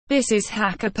This is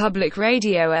Hacker Public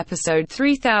Radio episode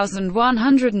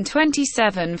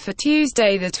 3127 for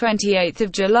Tuesday the 28th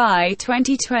of July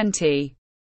 2020.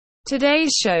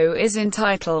 Today's show is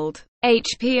entitled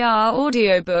HPR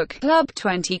Audiobook Club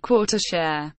 20 Quarter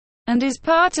Share and is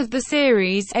part of the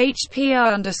series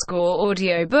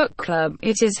HPR_Audiobook Club.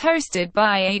 It is hosted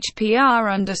by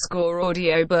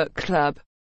HPR_Audiobook Club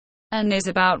and is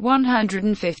about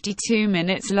 152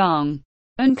 minutes long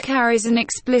and carries an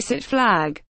explicit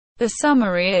flag. The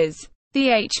summary is: the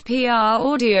HPR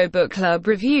Audiobook Club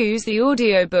reviews the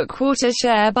audiobook Quarter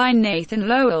Share by Nathan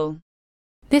Lowell.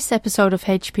 This episode of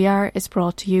HPR is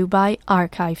brought to you by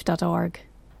archive.org.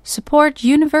 Support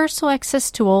universal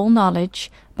access to all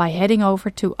knowledge by heading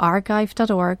over to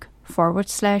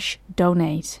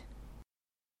archive.org/donate.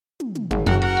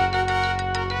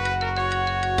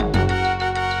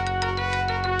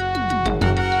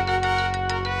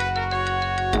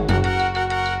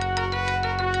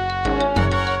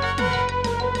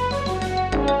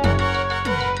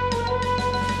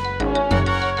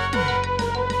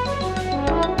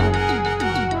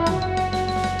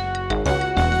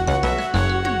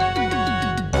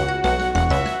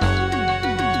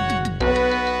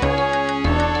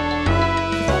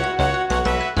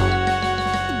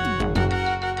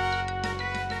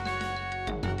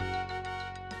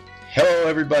 Hello,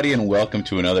 everybody, and welcome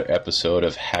to another episode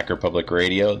of Hacker Public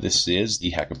Radio. This is the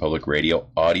Hacker Public Radio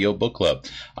Audio Book Club.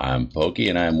 I'm Pokey,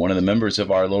 and I'm one of the members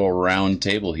of our little round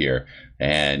table here.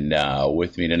 And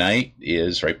with me tonight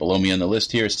is, right below me on the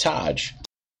list here, is Taj.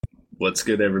 What's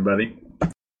good, everybody?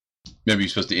 Remember, you're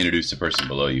supposed to introduce the person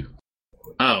below you.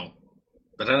 Oh,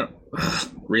 but I don't...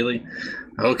 Really?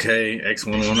 Okay,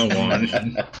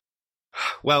 X1101.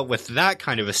 Well, with that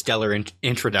kind of a stellar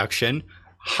introduction...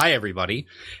 Hi, everybody.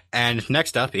 And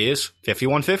next up is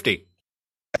 5150.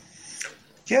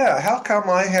 Yeah, how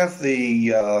come I have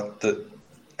the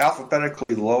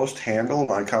alphabetically lowest handle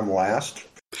and I come last?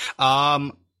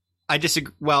 I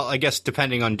disagree. Well, I guess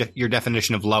depending on your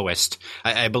definition of lowest,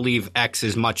 I believe X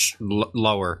is much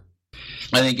lower.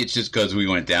 I think it's just because we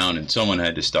went down and someone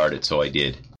had to start it, so I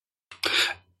did.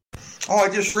 Oh, I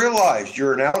just realized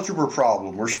you're an algebra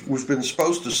problem. We've been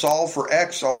supposed to solve for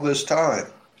X all this time.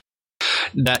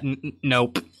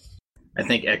 Nope. I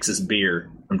think X is beer.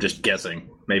 I'm just guessing.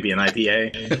 Maybe an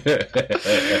IPA?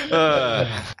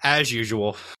 As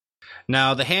usual.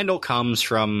 Now, the handle comes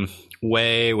from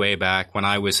way, way back when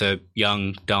I was a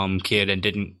young, dumb kid and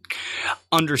didn't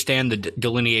understand the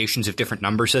delineations of different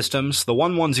number systems. The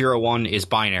 1101 is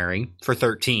binary for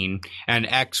 13, and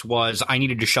X was I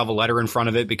needed to shove a letter in front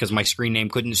of it because my screen name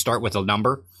couldn't start with a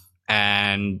number.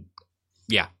 And,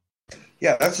 yeah.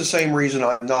 Yeah, that's the same reason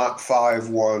I'm not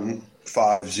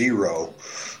 5150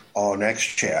 on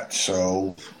XChat.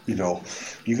 So, you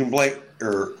can blame,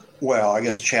 I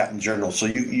guess chat in general. So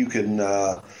you can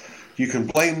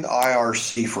blame the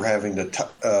IRC for having to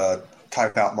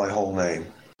type out my whole name.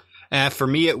 For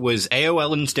me, it was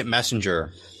AOL Instant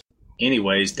Messenger.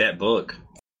 Anyways, that book.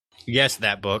 Yes,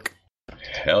 that book.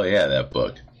 Hell yeah, that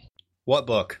book. What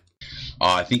book?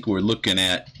 I think we're looking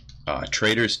at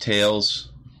Trader's Tales,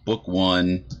 Book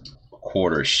 1,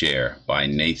 Quarter Share by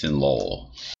Nathan Lowell.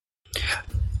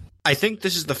 I think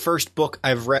this is the first book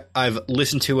I've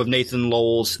listened to of Nathan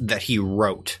Lowell's that he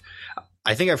wrote.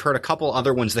 I think I've heard a couple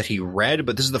other ones that he read,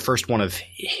 but this is the first one of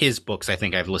his books I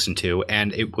think I've listened to,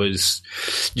 and it was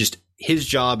just his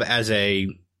job as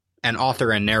an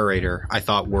author and narrator I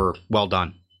thought were well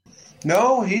done.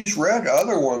 No, he's read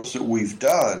other ones that we've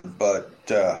done, but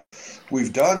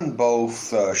we've done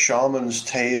both Shaman's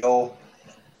Tale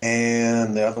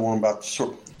and the other one about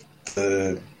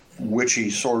the witchy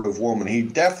sort of woman. He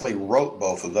definitely wrote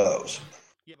both of those.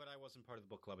 Yeah, but I wasn't part of the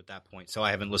book club at that point, so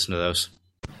I haven't listened to those.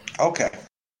 Okay.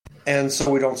 And so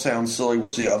we don't sound silly.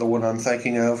 What's the other one I'm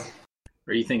thinking of?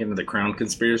 Are you thinking of the Crown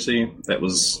Conspiracy?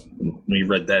 We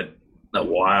read that a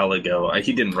while ago.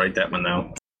 He didn't write that one,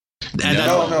 though.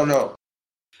 No.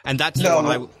 And that's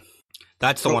the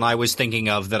one I was thinking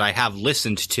of that I have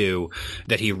listened to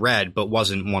that he read, but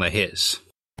wasn't one of his.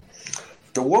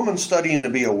 The Woman Studying to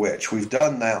Be a Witch. We've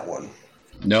done that one.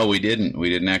 No, we didn't. We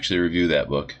didn't actually review that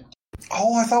book.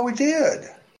 Oh, I thought we did.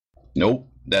 Nope.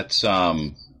 That's,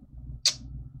 oh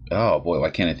boy,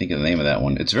 why can't I think of the name of that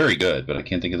one? It's very good, but I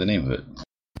can't think of the name of it.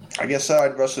 I guess I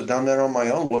must have done that on my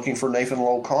own, looking for Nathan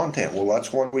Lowell content. Well,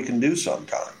 that's one we can do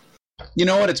sometime. You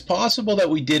know what? It's possible that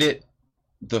we did it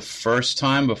the first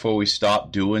time before we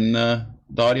stopped doing the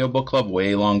audiobook club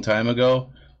way long time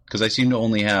ago, because I seem to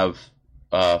only have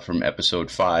from episode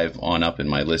 5 on up in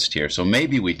my list here. So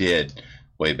maybe we did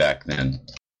way back then.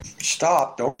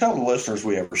 Stop. Don't tell the listeners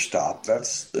we ever stopped.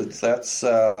 That's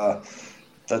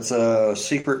that's a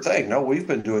secret thing. No, we've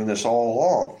been doing this all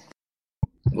along.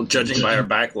 Well, judging by our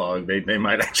backlog, they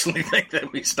might actually think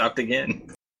that we stopped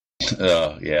again.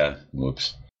 Yeah.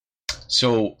 Whoops.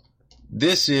 So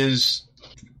this is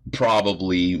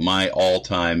probably my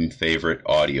all-time favorite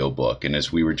audiobook. And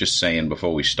as we were just saying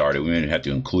before we started, we didn't have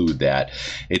to include that.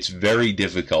 It's very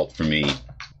difficult for me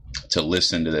to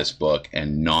listen to this book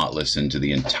and not listen to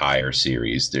the entire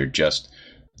series. They're just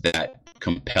that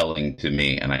compelling to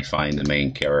me, and I find the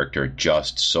main character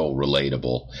just so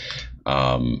relatable.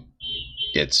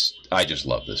 I just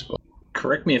love this book.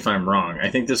 Correct me if I'm wrong. I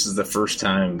think this is the first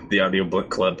time the Audiobook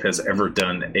Club has ever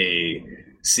done a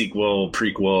sequel,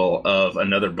 prequel of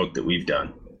another book that we've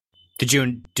done. Did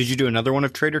you do another one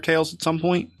of Trader Tales at some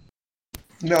point?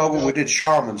 No, but we did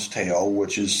Shaman's Tale,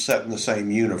 which is set in the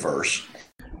same universe.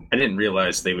 I didn't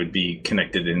realize they would be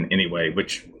connected in any way,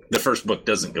 which the first book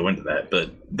doesn't go into that,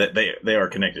 but that they are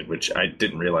connected, which I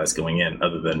didn't realize going in,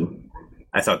 other than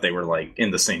I thought they were like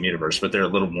in the same universe, but they're a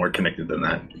little more connected than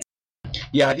that.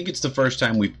 Yeah, I think it's the first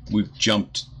time we've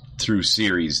jumped through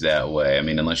series that way. I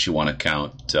mean, unless you want to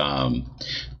count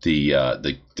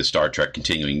the Star Trek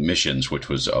Continuing Missions, which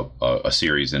was a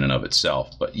series in and of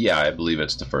itself. But yeah, I believe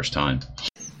it's the first time.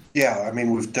 Yeah, I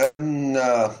mean, we've done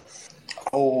the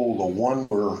one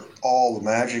where all the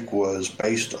magic was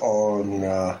based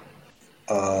on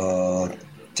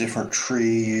different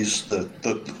trees. The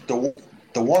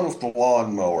one with the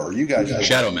lawnmower. You guys know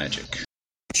Shadow Magic.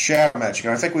 Shadow Magic.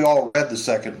 And I think we all read the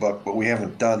second book, but we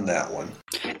haven't done that one.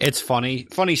 It's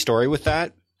funny story with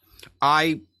that.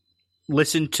 I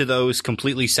listened to those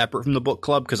completely separate from the book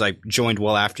club because I joined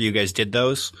well after you guys did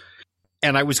those,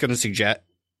 and I was going to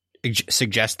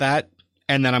suggest that,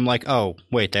 and then I'm like, oh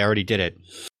wait, they already did it.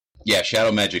 Yeah,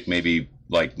 Shadow Magic may be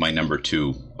like my number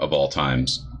 2 of all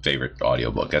time's favorite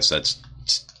audiobook. That's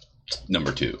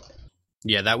number 2.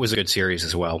 Yeah, that was a good series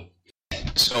as well.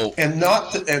 So and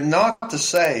not to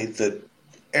say that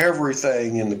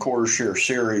everything in the Quarter Share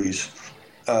series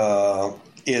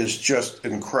is just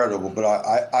incredible, but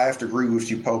I have to agree with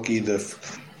you, Pokey,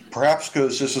 that perhaps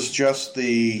because this is just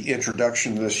the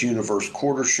introduction to this universe,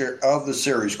 Quarter Share of the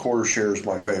series, Quarter Share is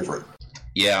my favorite.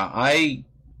 Yeah, I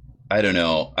don't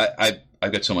know.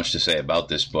 I've got so much to say about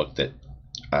this book that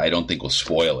I don't think will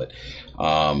spoil it.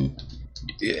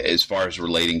 As far as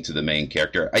relating to the main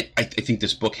character, I think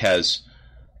this book has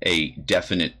a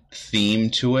definite theme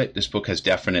to it. This book has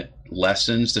definite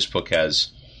lessons. This book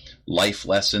has life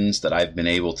lessons that I've been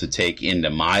able to take into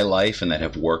my life and that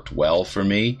have worked well for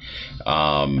me.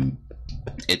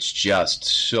 It's just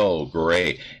so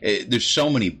great. There's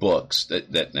so many books that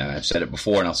and I've said it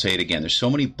before and I'll say it again. There's so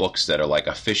many books that are like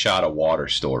a fish out of water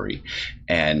story,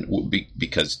 and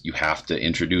because you have to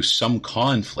introduce some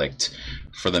conflict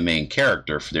for the main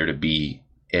character for there to be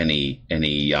any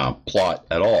plot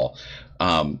at all.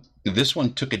 This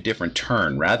one took a different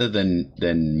turn. Rather than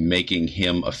making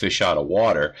him a fish out of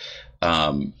water,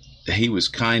 he was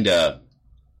kind of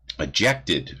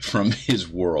ejected from his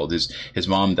world. His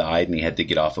mom died and he had to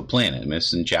get off a planet. And this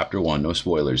is in chapter 1, no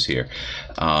spoilers here.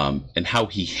 And how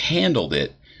he handled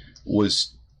it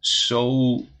was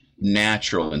so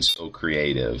natural and so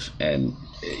creative. And,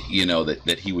 you know,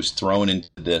 that he was thrown into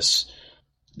this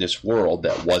world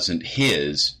that wasn't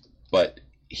his, but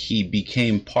he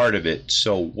became part of it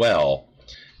so well.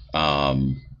 I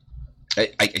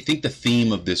think the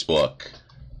theme of this book,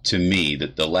 to me,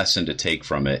 that the lesson to take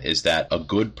from it is that a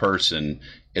good person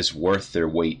is worth their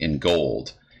weight in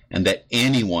gold, and that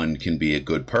anyone can be a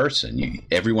good person.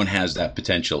 Everyone has that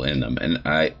potential in them, and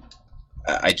I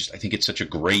think it's such a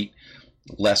great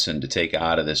lesson to take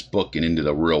out of this book and into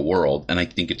the real world, and I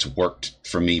think it's worked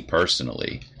for me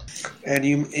personally. And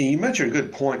you mentioned a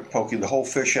good point, Pokey, the whole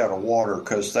fish out of water,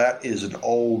 because that is an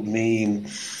old meme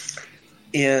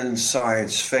in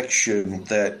science fiction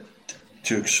that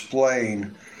to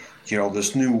explain, you know,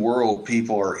 this new world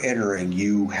people are entering,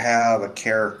 you have a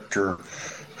character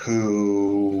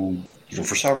who, you know,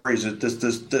 for some reason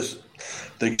the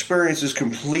experience is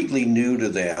completely new to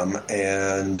them,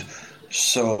 and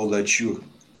so that you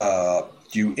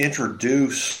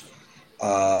introduce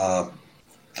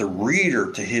the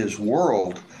reader to his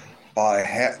world or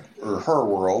her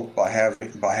world by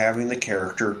having the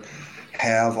character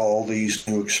have all these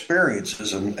new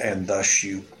experiences, and thus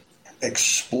you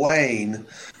explain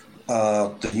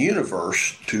the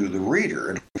universe to the reader.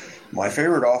 And my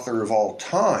favorite author of all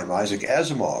time, Isaac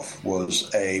Asimov,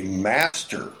 was a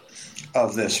master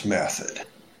of this method.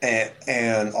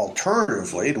 And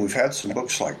alternatively, and we've had some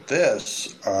books like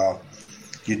this,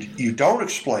 you don't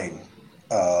explain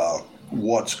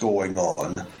what's going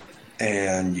on,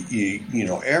 and you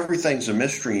know everything's a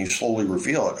mystery. And you slowly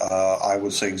reveal it. I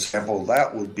would say example of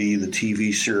that would be the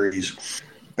TV series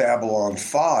Babylon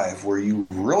 5, where you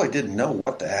really didn't know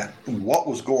what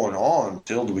was going on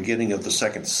until the beginning of the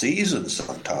second season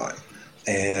sometime.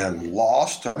 And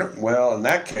Lost, well, in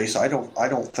that case, I don't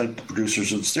think the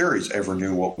producers of the series ever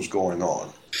knew what was going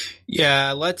on.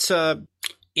 Yeah, let's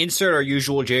insert our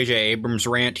usual J.J. Abrams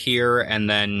rant here, and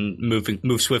then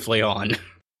move swiftly on.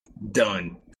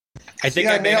 Done. I think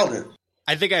I nailed it.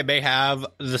 I think I may have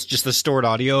just the stored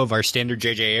audio of our standard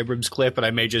J.J. Abrams clip, and I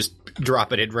may just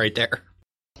drop it in right there.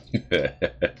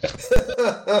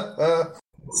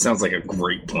 Sounds like a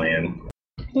great plan.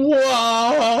 Why?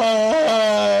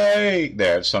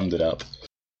 There, I've summed it up.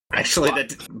 Actually,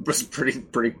 that was pretty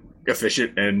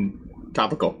efficient and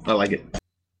topical. I like it.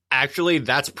 Actually,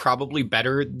 that's probably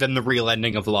better than the real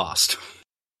ending of Lost.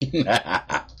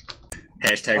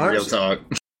 Hashtag real talk.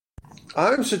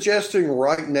 I'm suggesting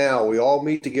right now we all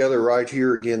meet together right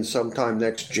here again sometime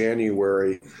next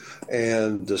January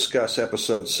and discuss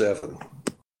episode 7.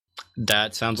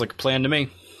 That sounds like a plan to me.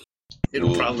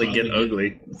 It'll probably get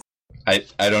ugly. I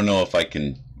don't know if I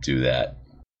can do that.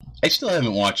 I still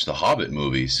haven't watched the Hobbit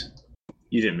movies.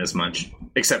 You didn't miss much,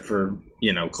 except for,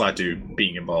 Klaatu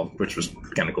being involved, which was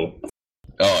kind of cool.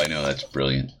 Oh, I know, that's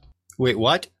brilliant. Wait,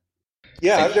 what?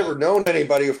 Yeah, I've never known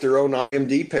anybody with their own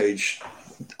IMDb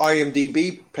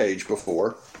page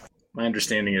before. My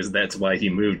understanding is that's why he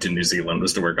moved to New Zealand,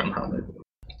 was to work on Hobbit.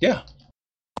 Yeah.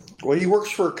 Well, he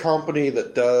works for a company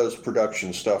that does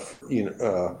production stuff,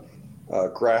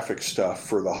 graphic stuff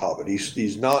for The Hobbit.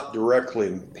 He's not directly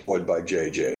employed by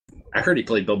JJ. I heard he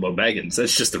played Bilbo Baggins.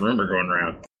 That's just a rumor going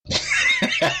around.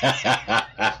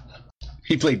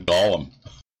 He played Gollum.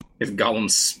 If Gollum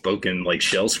spoke in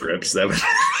shell scripts, that'd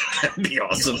be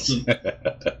awesome.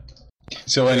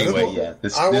 So anyway, yeah.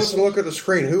 I wasn't looking at the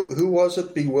screen. Who was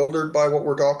it bewildered by what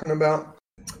we're talking about?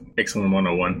 Excellent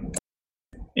 101.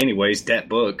 Anyways, that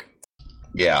book.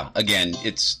 Yeah, again,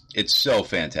 it's so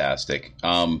fantastic.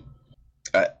 I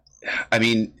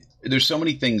mean, there's so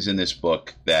many things in this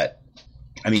book that,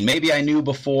 maybe I knew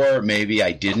before, maybe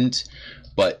I didn't,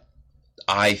 but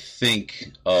I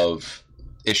think of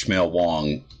Ishmael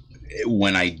Wong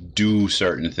when I do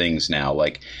certain things now,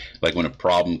 like when a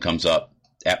problem comes up,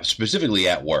 specifically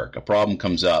at work, a problem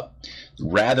comes up,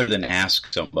 rather than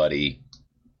ask somebody,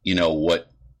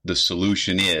 what the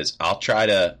solution is, I'll try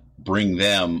to bring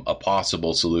them a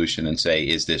possible solution and say,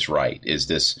 is this right? Is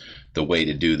this the way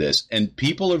to do this? And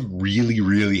people are really,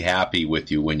 really happy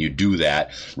with you when you do that,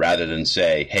 rather than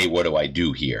say, hey, what do I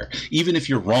do here? Even if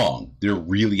you're wrong, they're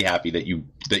really happy that you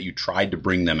tried to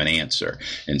bring them an answer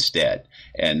instead.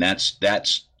 And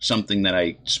that's something that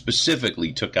I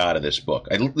specifically took out of this book.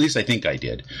 At least I think I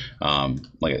did.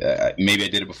 Maybe I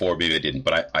did it before, maybe I didn't.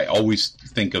 But I always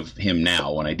think of him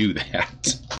now when I do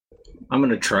that. I'm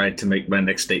going to try to make my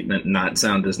next statement not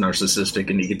sound as narcissistic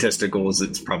and egotistical as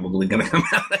it's probably going to come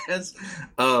out as.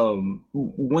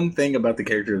 One thing about the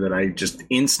character that I just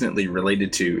instantly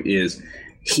related to is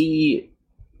he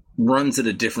runs at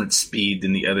a different speed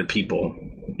than the other people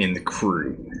in the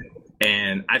crew.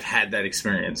 And I've had that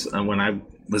experience. When I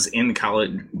was in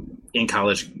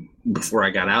college before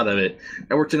I got out of it,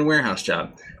 I worked in a warehouse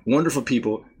job. Wonderful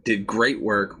people, did great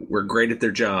work, were great at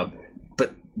their job,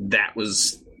 but that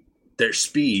was their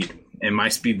speed, and my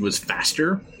speed was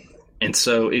faster. And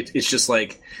so it's just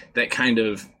like that kind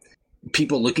of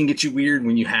people looking at you weird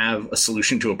when you have a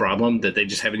solution to a problem that they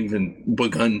just haven't even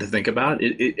begun to think about.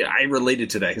 I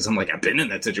related to that because I'm like, I've been in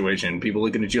that situation. People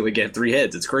looking at you like you have 3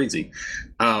 heads. It's crazy.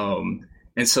 And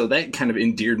so that kind of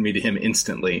endeared me to him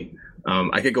instantly.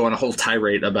 I could go on a whole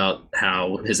tirade about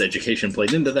how his education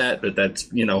played into that, but that's,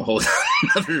 a whole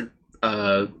other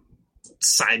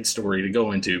side story to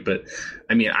go into. But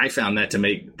I found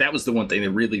that was the one thing that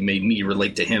really made me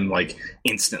relate to him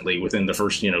instantly within the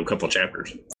first couple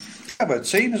chapters. Yeah, but it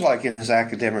seems like in his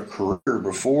academic career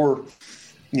before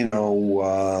joining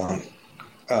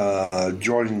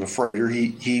the freighter,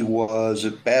 he was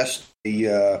at best the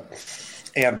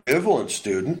ambivalent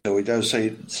student. So he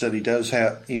said he does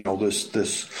have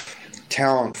this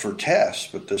talent for tests,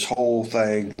 but this whole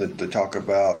thing that they talk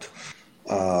about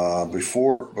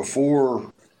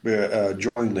before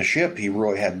joining the ship, he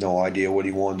really had no idea what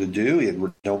he wanted to do. He had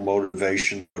no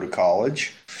motivation to go to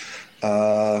college.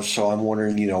 So I'm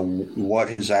wondering, what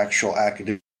his actual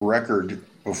academic record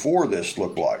before this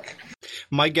looked like.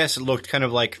 My guess, it looked kind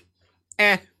of like,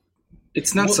 eh.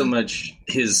 It's not so much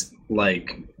his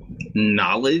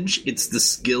knowledge; it's the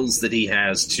skills that he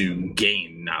has to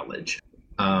gain knowledge.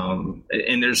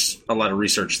 And there's a lot of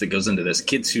research that goes into this.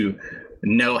 Kids who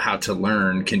know how to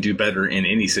learn can do better in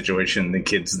any situation than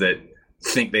kids that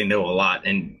think they know a lot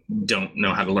and don't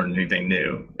know how to learn anything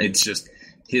new. It's just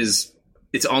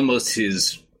it's almost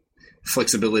his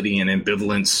flexibility and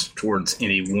ambivalence towards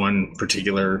any one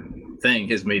particular thing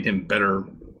has made him better,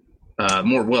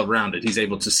 more well-rounded. He's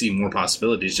able to see more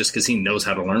possibilities just because he knows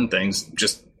how to learn things,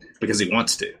 just because he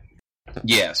wants to.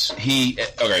 Yes,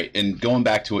 okay. And going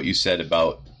back to what you said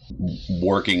about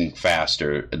working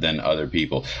faster than other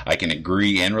people, I can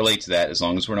agree and relate to that, as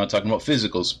long as we're not talking about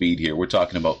physical speed here. We're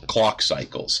talking about clock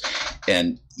cycles.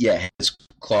 And yeah, his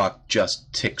clock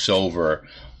just ticks over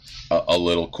a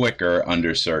little quicker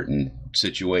under certain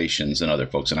situations than other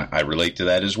folks. And I relate to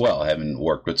that as well, having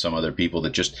worked with some other people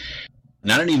that just, and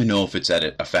I don't even know if it's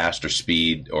at a faster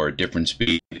speed or a different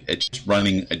speed. It's just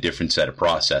running a different set of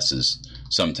processes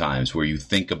sometimes, where you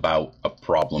think about a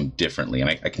problem differently. And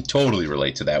I can totally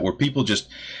relate to that, where people just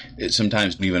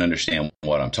sometimes don't even understand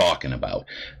what I'm talking about.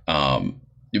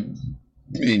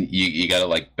 You got to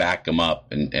like back them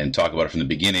up and talk about it from the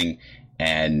beginning.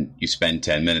 And you spend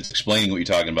 10 minutes explaining what you're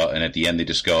talking about, and at the end they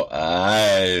just go,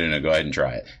 I don't know, go ahead and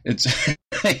try it. It's,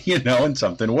 and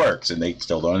something works, and they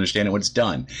still don't understand it when it's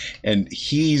done. And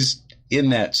he's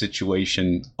in that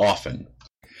situation often.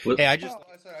 Hey,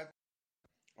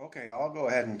 okay, I'll go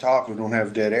ahead and talk. We don't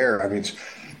have dead air. I mean,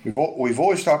 we've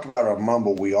always talked about a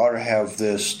mumble. We ought to have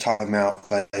this timeout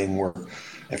thing where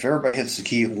if everybody hits the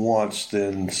key at once,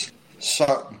 then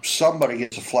somebody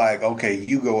gets a flag. Okay,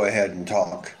 you go ahead and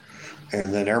talk.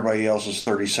 And then everybody else's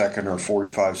 30-second or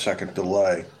 45-second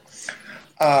delay.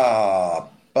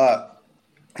 But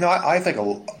no, I think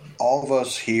all of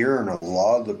us here and a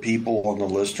lot of the people on the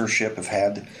listenership have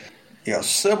had,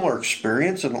 similar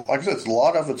experience. And like I said, a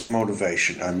lot of it's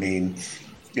motivation. I mean,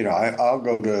 I'll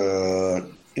go to,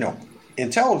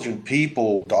 intelligent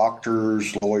people,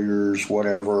 doctors, lawyers,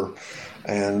 whatever,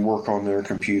 and work on their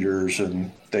computers,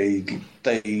 and they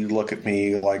look at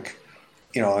me like,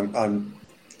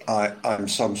 I'm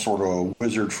some sort of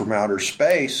wizard from outer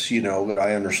space, that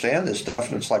I understand this stuff.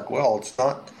 And it's like, well,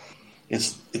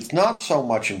 it's not so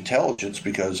much intelligence,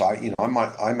 because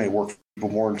I may work for people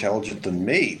more intelligent than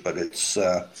me, but it's,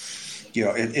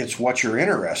 it's what you're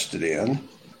interested in.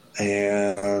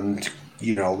 And,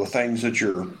 the things that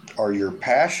are your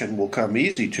passion will come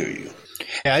easy to you.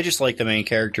 Yeah, I just like the main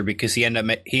character because he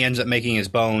ends up making his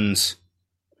bones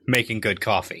making good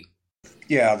coffee.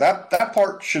 Yeah, that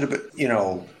part should have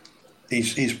been,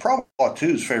 he's probably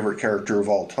Tu's favorite character of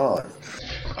all time.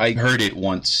 I heard it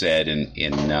once said in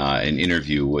an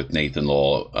interview with Nathan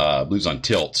Lowell, Blues on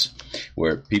Tilts,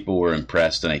 where people were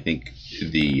impressed, and I think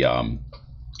the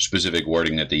specific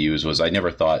wording that they used was, I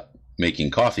never thought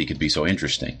making coffee could be so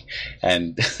interesting.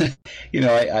 And,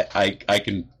 I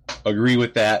can agree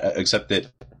with that, except that,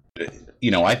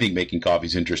 I think making coffee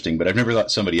is interesting, but I've never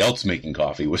thought somebody else making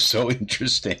coffee was so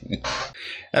interesting.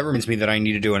 That reminds me that I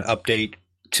need to do an update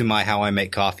to my How I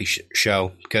Make Coffee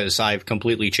show, because I've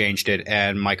completely changed it,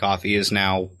 and my coffee is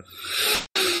now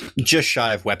just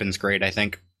shy of weapons grade, I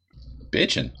think.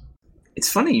 Bitchin'.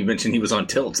 It's funny you mentioned he was on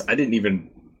Tilts. I didn't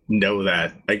even know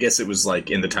that. I guess it was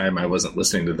like in the time I wasn't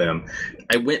listening to them.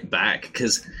 I went back,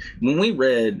 because when we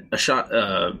read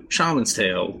Shaman's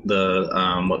Tale,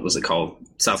 the, what was it called?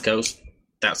 South Coast?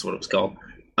 That's what it was called.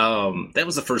 That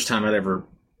was the first time I'd ever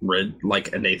read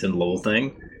like a Nathan Lowell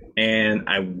thing, and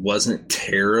I wasn't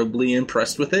terribly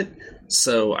impressed with it.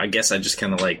 So I guess I just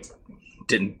kind of like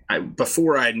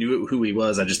before I knew who he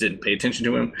was, I just didn't pay attention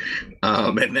to him.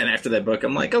 And then after that book,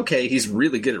 I'm like, okay, he's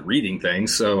really good at reading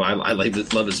things. So I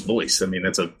love his voice. I mean,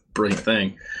 that's a brilliant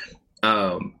thing.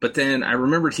 But then I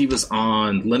remembered he was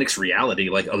on Linux Reality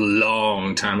like a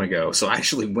long time ago. So I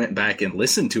actually went back and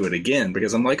listened to it again,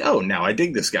 because I'm like, oh, now I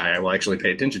dig this guy. I will actually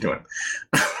pay attention to him,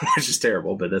 which is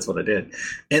terrible, but that's what I did.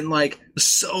 And like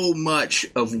so much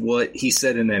of what he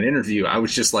said in that interview, I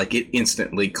was just like, it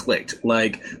instantly clicked.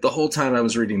 Like the whole time I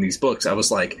was reading these books, I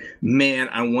was like, man,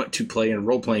 I want to play a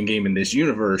role-playing game in this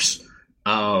universe.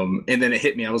 And then it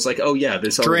hit me. I was like, oh yeah,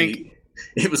 this already...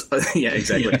 It was, yeah,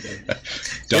 exactly.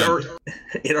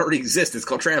 It already exists. It's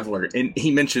called Traveler. And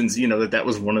he mentions, that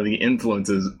was one of the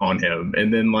influences on him.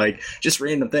 And then, like, just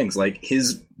random things. Like,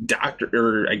 his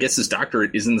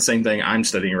doctorate is in the same thing I'm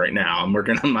studying right now. I'm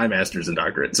working on my master's and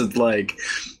doctorate. So, like,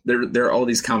 there are all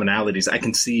these commonalities. I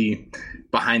can see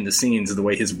behind the scenes of the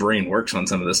way his brain works on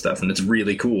some of this stuff, and it's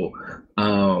really cool.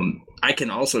 I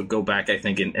can also go back, I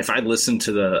think, and if I listen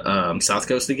to the South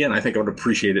Coast again, I think I would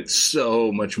appreciate it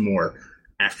so much more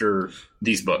after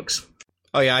these books.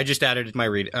 Oh yeah, I just added my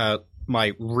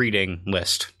reading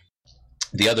list.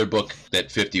 The other book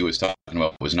that 50 was talking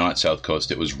about was not South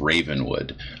Coast. It was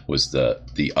Ravenwood. Was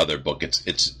the other book?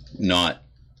 It's not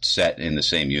set in the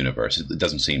same universe. It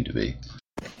doesn't seem to be.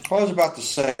 I was about to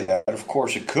say that. Of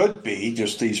course, it could be.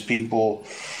 Just these people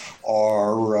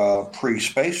are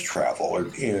pre-space travel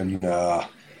in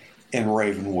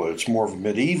Ravenwood. It's more of a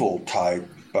medieval type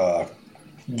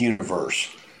universe.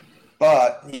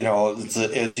 But, you know, it's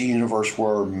a universe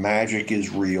where magic is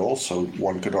real, so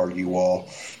one could argue, well,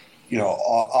 you know,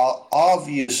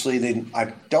 obviously,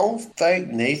 I don't think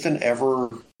Nathan ever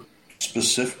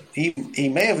he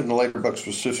may have in the later book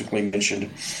specifically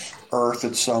mentioned Earth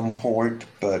at some point,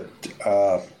 but,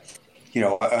 you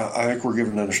know, I think we're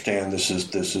given to understand this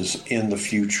is in the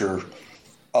future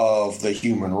of the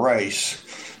human race.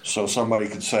 So somebody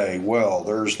could say, well,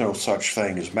 there's no such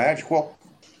thing as magic. Well,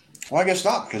 I guess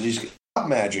not, because he's got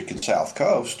magic in South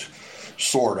Coast,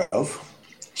 sort of.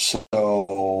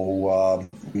 So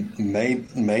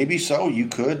maybe so. You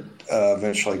could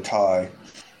eventually tie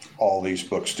all these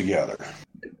books together.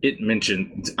 It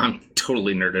mentioned, I'm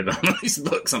totally nerded on these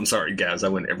books. I'm sorry, guys. I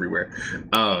went everywhere.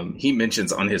 He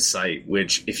mentions on his site,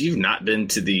 which if you've not been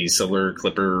to the Solar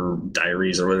Clipper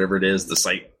Diaries or whatever it is, the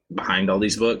site behind all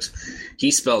these books,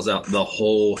 he spells out the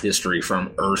whole history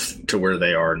from Earth to where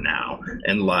they are now,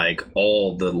 and like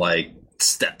all the like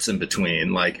steps in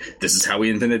between. Like, this is how we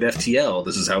invented FTL.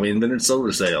 This is how we invented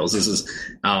solar sails. This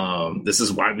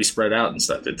is why we spread out and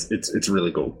stuff. It's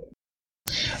really cool.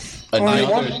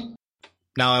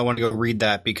 Now I want to go read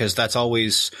that, because that's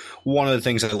always one of the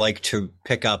things I like to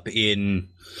pick up in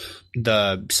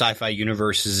the sci-fi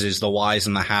universes is the whys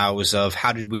and the hows of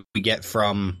how did we get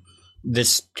from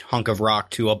this hunk of rock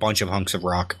to a bunch of hunks of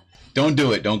rock. Don't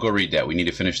do it. Don't go read that. We need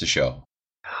to finish the show.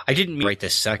 I didn't mean right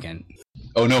this second.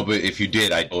 Oh, no, but if you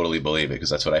did, I totally believe it, because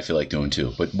that's what I feel like doing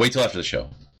too. But wait till after the show.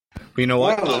 But you know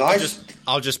what? Well,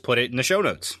 I'll just put it in the show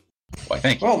notes. Why,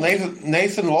 thank you. Well,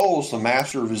 Nathan Lowell's the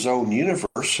master of his own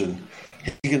universe, and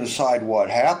he can decide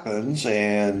what happens,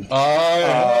 and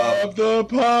I have the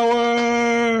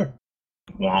power.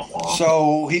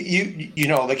 So you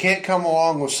know, they can't come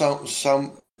along with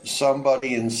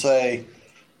somebody and say,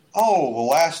 "Oh, the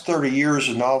last 30 years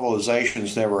of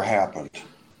novelizations never happened."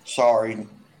 Sorry,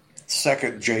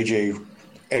 second J.J.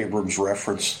 Abrams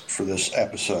reference for this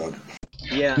episode.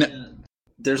 Yeah.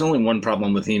 There's only one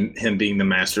problem with him being the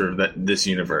master of this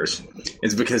universe.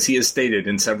 It's because he has stated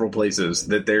in several places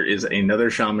that there is another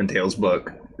Shaman Tales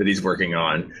book that he's working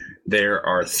on. There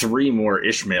are 3 more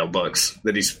Ishmael books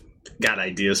that he's got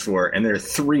ideas for, and there are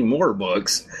 3 more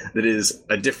books that is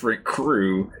a different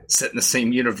crew set in the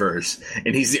same universe,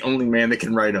 and he's the only man that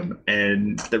can write them,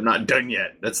 and they're not done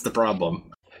yet. That's the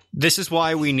problem. This is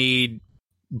why we need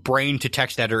brain to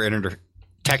text editor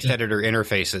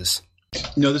interfaces.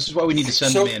 No, this is why we need to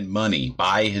send the man money,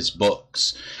 buy his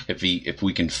books. If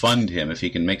we can fund him, if he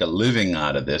can make a living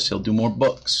out of this, he'll do more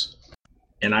books.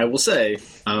 And I will say,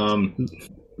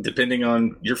 depending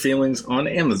on your feelings on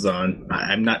Amazon,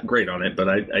 I'm not great on it, but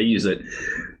I use it.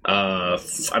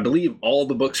 I believe all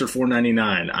the books are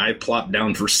 $4.99. I plopped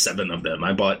down for 7 of them.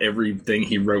 I bought everything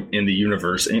he wrote in the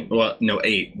universe. Well, no,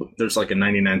 8. There's like a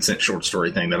 99-cent short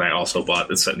story thing that I also bought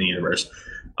that's set in the universe.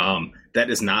 That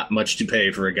is not much to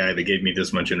pay for a guy that gave me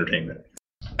this much entertainment.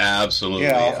 Absolutely.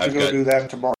 Yeah, I'll have to do that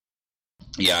tomorrow.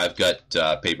 Yeah, I've got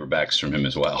paperbacks from him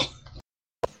as well.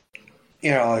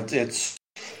 You know, it's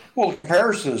well,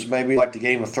 comparisons maybe like the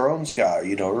Game of Thrones guy.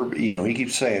 You know, he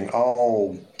keeps saying,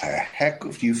 "Oh, the heck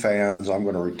with you fans! I'm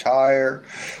going to retire,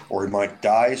 or he might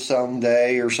die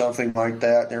someday, or something like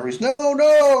that." And everybody's,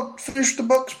 "No, finish the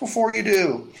books before you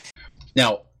do."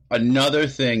 Now, another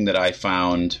thing that I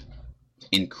found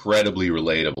incredibly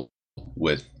relatable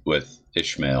with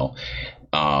Ishmael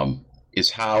is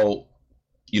how,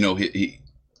 you know, he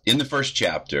in the first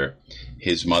chapter,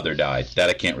 his mother died. That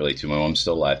I can't relate to. My mom's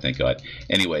still alive, thank God.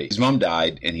 Anyway, his mom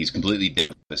died, and he's completely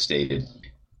devastated.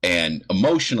 And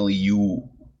emotionally, you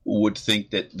would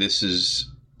think that this is,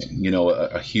 you know,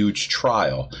 a huge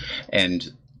trial. And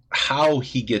how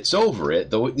he gets over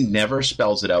it, though it never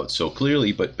spells it out so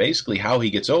clearly, but basically how he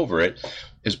gets over it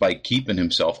is by keeping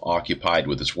himself occupied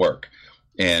with his work.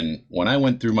 And when I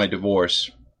went through my divorce,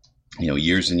 you know,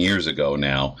 years and years ago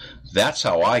now, that's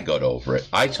how I got over it.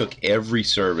 I took every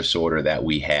service order that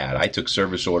we had. I took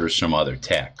service orders from other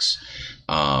techs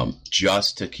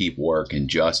just to keep work and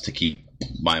just to keep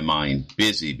my mind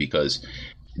busy, because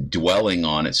dwelling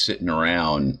on it, sitting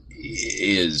around,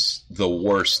 is the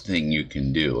worst thing you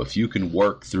can do. If you can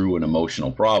work through an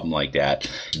emotional problem like that,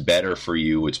 it's better for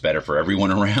you. It's better for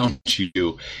everyone around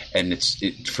you. And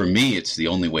for me, it's the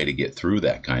only way to get through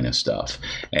that kind of stuff.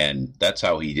 And that's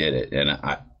how he did it. And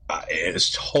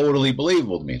it's totally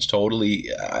believable to me. It's totally,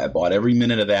 I bought every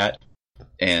minute of that.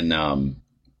 And,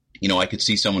 I could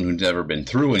see someone who's never been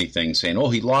through anything saying, oh,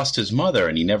 he lost his mother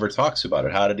and he never talks about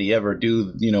it. How did he ever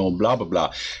do, blah, blah,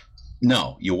 blah.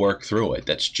 No, you work through it.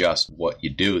 That's just what you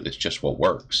do. That's just what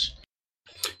works.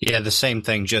 Yeah, the same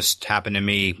thing just happened to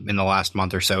me in the last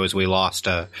month or so as we lost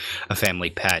a family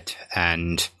pet.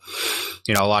 And,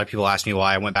 a lot of people ask me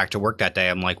why I went back to work that day.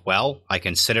 I'm like, well, I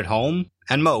can sit at home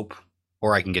and mope,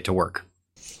 or I can get to work.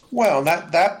 Well,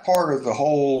 that part of the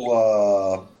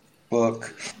whole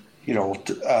book,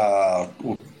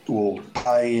 will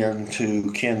tie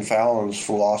into Ken Fallon's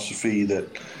philosophy that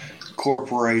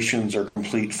corporations are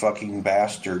complete fucking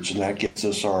bastards, and that gets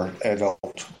us our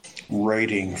adult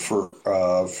rating for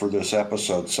this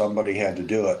episode. Somebody had to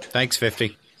do it. Thanks,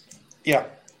 50. Yeah,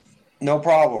 no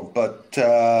problem. But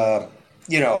that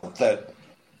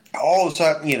all of a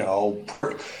sudden,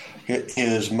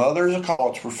 his mother's a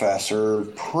college professor,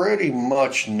 pretty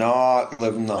much not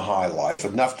living the high life,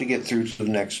 enough to get through to the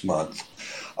next month.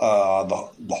 The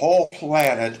whole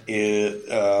planet is,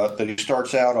 that he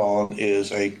starts out on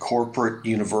is a corporate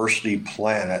university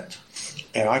planet,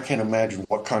 and I can't imagine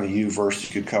what kind of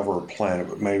university could cover a planet.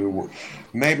 But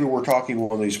maybe we're talking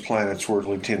one of these planets where it's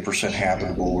only 10%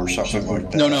 habitable or something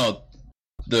like that. No.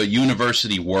 The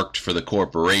university worked for the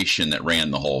corporation that ran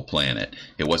the whole planet.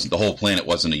 It wasn't, the whole planet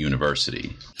wasn't a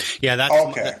university. Yeah,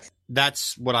 okay.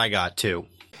 That's what I got too.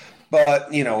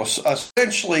 But,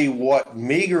 essentially what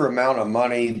meager amount of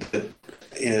money that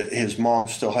his mom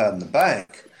still had in the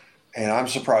bank, and I'm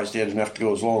surprised he had enough to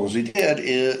go as long as he did,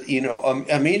 is,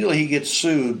 immediately he gets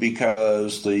sued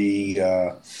because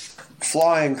the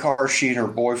flying car she and her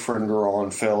boyfriend were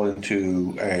on fell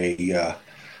into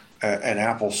an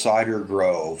apple cider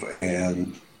grove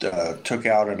and took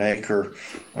out an acre.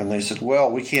 And they said,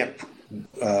 well, we can't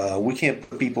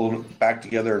put people back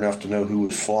together enough to know who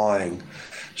was flying.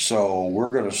 So we're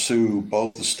going to sue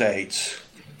both the states,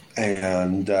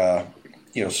 and so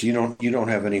you don't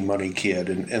have any money, kid.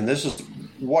 And this is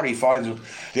what he finds: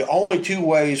 the only two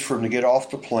ways for him to get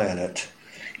off the planet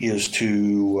is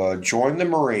to join the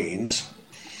Marines.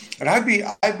 And I'd be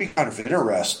kind of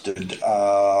interested.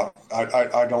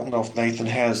 I don't know if Nathan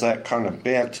has that kind of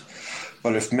bent,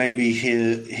 but if maybe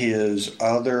his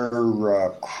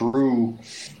other crew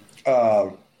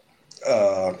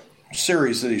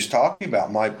series that he's talking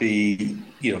about might be,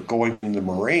 going in the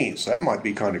Marines. That might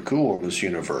be kind of cool in this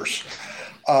universe.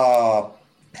 But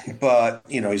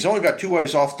he's only got 3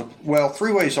 ways off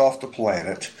the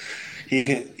planet. He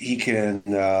can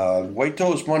wait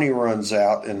till his money runs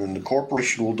out, and then the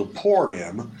corporation will deport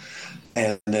him,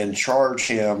 and then charge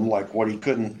him like what he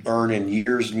couldn't earn in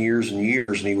years and years and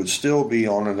years, and he would still be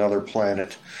on another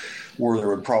planet where there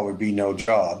would probably be no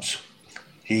jobs.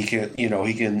 He can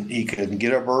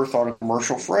get a berth on a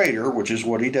commercial freighter, which is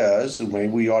what he does. And maybe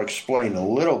we ought to explain a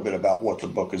little bit about what the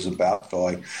book is about, though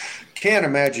I can't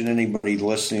imagine anybody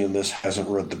listening to this hasn't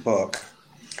read the book.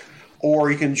 Or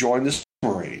he can join the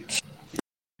Marines.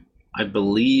 I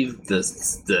believe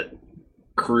the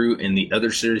crew in the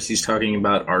other series he's talking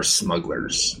about are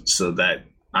smugglers, so that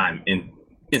I'm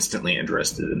instantly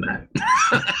interested in that.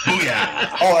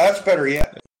 Yeah. Oh, that's better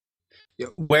yet.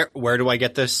 Where do I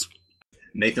get this?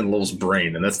 Nathan Lowell's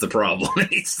brain, and that's the problem.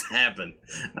 It needs to happen.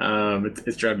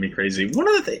 It's driving me crazy. One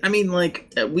of the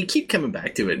things, we keep coming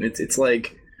back to it, and it's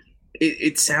like,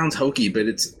 it sounds hokey, but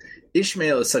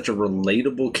Ishmael is such a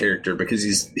relatable character because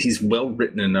he's well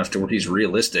written enough to where he's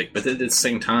realistic, but then at the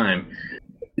same time,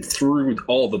 through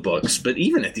all the books, but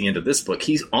even at the end of this book,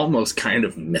 he's almost kind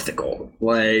of mythical.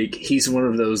 Like, he's one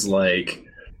of those,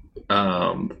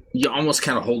 you almost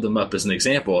kind of hold him up as an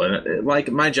example. And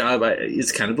my job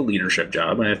is kind of a leadership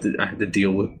job. I have to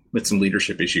deal with some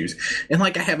leadership issues. And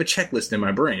I have a checklist in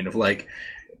my brain of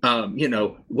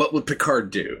what would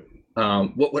Picard do?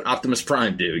 What would Optimus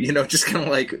Prime do? Just kind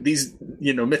of these,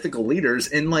 mythical leaders.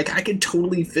 And I could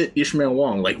totally fit Ishmael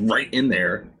Wong right in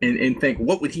there and think,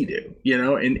 what would he do?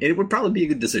 And it would probably be a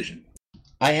good decision.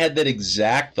 I had that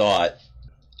exact thought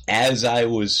as I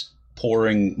was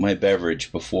pouring my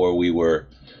beverage before we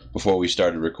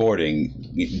started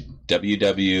recording.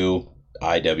 WWIWD.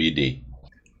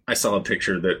 I saw a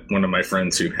picture that one of my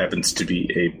friends who happens to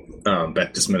be a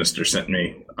Baptist minister sent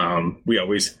me. We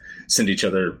always send each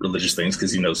other religious things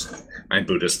because he knows I'm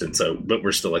Buddhist, and but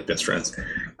we're still best friends.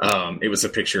 It was a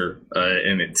picture,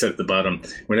 and it said at the bottom,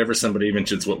 whenever somebody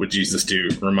mentions what would Jesus do,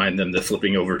 remind them that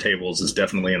flipping over tables is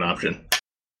definitely an option.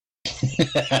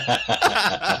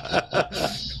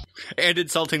 And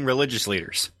insulting religious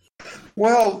leaders.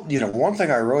 Well, one thing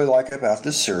I really like about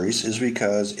this series is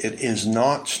because it is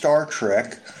not Star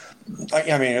Trek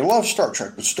I mean, I love Star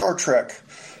Trek, but Star Trek,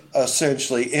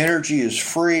 essentially, energy is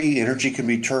free. Energy can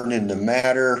be turned into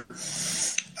matter.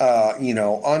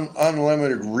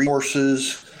 Unlimited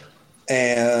resources.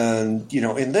 And,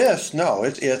 in this, no,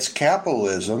 it's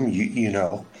capitalism.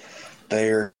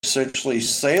 They're essentially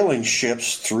sailing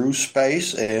ships through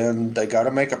space, and they got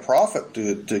to make a profit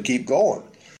to keep going.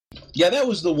 Yeah, that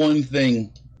was the one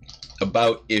thing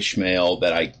about Ishmael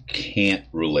that I can't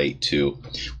relate to,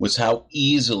 was how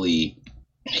easily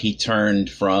he turned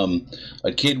from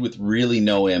a kid with really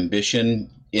no ambition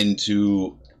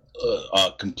into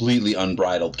a completely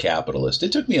unbridled capitalist.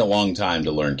 It took me a long time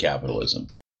to learn capitalism.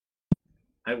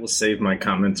 I will save my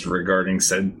comments regarding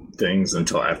said things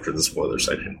until after the spoiler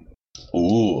section.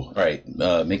 Ooh, all right.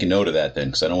 Make a note of that then,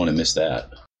 because I don't want to miss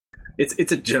that.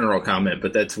 It's a general comment,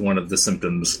 but that's one of the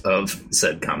symptoms of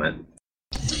said comment.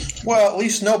 Well, at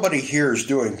least nobody here is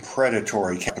doing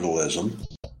predatory capitalism.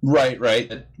 Right.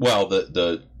 Well,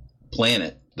 the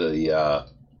planet, the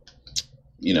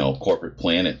corporate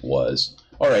planet was.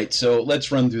 All right, so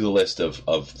let's run through the list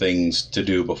of things to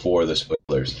do before the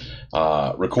spoilers.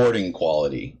 Recording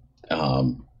quality.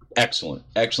 Excellent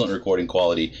recording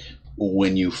quality.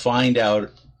 When you find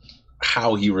out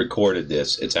how he recorded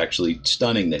this, it's actually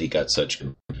stunning that he got such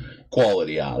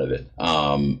quality out of it.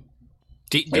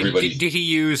 Did he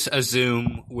use a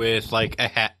zoom with like a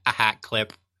hat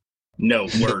clip? No,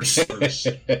 worse.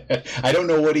 I don't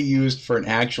know what he used for an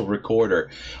actual recorder,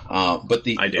 but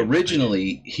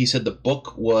originally he said the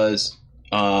book was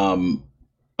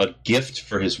a gift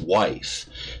for his wife.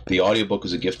 The audiobook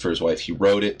was a gift for his wife. He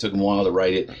wrote it, took him a while to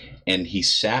write it, and he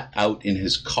sat out in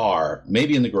his car,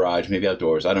 maybe in the garage, maybe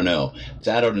outdoors, I don't know.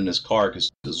 Sat out in his car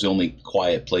because it was the only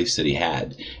quiet place that he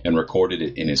had, and recorded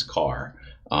it in his car.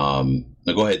 Now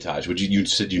go ahead, Taj. You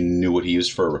said you knew what he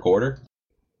used for a recorder?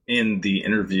 In the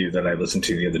interview that I listened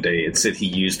to the other day, it said he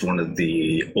used one of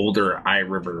the older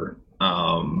iRiver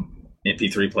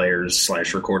MP3 players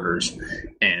 / recorders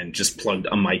and just plugged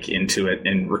a mic into it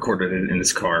and recorded it in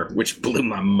his car, which blew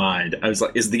my mind. I was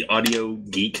like, is the audio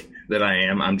geek that I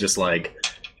am, I'm just like,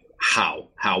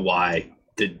 why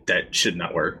did that should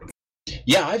not work?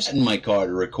 Yeah, I've sat in my car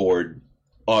to record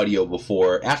audio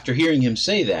before. After hearing him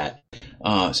say that,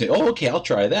 say, oh, okay, I'll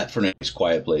try that for a nice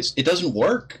quiet place. It doesn't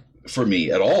work for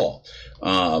me at all.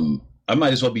 I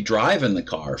might as well be driving the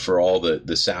car for all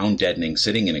the sound deadening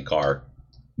sitting in a car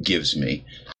gives me.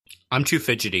 I'm too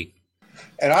fidgety.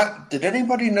 And did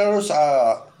anybody notice?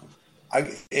 I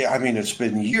mean, it's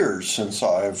been years since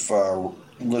I've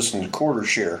listened to Quarter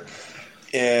Share.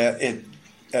 It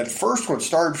at first, when it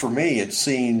started for me, it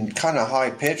seemed kind of high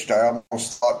pitched. I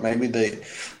almost thought maybe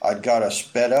I'd got a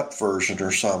sped up version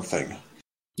or something.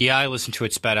 Yeah, I listened to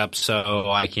it sped up, so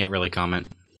I can't really comment.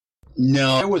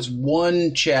 No, there was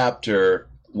one chapter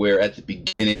where at the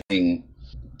beginning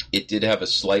it did have a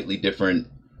slightly different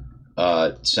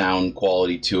sound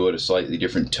quality to it, a slightly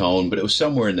different tone, but it was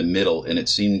somewhere in the middle, and it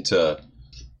seemed to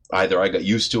either I got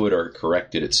used to it or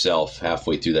corrected itself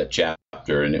halfway through that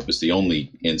chapter, and it was the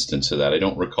only instance of that. I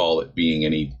don't recall it being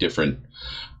any different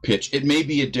pitch. It may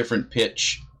be a different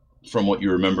pitch from what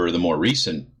you remember the more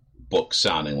recent books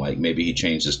sounding like. Maybe he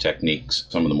changed his techniques,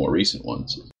 some of the more recent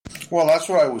ones. Well, that's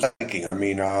what I was thinking. I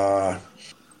mean,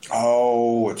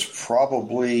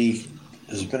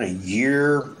 it's been a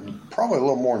year, probably a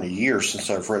little more than a year since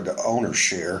I've read the Owner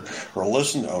Share or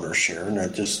listened to Owner Share, and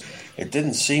it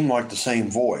didn't seem like the same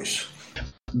voice.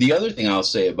 The other thing I'll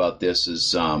say about this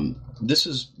is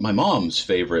my mom's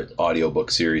favorite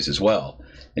audiobook series as well,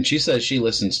 and she says she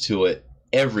listens to it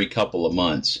every couple of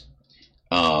months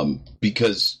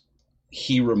because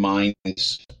he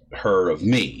reminds her of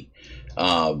me.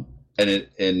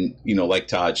 And like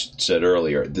Taj said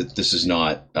earlier, that this is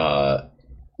not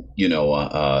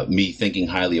me thinking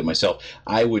highly of myself.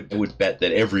 I would bet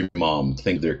that every mom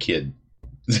thinks their kid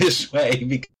this way,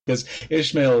 because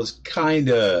Ishmael is kind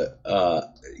of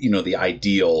the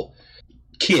ideal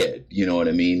kid. You know what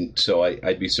I mean? So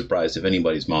I'd be surprised if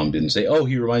anybody's mom didn't say, "Oh,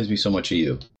 he reminds me so much of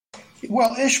you."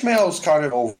 Well, Ishmael's kind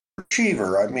of an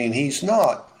overachiever. I mean, he's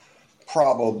not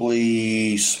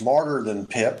probably smarter than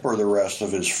Pip or the rest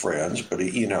of his friends, but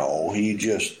he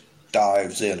just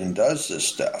dives in and does this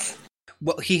stuff.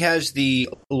 Well, he has the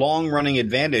long-running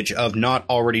advantage of not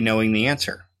already knowing the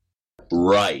answer.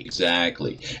 Right,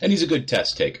 exactly. And he's a good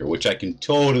test taker, which I can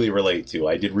totally relate to.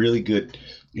 I did really good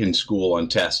in school on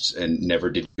tests and never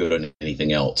did good on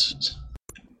anything else.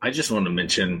 I just want to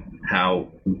mention how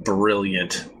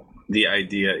brilliant the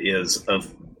idea is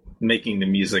of making the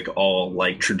music all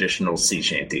like traditional sea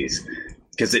shanties,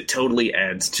 because it totally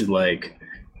adds to like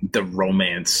the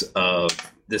romance of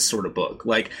this sort of book.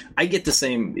 Like, I get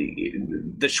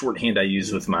the shorthand I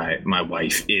use with my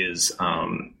wife is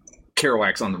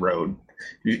Kerouac's On the Road.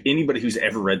 Anybody who's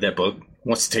ever read that book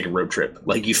wants to take a road trip.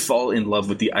 Like, you fall in love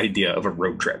with the idea of a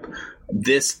road trip.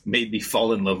 This made me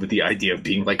fall in love with the idea of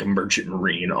being like a merchant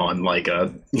marine on like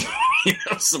a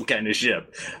some kind of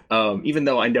ship. Even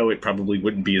though I know it probably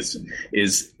wouldn't be as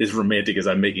romantic as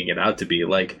I'm making it out to be.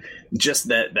 Like, just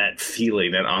that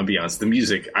feeling, that ambiance, the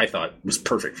music, I thought was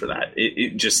perfect for that.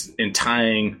 It just, in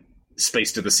tying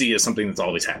space to the sea is something that's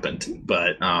always happened,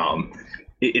 but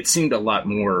it seemed a lot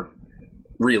more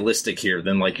realistic here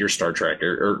than like your Star Trek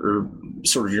or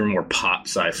sort of your more pop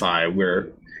sci-fi,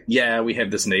 where we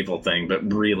have this naval thing,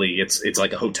 but really it's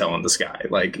like a hotel in the sky.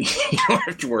 Like, you don't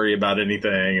have to worry about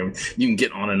anything, and you can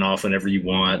get on and off whenever you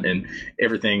want, and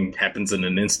everything happens in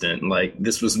an instant. Like,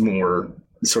 this was more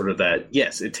sort of that,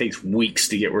 yes, it takes weeks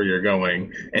to get where you're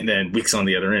going, and then weeks on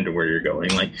the other end of where you're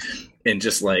going. Like, and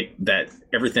just like that,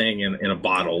 everything in a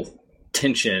bottle,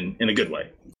 tension in a good way.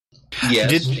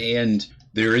 Yes, and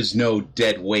there is no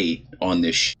dead weight on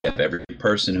this ship. Every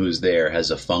person who's there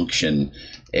has a function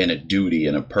and a duty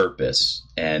and a purpose,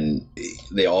 and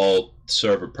they all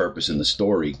serve a purpose in the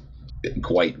story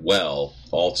quite well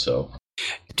also.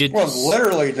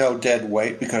 Literally no dead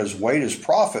weight, because weight is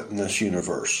profit in this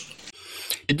universe.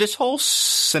 Did this whole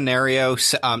scenario,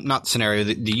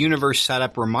 the universe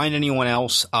setup, remind anyone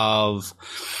else of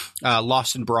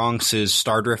Lost in Bronx's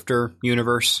Star Drifter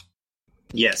universe?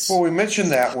 Yes. Well, we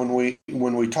mentioned that when we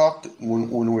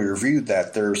reviewed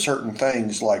that. There are certain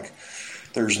things like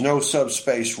there's no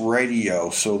subspace radio,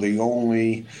 so the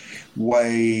only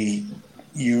way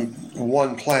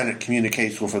one planet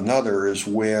communicates with another is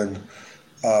when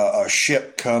a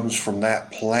ship comes from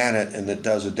that planet and it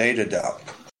does a data dump.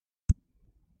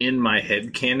 In my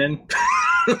head canon,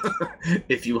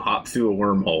 if you hop through a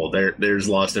wormhole, there's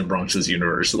Lost in Bronx's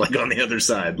universe, like on the other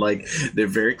side. Like, they're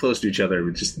very close to each other,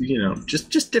 but just,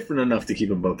 just different enough to keep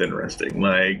them both interesting.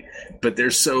 Like, but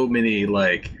there's so many,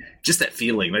 like, just that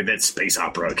feeling, like that space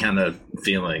opera kind of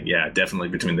feeling. Yeah, definitely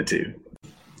between the two.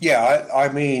 Yeah, I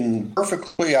mean,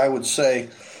 perfectly, I would say,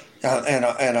 and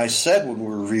I said when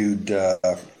we reviewed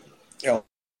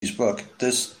L.'s book,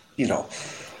 this,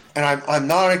 and I'm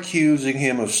not accusing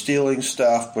him of stealing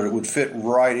stuff, but it would fit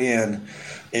right in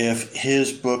if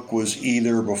his book was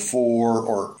either before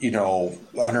or,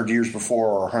 100 years before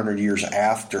or 100 years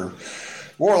after.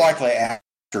 More likely after,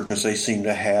 because they seem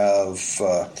to have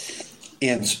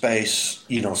in space,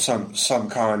 some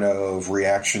kind of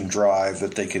reaction drive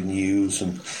that they can use,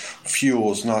 and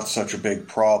fuel is not such a big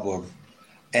problem.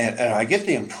 And I get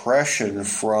the impression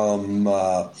from,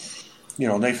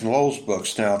 Nathan Lowell's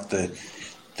books now that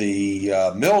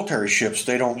the military ships,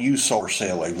 they don't use solar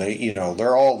sailing.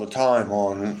 They're all the time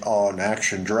on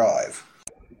action drive.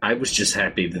 I was just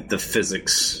happy that the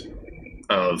physics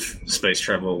of space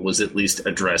travel was at least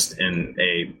addressed in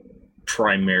a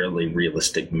primarily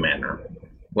realistic manner.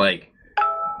 Like,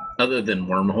 other than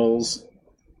wormholes,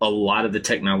 a lot of the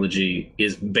technology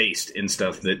is based in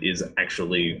stuff that is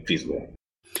actually feasible.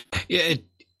 Yeah,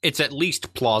 it's at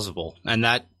least plausible, and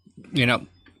that,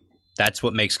 that's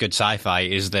what makes good sci-fi,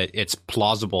 is that it's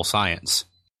plausible science.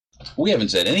 We haven't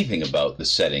said anything about the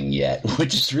setting yet,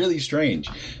 which is really strange.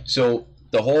 So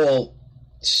the whole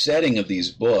setting of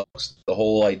these books, the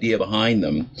whole idea behind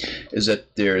them, is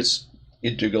that there's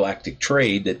intergalactic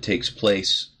trade that takes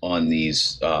place on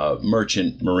these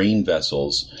merchant marine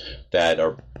vessels that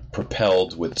are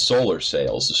propelled with solar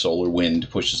sails. The solar wind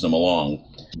pushes them along,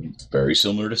 very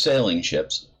similar to sailing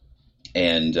ships.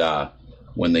 And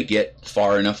when they get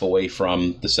far enough away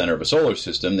from the center of a solar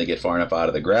system, they get far enough out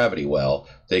of the gravity well,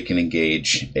 they can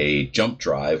engage a jump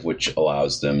drive, which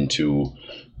allows them to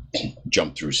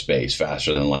jump through space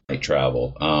faster than light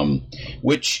travel,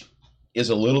 which is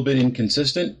a little bit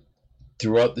inconsistent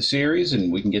throughout the series,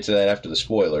 and we can get to that after the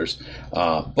spoilers.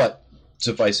 But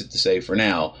suffice it to say, for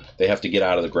now, they have to get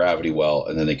out of the gravity well,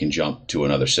 and then they can jump to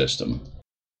another system.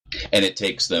 And it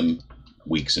takes them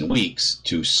weeks and weeks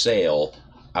to sail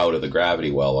out of the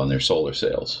gravity well on their solar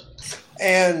sails.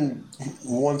 And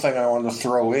one thing I want to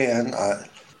throw in,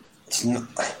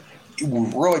 we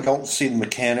really don't see the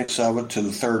mechanics of it to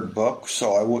the third book,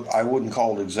 so I wouldn't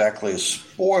call it exactly a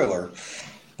spoiler.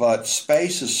 But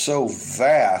space is so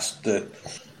vast that,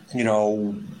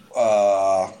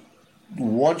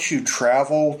 once you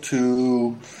travel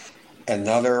to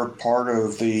another part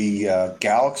of the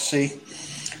galaxy,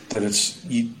 that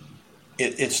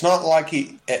it's not like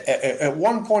he at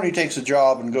one point he takes a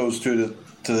job and goes to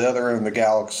the other end of the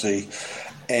galaxy,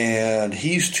 and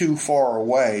he's too far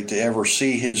away to ever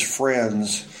see his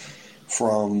friends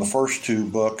from the first two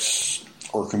books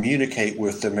or communicate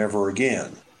with them ever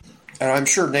again. And I'm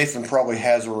sure Nathan probably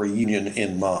has a reunion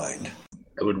in mind.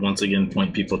 I would once again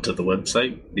point people to the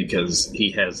website because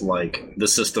he has like the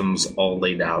systems all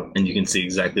laid out and you can see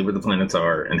exactly where the planets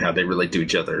are and how they relate to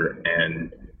each other.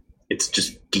 And it's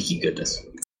just geeky goodness.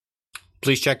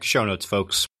 Please check the show notes,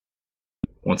 folks.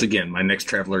 Once again, my next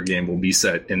Traveler game will be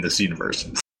set in this universe.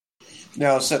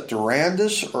 Now, is that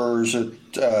Durandus or is it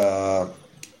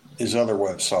his other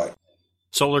website?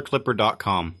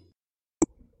 SolarClipper.com.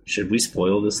 Should we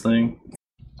spoil this thing?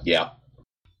 Yeah.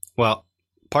 Well,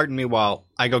 pardon me while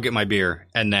I go get my beer,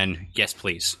 and then, yes,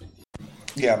 please.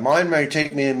 Yeah, mine may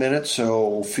take me a minute,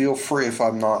 so feel free if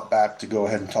I'm not back to go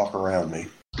ahead and talk around me.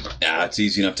 Yeah, it's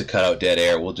easy enough to cut out dead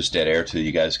air. We'll just dead air till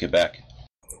you guys get back.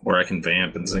 Or I can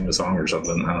vamp and sing a song or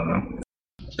something. I don't know.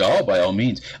 Oh, by all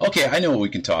means. Okay, I know what we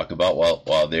can talk about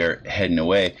while they're heading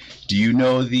away. Do you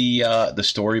know the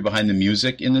story behind the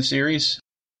music in the series?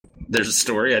 There's a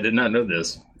story? I did not know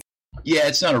this. Yeah,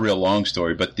 it's not a real long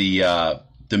story, but the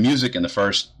music in the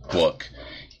first book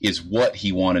is what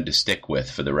he wanted to stick with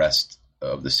for the rest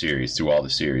of the series, through all the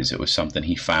series. It was something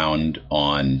he found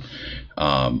on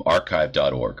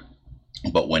archive.org.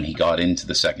 But when he got into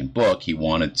the second book, he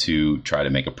wanted to try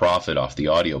to make a profit off the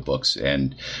audiobooks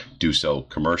and do so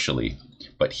commercially.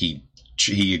 But he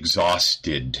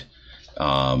exhausted,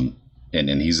 and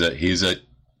he's a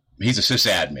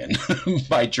sysadmin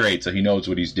by trade, so he knows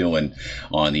what he's doing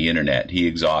on the internet. He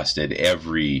exhausted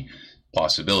every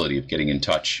possibility of getting in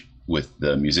touch with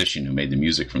the musician who made the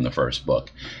music from the first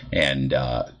book, and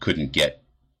couldn't get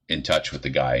in touch with the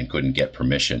guy and couldn't get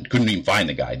permission. Couldn't even find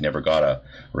the guy. Never got a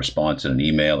response in an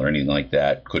email or anything like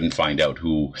that. Couldn't find out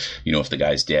who, if the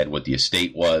guy's dead, what the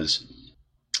estate was,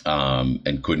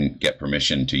 and couldn't get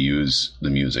permission to use the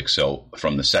music. So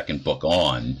from the second book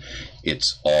on,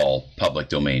 it's all public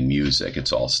domain music.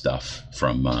 It's all stuff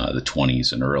from the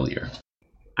 20s and earlier.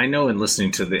 I know in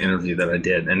listening to the interview that I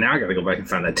did, and now I got to go back and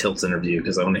find that Tilts interview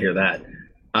because I want to hear that.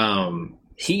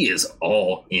 He is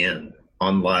all in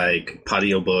on like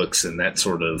audiobooks and that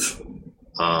sort of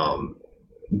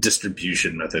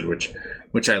distribution method,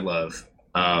 which I love.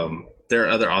 There are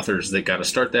other authors that got to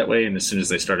start that way, and as soon as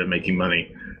they started making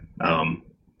money,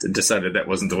 decided that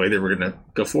wasn't the way they were going to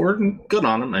go forward, and good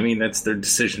on them. I mean, that's their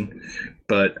decision.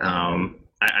 But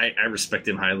I respect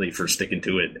him highly for sticking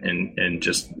to it, and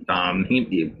just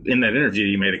he, in that interview,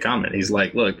 he made a comment. He's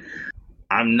like, look,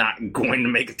 I'm not going to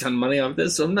make a ton of money off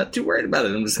this, so I'm not too worried about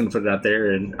it. I'm just going to put it out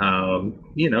there, and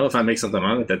if I make something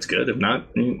on it, that's good. If not,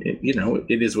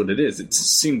 it is what it is. It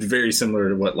seemed very similar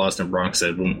to what Lost in Bronx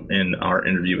said in our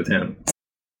interview with him.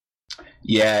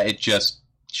 Yeah, it just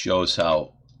shows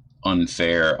how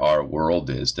unfair our world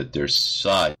is, that there's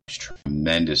such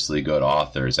tremendously good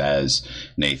authors as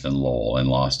Nathan Lowell and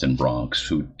Lost in Bronx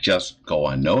who just go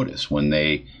unnoticed when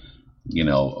they,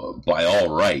 by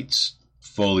all rights,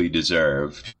 fully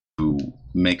deserve to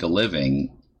make a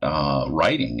living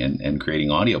writing and creating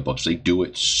audiobooks. They do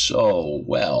it so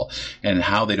well, and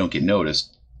how they don't get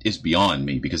noticed is beyond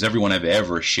me, because everyone I've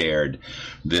ever shared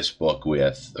this book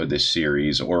with, or this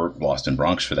series, or Lost in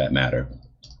Bronx for that matter,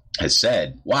 has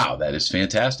said, wow, that is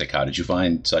fantastic. How did you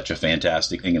find such a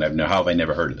fantastic thing? And how have I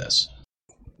never heard of this?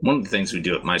 One of the things we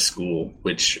do at my school,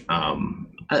 which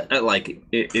I like,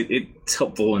 it's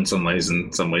helpful in some ways, and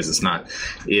in some ways it's not,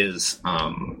 is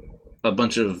a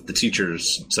bunch of the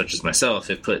teachers, such as myself,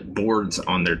 have put boards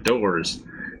on their doors,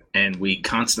 and we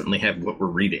constantly have what we're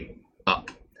reading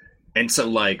up. And so,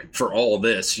 like, for all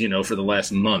this, for the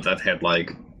last month, I've had,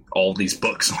 like, all these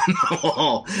books on the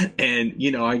wall. And,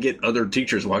 I get other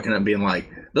teachers walking up being like,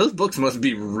 those books must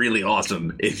be really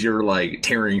awesome if you're, like,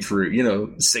 tearing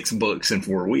through, 6 books in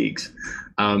 4 weeks.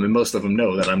 And most of them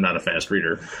know that I'm not a fast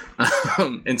reader.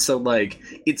 And so, like,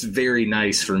 it's very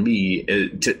nice for me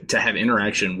to have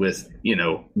interaction with,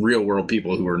 real world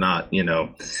people who are not,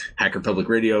 Hacker Public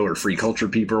Radio or free culture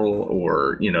people,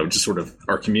 or, just sort of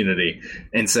our community,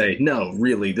 and say, no,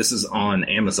 really, this is on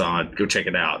Amazon. Go check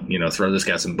it out. Throw this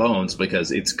guy some bones,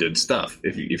 because it's good stuff.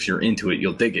 If you're into it,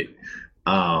 you'll dig it.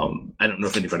 I don't know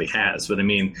if anybody has, but I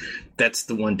mean, that's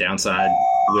the one downside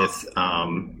with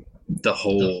the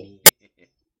whole.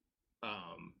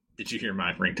 Did you hear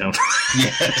my ringtone?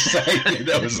 Yes, I did.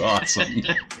 That was awesome.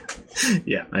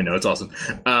 Yeah, I know, it's awesome.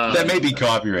 That may be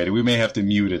copyrighted. We may have to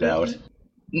mute it out.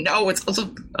 No, it's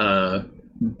awesome.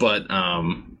 But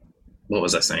what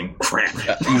was I saying? Crap.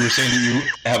 You were saying that you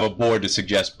have a board to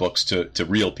suggest books to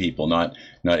real people, not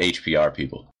HPR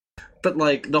people. But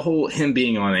like the whole him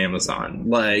being on Amazon,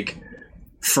 like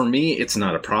for me, it's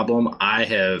not a problem. I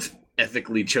have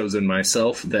ethically chosen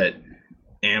myself that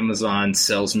Amazon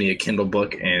sells me a Kindle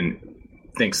book, and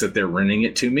thinks that they're renting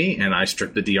it to me, and I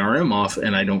strip the DRM off,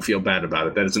 and I don't feel bad about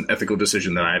it. That is an ethical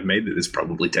decision that I have made that is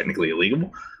probably technically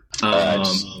illegal.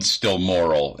 It's still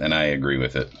moral, and I agree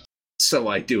with it. So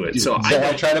I do it. So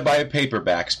I try to buy a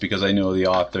paperbacks because I know the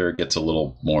author gets a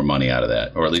little more money out of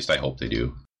that, or at least I hope they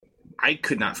do. I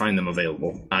could not find them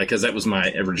available because that was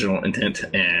my original intent,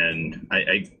 and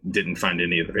I didn't find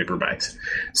any of the paperbacks.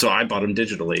 So I bought them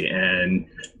digitally, and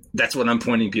that's what I'm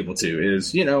pointing people to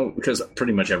is, because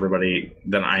pretty much everybody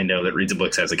that I know that reads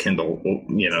books has a Kindle,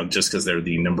 just because they're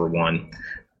the number one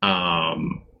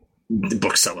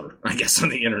bookseller, I guess, on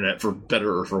the internet, for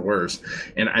better or for worse.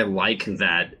 And I like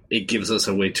that it gives us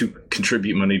a way to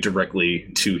contribute money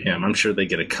directly to him. I'm sure they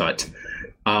get a cut.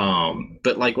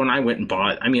 But like when I went and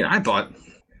bought, I bought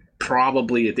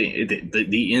probably at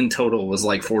the end total was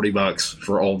like $40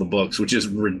 for all the books, which is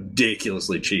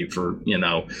ridiculously cheap for,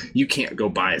 you can't go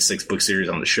buy a 6-book series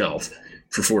on the shelf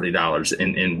for $40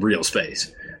 in real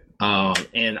space.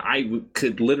 And I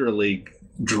could literally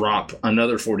drop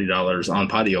another $40 on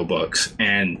audiobooks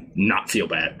and not feel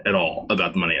bad at all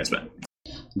about the money I spent.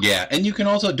 Yeah, and you can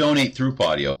also donate through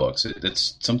audiobooks.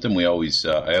 It's something we always,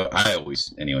 I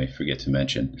always, anyway, forget to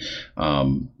mention.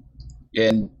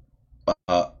 And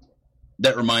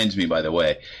that reminds me, by the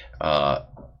way, what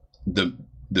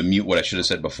I should have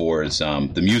said before is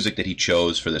the music that he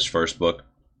chose for this first book.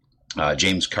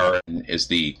 James Curran is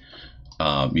the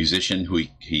musician who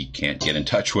he can't get in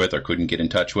touch with or couldn't get in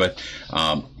touch with.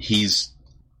 He's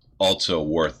also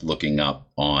worth looking up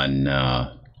on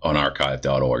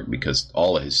archive.org because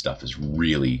all of his stuff is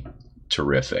really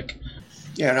terrific.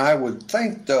 Yeah, and I would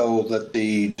think, though, that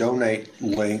the donate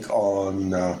link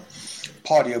on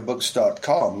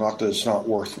audiobooks.com, not that it's not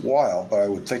worthwhile, but I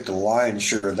would think the lion's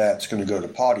share of that's going to go to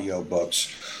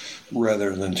audiobooks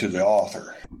rather than to the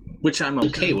author. Which I'm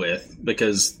okay with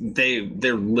because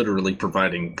they're literally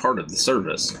providing part of the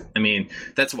service.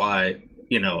 That's why,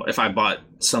 if I bought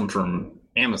some from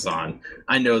Amazon,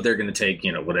 I know they're going to take,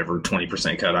 whatever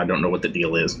 20% cut. I don't know what the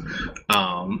deal is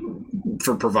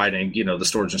for providing, the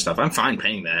storage and stuff. I'm fine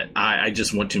paying that. I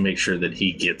just want to make sure that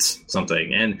he gets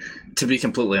something. And to be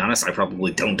completely honest, I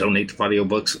probably don't donate to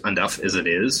audiobooks enough as it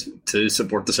is to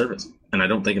support the service. And I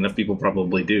don't think enough people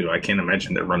probably do. I can't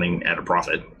imagine they're running at a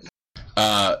profit.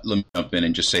 Let me jump in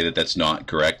and just say that that's not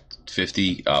correct.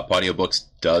 50 audiobooks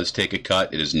does take a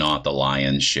cut. It is not the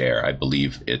lion's share. I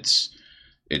believe it's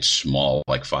small,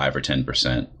 like 5 or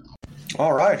 10%.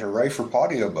 All right, hooray for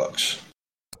audiobooks.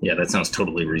 Yeah, that sounds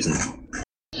totally reasonable.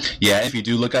 Yeah, if you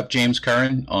do look up James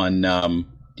Curran on the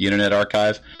Internet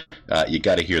Archive, you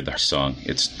got to hear their song.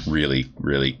 It's really,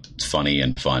 really funny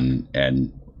and fun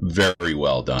and very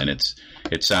well done.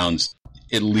 It sounds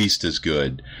at least as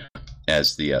good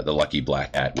as the Lucky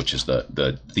Black Cat, which is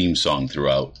the theme song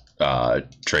throughout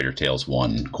Trader Tales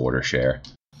 1 quarter share.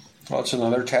 Well, that's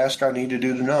another task I need to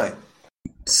do tonight.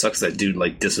 Sucks that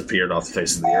dude disappeared off the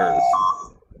face of the earth.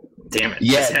 Damn it!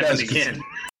 Yeah, it's happened again.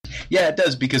 Yeah, it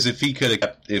does, because if he could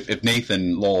have, if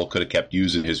Nathan Lowell could have kept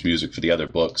using his music for the other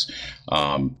books,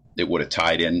 it would have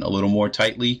tied in a little more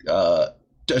tightly,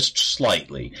 just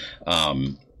slightly.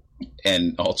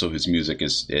 And also, his music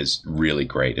is really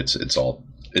great.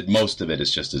 Most of it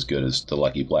is just as good as the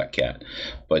Lucky Black Cat.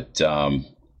 But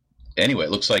anyway,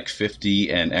 it looks like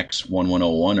 50 and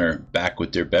X1101 are back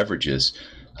with their beverages.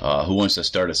 Who wants to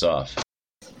start us off?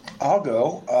 I'll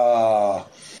go.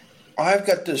 I've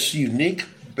got this unique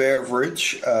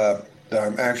beverage that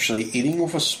I'm actually eating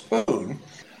with a spoon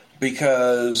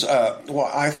because,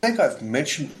 I think I've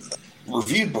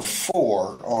reviewed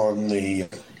before on the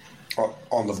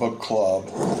book club,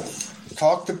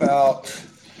 talked about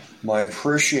my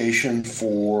appreciation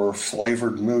for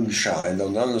flavored moonshine, though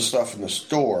none of the stuff in the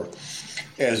store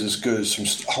is as good as some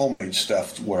homemade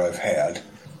stuff, what I've had.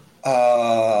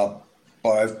 But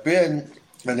I've been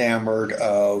enamored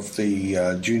of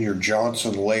the Junior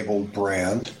Johnson labeled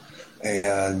brand,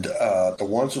 and the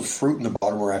ones with fruit in the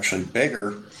bottom are actually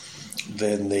bigger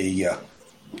than the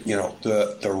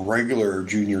regular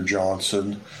Junior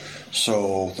Johnson.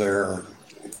 So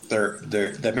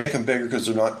they make them bigger because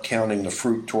they're not counting the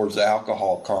fruit towards the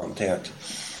alcohol content.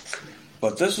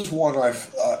 But this is one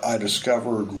I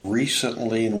discovered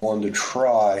recently and wanted to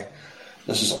try.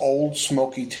 This is Old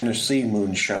Smoky Tennessee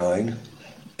Moonshine.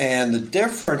 And the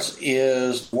difference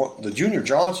is the Junior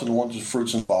Johnson ones with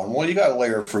fruits in the bottom. Well, you got a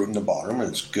layer of fruit in the bottom, and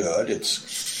it's good.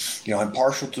 It's, I'm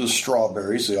partial to the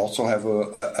strawberries. They also have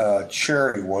a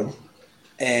cherry one.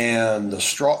 And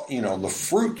the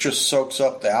fruit just soaks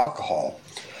up the alcohol.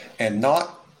 And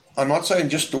not I'm not saying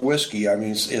just the whiskey. I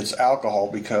mean, it's alcohol,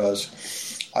 because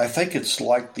I think it's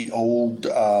like the old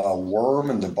worm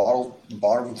in the bottom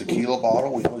of the tequila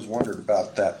bottle. We always wondered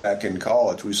about that back in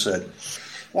college. We said,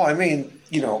 well, I mean,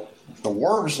 the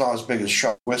worm's not as big as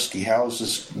shot whiskey. How is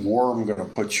this worm going to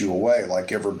put you away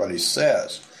like everybody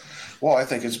says? Well, I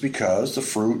think it's because the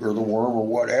fruit or the worm or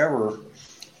whatever,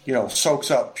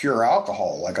 soaks up pure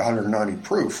alcohol, like 190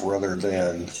 proof, rather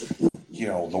than,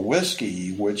 the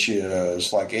whiskey, which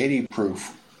is like 80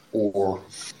 proof or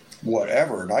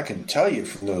whatever. And I can tell you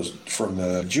from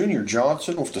the Junior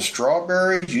Johnson with the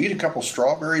strawberries, you eat a couple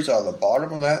strawberries out of the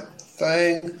bottom of that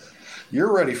thing,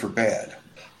 you're ready for bed.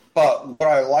 But what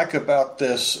I like about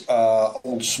this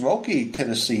Old Smoky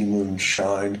Tennessee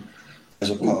Moonshine, as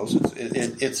opposed,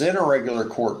 it's in a regular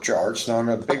quart jar. It's not in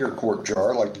a bigger quart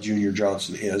jar like the Junior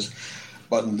Johnson is.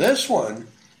 But in this one,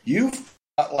 you've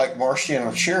got like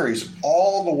Marciano cherries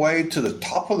all the way to the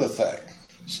top of the thing.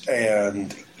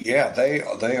 And yeah, they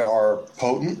are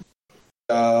potent.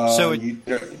 You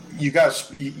can't pour it. You got to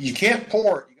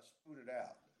spoon it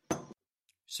out.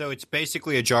 So it's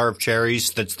basically a jar of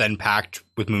cherries that's then packed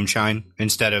with moonshine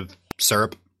instead of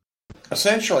syrup?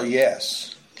 Essentially,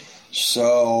 yes.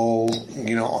 So,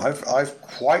 I've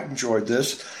quite enjoyed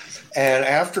this. And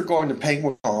after going to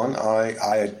Penguin Con,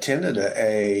 I attended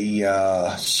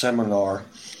a seminar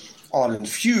on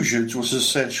infusions, which is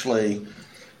essentially,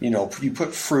 you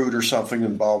put fruit or something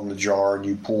in the bottom of the jar and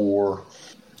you pour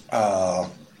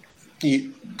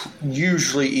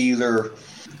usually either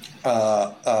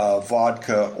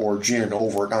vodka or gin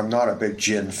over it. I'm not a big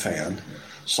gin fan.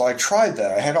 So I tried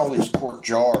that. I had all these quart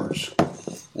jars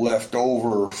left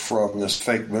over from this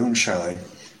fake moonshine,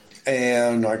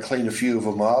 and I cleaned a few of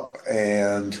them up,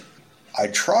 and I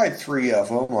tried 3 of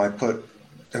them.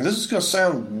 And this is going to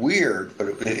sound weird, but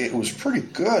it was pretty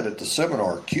good at the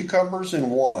seminar. Cucumbers in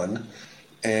one,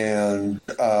 and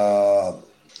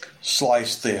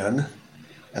sliced thin,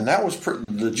 and that was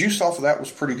the juice off of that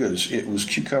was pretty good. It was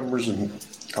cucumbers and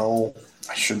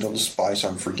I should know the spice.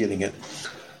 I'm forgetting it.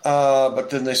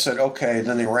 But then they said, okay,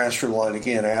 then they ran through the line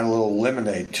again, add a little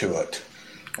lemonade to it.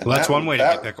 Well, that's one way to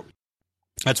get pickled.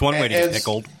 That's one way to get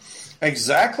pickled.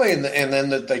 Exactly. And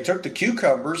then they took the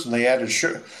cucumbers and they added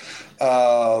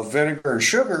vinegar and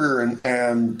sugar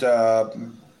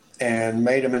and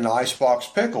made them into icebox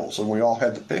pickles. And we all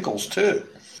had the pickles too.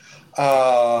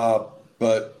 But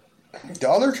the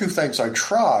other 2 things I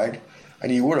tried,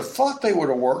 and you would have thought they would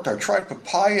have worked, I tried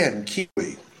papaya and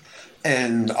kiwi.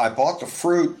 And I bought the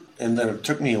fruit, and then it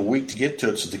took me a week to get to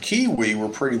it. So the kiwi were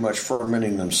pretty much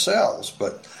fermenting themselves.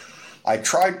 But I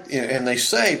tried, and they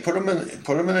say put them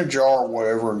in a jar or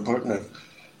whatever, and put it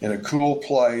in a cool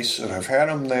place. And I've had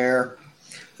them there,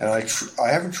 and I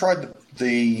haven't tried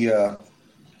the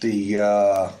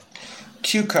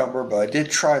cucumber, but I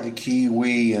did try the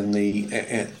kiwi and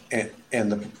the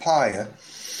papaya.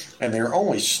 And they're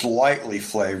only slightly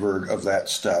flavored of that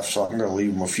stuff, so I'm going to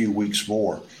leave them a few weeks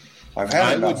more. I've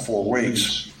had it about 4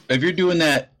 weeks. If you're doing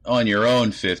that on your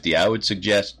own, 50, I would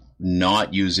suggest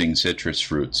not using citrus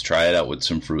fruits. Try it out with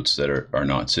some fruits that are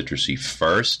not citrusy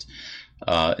first.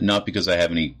 Not because I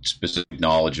have any specific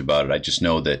knowledge about it. I just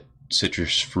know that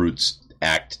citrus fruits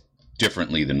act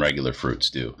differently than regular fruits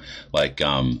do. Like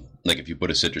if you put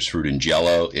a citrus fruit in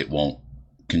Jell-O, it won't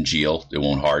congeal. It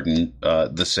won't harden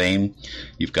the same.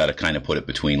 You've got to kind of put it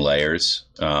between layers.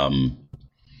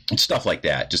 Stuff like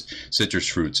that. Just citrus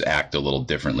fruits act a little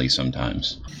differently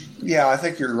sometimes. Yeah, I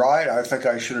think you're right. I think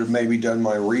I should have maybe done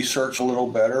my research a little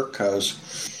better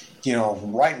because,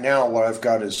 right now what I've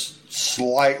got is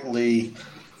slightly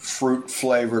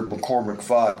fruit-flavored McCormick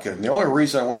vodka. And the only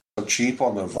reason I went so cheap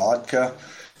on the vodka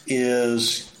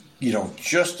is,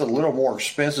 just a little more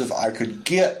expensive. I could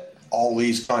get all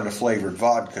these kind of flavored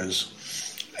vodkas.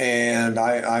 And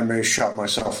I may shot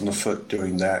myself in the foot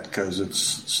doing that because it's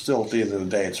still, at the end of the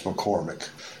day, it's McCormick.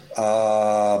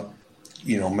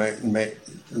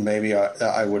 Maybe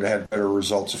I would have had better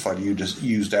results if I'd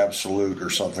used Absolute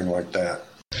or something like that.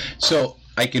 So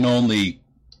I can only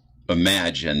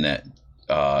imagine that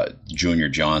Junior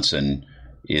Johnson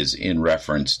is in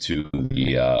reference to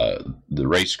the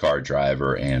race car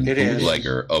driver and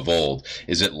bootlegger of old.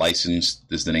 Is it licensed?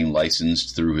 Is the name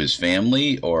licensed through his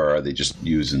family, or are they just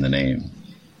using the name?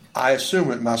 I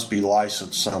assume it must be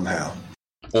licensed somehow.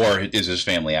 Or is his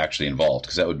family actually involved?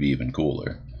 Because that would be even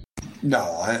cooler.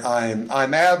 No,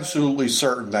 I'm absolutely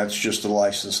certain that's just a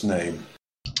licensed name.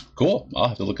 Cool. I'll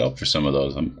have to look out for some of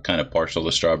those. I'm kind of partial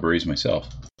to strawberries myself.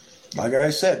 Like I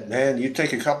said, man, you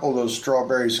take a couple of those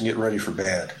strawberries and get ready for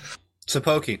bed. So,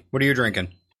 Pokey, what are you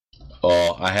drinking?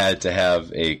 Oh, I had to have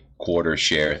a quarter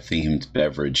share themed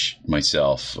beverage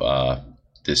myself.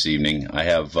 this evening. I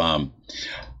have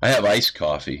iced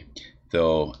coffee,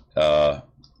 though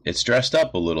it's dressed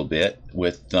up a little bit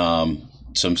with some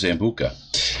Sambuca.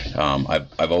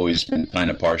 I've always been kind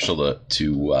of partial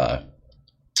to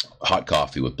hot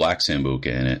coffee with black Sambuca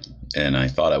in it, and I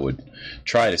thought I would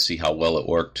try to see how well it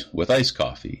worked with iced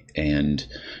coffee. And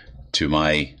to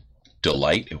my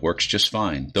delight, it works just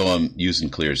fine, though I'm using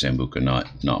clear Sambuca,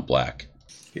 not black.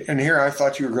 And here I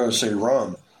thought you were going to say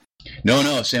rum. No,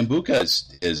 Sambuca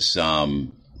is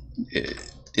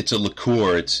it's a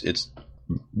liqueur. It's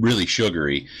really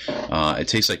sugary. It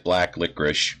tastes like black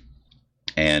licorice.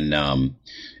 And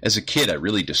as a kid, I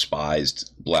really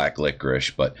despised black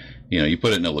licorice, but you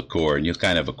put it in a liqueur and you'll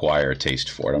kind of acquire a taste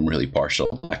for it. I'm really partial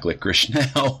to black licorice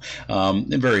now.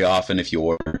 And very often, if you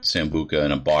order Sambuca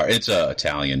in a bar, it's an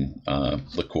Italian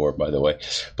liqueur, by the way.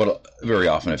 But very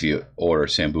often, if you order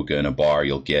Sambuca in a bar,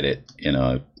 you'll get it in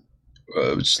a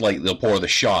they'll pour the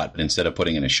shot, but instead of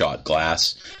putting in a shot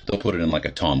glass, they'll put it in like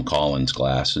a Tom Collins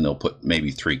glass, and they'll put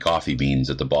maybe 3 coffee beans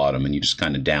at the bottom, and you just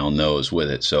kind of down those with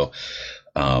it. So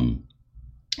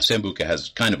Sambuca has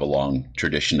kind of a long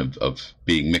tradition of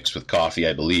being mixed with coffee,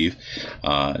 I believe.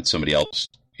 And somebody else,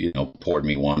 poured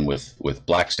me one with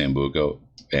black Sambuca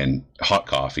and hot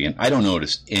coffee, and I don't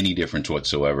notice any difference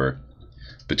whatsoever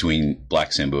between black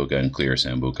Sambuca and clear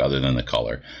Sambuca other than the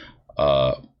color.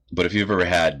 But if you've ever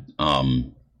had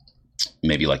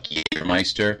maybe like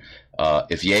Jägermeister,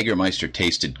 if Jägermeister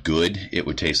tasted good, it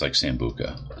would taste like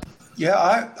Sambuca.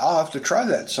 Yeah, I'll have to try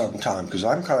that sometime because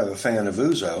I'm kind of a fan of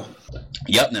Ouzo.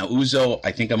 Yep. Now, Ouzo,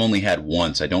 I think I've only had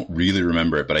once. I don't really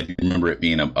remember it, but I do remember it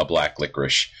being a black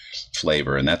licorice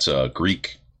flavor, and that's a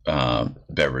Greek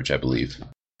beverage, I believe.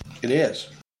 It is.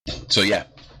 So, yeah,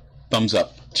 thumbs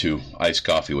up to iced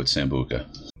coffee with Sambuca.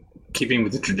 Keeping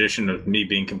with the tradition of me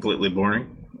being completely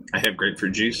boring, I have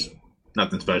grapefruit juice.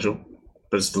 Nothing special,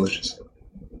 but it's delicious.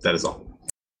 That is all.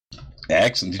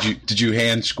 Excellent. Did you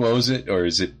hand squoze it, or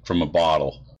is it from a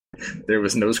bottle? There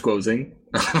was no squozing.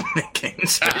 It came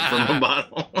straight from a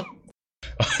bottle.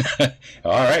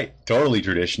 All right. Totally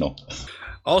traditional.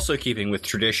 Also keeping with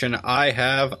tradition, I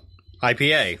have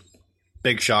IPA.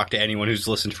 Big shock to anyone who's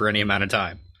listened for any amount of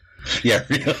time. Yeah,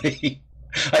 really.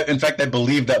 In fact, I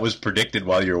believe that was predicted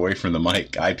while you were away from the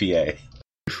mic. IPA.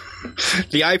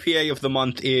 The IPA of the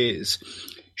month is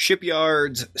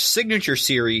Shipyard's Signature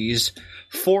Series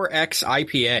 4X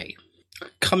IPA,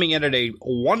 coming in at a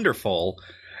wonderful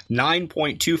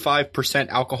 9.25%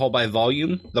 alcohol by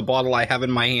volume. The bottle I have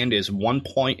in my hand is 1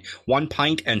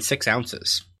 pint and 6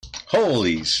 ounces.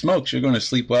 Holy smokes, you're going to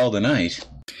sleep well tonight.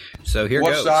 So here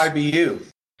goes. What's the IBU?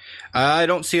 I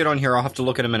don't see it on here. I'll have to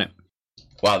look in a minute.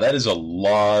 Wow, that is a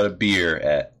lot of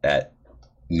beer at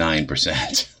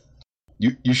 9%.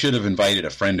 You should have invited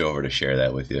a friend over to share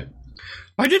that with you.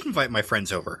 I did invite my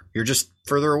friends over. You're just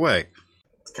further away.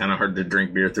 It's kind of hard to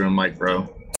drink beer through a mic,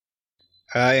 bro.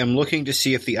 I am looking to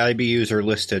see if the IBUs are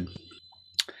listed.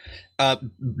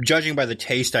 Judging by the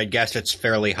taste, I'd guess it's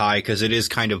fairly high because it is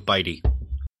kind of bitey.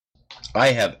 I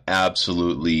have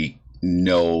absolutely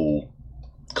no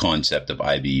concept of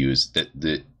IBUs.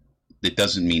 That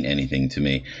doesn't mean anything to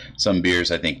me. Some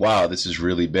beers I think, wow, this is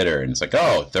really bitter. And it's like,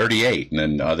 oh, 38. And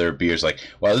then other beers like,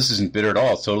 wow, this isn't bitter at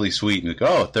all. It's totally sweet. And like,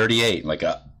 oh, 38. And like,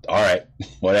 all right,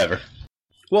 whatever.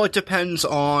 Well, it depends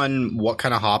on what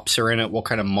kind of hops are in it, what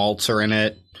kind of malts are in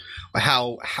it,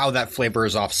 how that flavor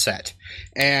is offset.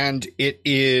 And it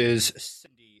is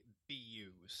 70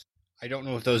 BUs. I don't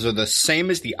know if those are the same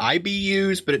as the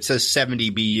IBUs, but it says 70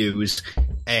 BUs,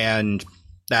 and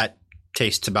that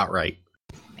tastes about right.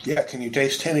 Yeah, can you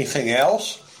taste anything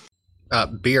else?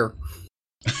 Beer.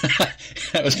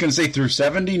 I was going to say through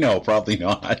 70? No, probably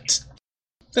not.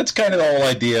 That's kind of the whole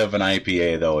idea of an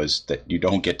IPA, though, is that you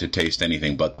don't get to taste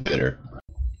anything but bitter.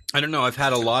 I don't know. I've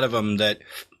had a lot of them that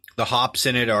the hops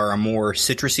in it are more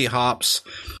citrusy hops.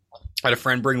 I had a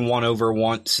friend bring one over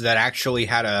once that actually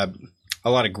had a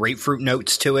lot of grapefruit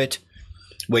notes to it,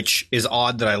 which is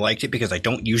odd that I liked it because I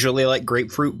don't usually like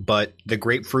grapefruit, but the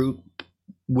grapefruit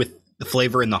with the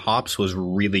flavor in the hops was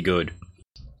really good.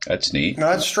 That's neat. Now,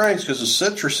 that's strange because the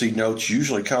citrusy notes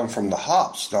usually come from the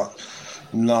hops, not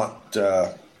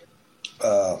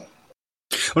Oh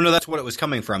no, that's what it was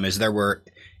coming from. It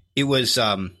was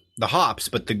the hops,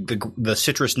 but the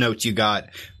citrus notes you got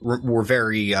were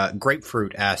very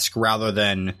grapefruit-esque rather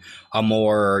than a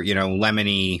more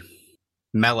lemony,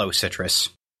 mellow citrus.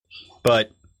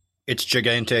 But it's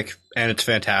gigantic and it's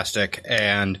fantastic,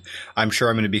 and I'm sure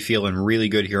I'm going to be feeling really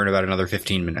good here in about another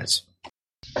 15 minutes.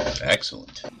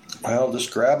 Excellent. Well,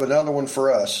 just grab another one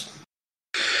for us.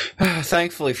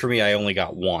 Thankfully for me, I only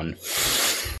got one.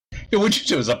 Would you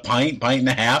do? It was a pint and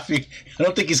a half. I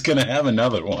don't think he's going to have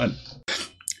another one.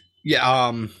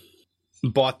 Yeah,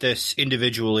 bought this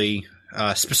individually,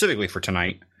 specifically for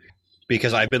tonight,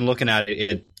 because I've been looking at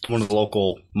it at one of the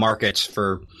local markets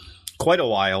for quite a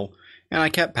while, and I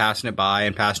kept passing it by,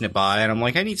 and I'm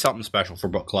like, I need something special for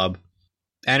book club.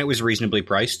 And it was reasonably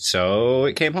priced, so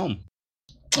it came home.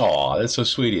 Oh, that's so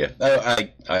sweet of you.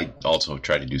 I also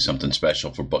tried to do something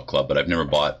special for book club, but I've never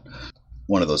bought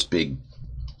one of those big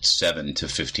 $7 to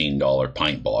 $15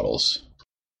 pint bottles.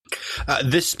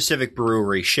 This specific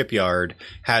brewery, Shipyard,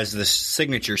 has this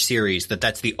signature series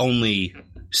that's the only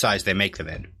size they make them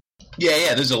in.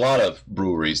 Yeah. There's a lot of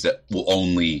breweries that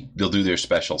they'll do their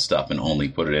special stuff and only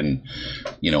put it in,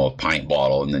 a pint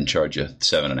bottle and then charge you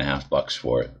 $7.50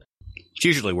 for it. It's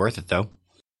usually worth it, though.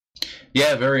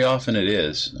 Yeah, very often it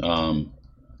is.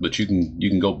 But you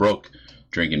can go broke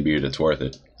drinking beer that's worth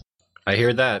it. I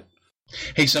hear that.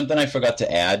 Hey, something I forgot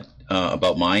to add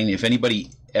about mine. If anybody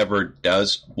ever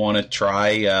does want to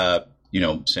try,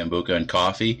 Sambuca and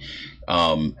coffee,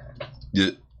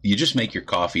 you just make your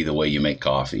coffee the way you make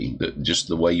coffee, just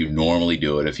the way you normally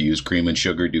do it. If you use cream and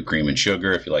sugar, do cream and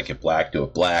sugar. If you like it black, do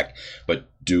it black. But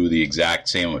do the exact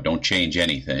same. Don't change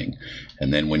anything.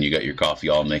 And then when you got your coffee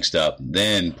all mixed up,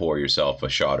 then pour yourself a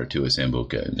shot or two of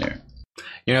Sambuca in there.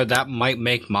 That might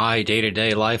make my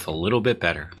day-to-day life a little bit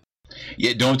better.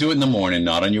 Yeah, don't do it in the morning,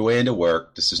 not on your way into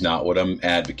work. This is not what I'm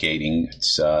advocating.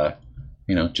 It's,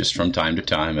 just from time to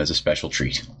time as a special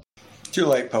treat. Too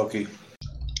late, Pokey.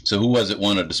 So who was it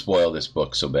wanted to spoil this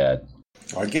book so bad?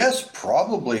 I guess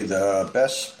probably the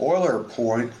best spoiler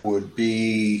point would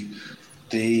be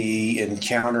the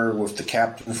encounter with the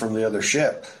captain from the other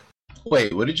ship.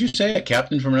 Wait, what did you say? A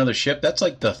captain from another ship? That's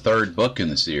like the third book in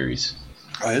the series.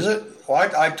 Is it? Well,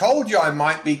 I told you I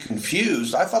might be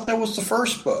confused. I thought that was the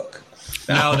first book.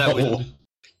 No,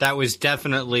 that was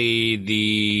definitely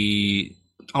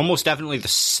almost definitely the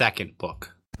second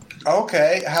book.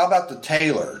 Okay, how about the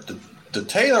tailor? The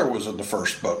tailor was in the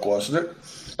first book, wasn't it?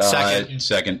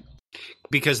 Second.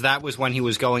 Because that was when he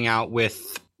was going out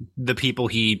with the people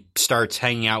he starts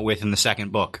hanging out with in the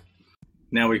second book.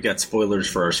 Now we've got spoilers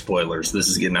for our spoilers. This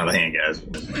is getting out of hand, guys.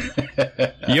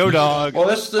 Yo, dog. Well,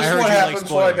 this is what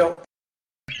happens when I don't.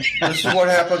 This is what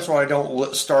happens when I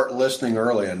don't start listening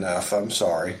early enough. I'm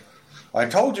sorry. I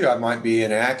told you I might be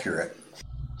inaccurate.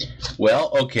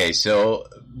 Well, okay, so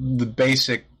the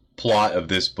basic plot of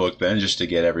this book, then, just to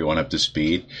get everyone up to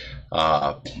speed,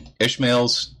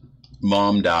 Ishmael's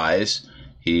mom dies.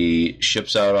 He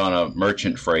ships out on a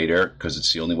merchant freighter because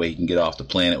it's the only way he can get off the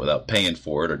planet without paying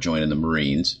for it or joining the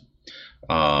Marines.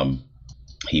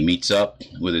 He meets up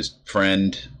with his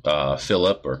friend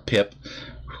Philip, or Pip,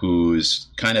 who's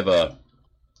kind of a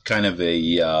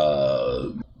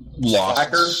lost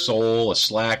slacker? soul, a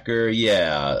slacker,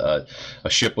 a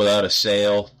ship without a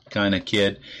sail kind of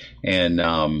kid, and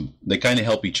they kind of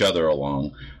help each other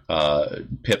along.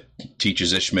 Pip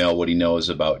teaches Ishmael what he knows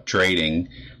about trading,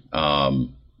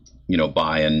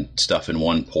 buying stuff in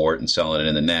one port and selling it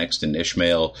in the next, and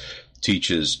Ishmael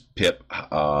teaches Pip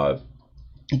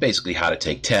basically how to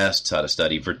take tests, how to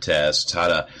study for tests, how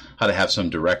to have some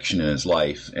direction in his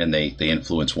life, and they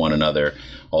influence one another.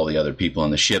 All the other people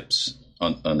on the ships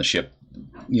on the ship,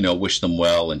 wish them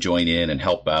well and join in and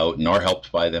help out, and are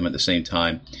helped by them at the same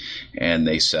time. And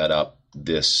they set up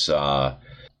this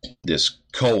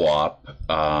co-op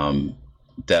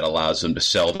that allows them to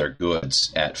sell their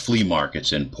goods at flea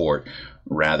markets in port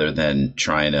rather than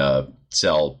trying to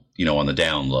sell, on the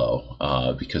down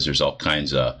low, because there's all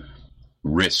kinds of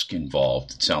risk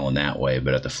involved selling that way.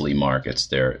 But at the flea markets,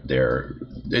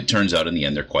 it turns out in the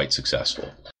end they're quite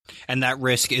successful. And that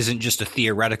risk isn't just a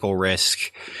theoretical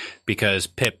risk, because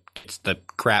Pip gets the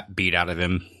crap beat out of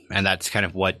him, and that's kind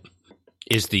of what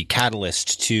is the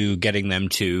catalyst to getting them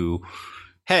to,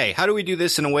 hey, how do we do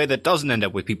this in a way that doesn't end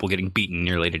up with people getting beaten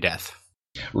nearly to death?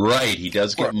 Right, he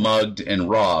does get mugged and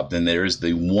robbed, and there's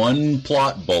the one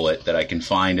plot bullet that I can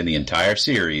find in the entire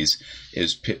series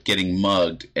is Pip getting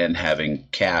mugged and having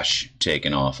cash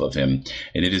taken off of him,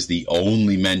 and it is the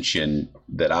only mention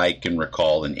that I can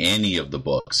recall in any of the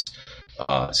books.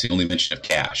 It's the only mention of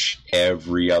cash.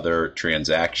 Every other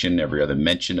transaction, every other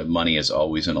mention of money is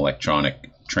always an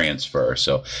electronic transfer,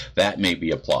 so that may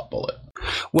be a plot bullet.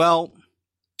 Well,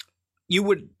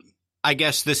 I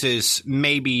guess this is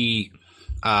maybe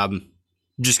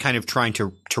just kind of trying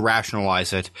to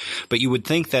rationalize it, but you would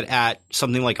think that at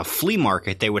something like a flea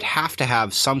market, they would have to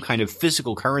have some kind of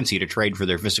physical currency to trade for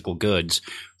their physical goods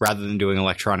rather than doing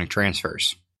electronic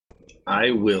transfers.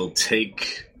 I will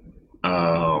take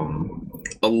a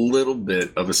little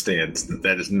bit of a stance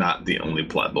that is not the only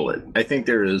plot bullet. I think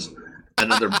there is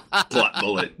another plot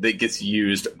bullet that gets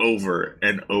used over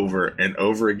and over and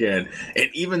over again. And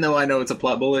even though I know it's a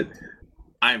plot bullet,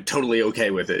 I'm totally okay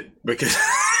with it, because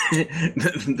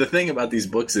the thing about these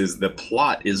books is the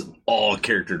plot is all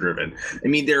character driven. I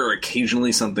mean, there are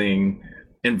occasionally something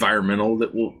environmental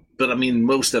that will, but I mean,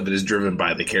 most of it is driven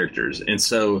by the characters. And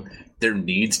so there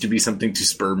needs to be something to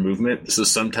spur movement. So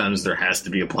sometimes there has to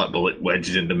be a plot bullet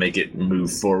wedged in to make it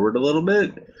move forward a little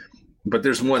bit. But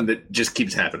there's one that just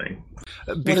keeps happening.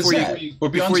 Before you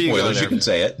go there, you can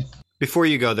say it. Before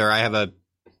you go there, I have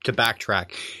to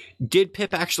backtrack. Did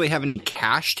Pip actually have any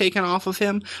cash taken off of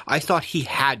him? I thought he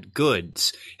had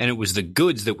goods, and it was the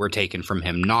goods that were taken from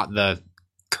him, not the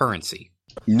currency.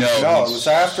 No, it was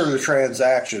after the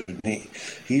transaction.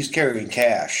 He's carrying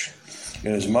cash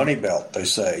in his money belt, they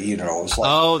say. You know, it's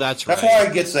like, oh, that's right. That's why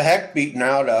he gets the heck beaten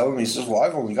out of him. He says, well,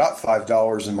 I've only got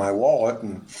 $5 in my wallet,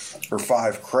 or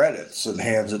 5 credits, and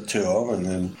hands it to him, and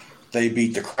then they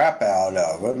beat the crap out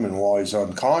of him, and while he's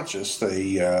unconscious,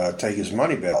 they take his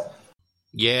money belt.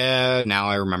 Yeah, now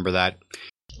I remember that.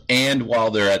 And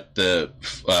while they're at the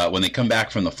when they come back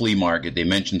from the flea market, they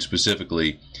mention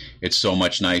specifically it's so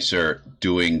much nicer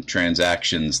doing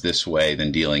transactions this way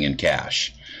than dealing in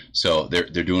cash. So they're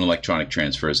doing electronic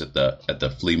transfers at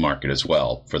the flea market as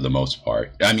well, for the most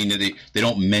part. I mean, they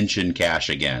don't mention cash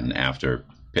again after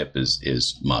Pip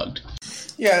is mugged.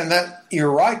 Yeah, and that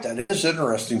you're right. That is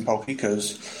interesting, Pokey,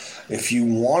 because if you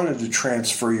wanted to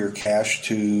transfer your cash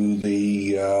to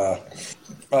the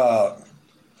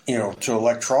to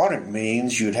electronic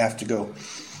means, you'd have to go,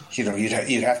 you'd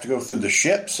have to go through the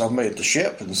ship, somebody at the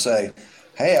ship, and say,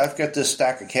 "Hey, I've got this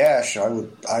stack of cash.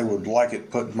 I would like it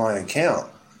put in my account."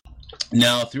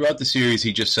 Now, throughout the series,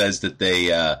 he just says that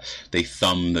they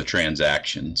thumb the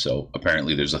transaction. So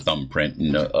apparently, there's a thumbprint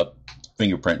and a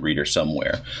fingerprint reader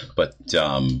somewhere. But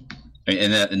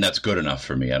and that's good enough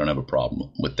for me. I don't have a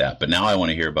problem with that. But now I want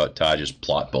to hear about Taj's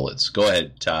plot bullets. Go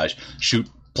ahead, Taj. Shoot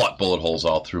plot bullet holes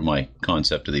all through my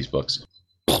concept of these books.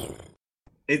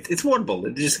 It's one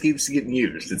bullet. It just keeps getting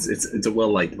used. It's a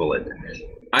well-liked bullet.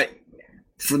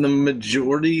 For the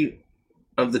majority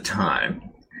of the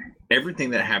time, everything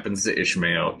that happens to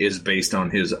Ishmael is based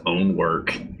on his own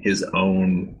work, his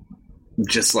own,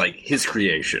 just like his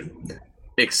creation.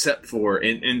 Except for,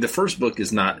 and the first book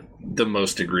is not the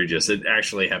most egregious. It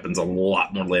actually happens a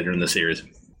lot more later in the series.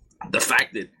 The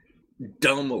fact that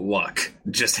dumb luck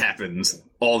just happens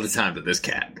all the time to this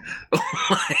cat.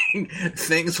 Like,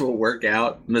 things will work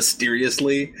out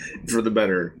mysteriously for the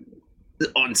better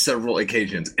on several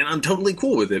occasions, and I'm totally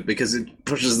cool with it because it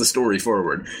pushes the story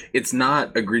forward. It's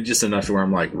not egregious enough to where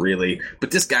I'm like, really?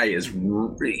 But this guy is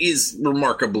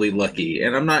remarkably lucky,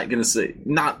 and I'm not going to say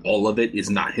not all of it is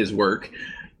not his work,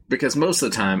 because most of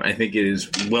the time I think it is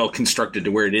well constructed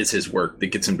to where it is his work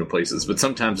that gets him to places. But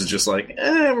sometimes it's just like,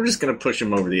 we're just going to push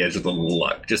him over the edge with a little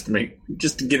luck just to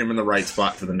get him in the right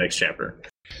spot for the next chapter.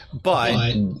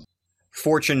 But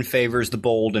fortune favors the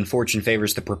bold and fortune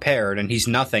favors the prepared, and he's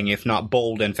nothing if not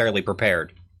bold and fairly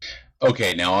prepared.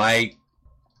 Okay, now I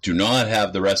do not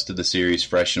have the rest of the series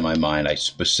fresh in my mind. I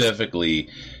specifically,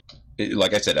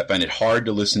 like I said, I find it hard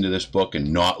to listen to this book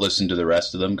and not listen to the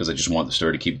rest of them because I just want the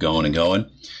story to keep going and going.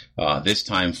 This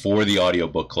time for the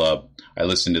audiobook club, I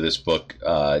listened to this book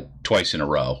twice in a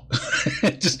row.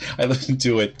 I listened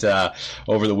to it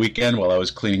over the weekend while I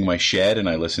was cleaning my shed, and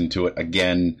I listened to it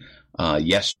again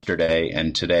yesterday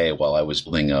and today while I was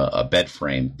building a bed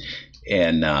frame.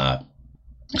 And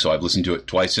so I've listened to it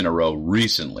twice in a row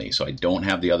recently, so I don't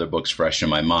have the other books fresh in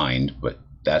my mind. But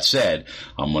that said,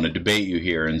 I'm going to debate you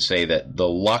here and say that the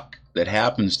luck that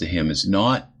happens to him is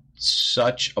not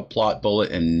such a plot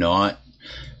bullet and not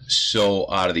so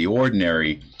out of the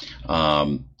ordinary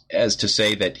as to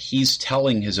say that he's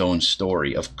telling his own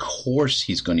story. Of course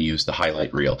he's going to use the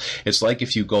highlight reel. It's like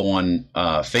if you go on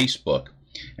Facebook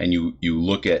and you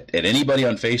look at anybody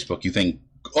on Facebook, you think,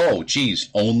 oh, geez,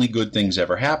 only good things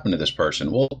ever happen to this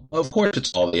person. Well, of course,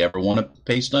 it's all they ever want to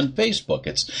paste on Facebook.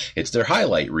 It's their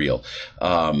highlight reel.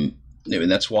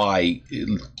 And that's why,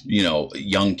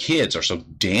 young kids are so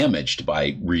damaged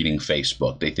by reading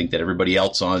Facebook. They think that everybody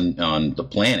else on the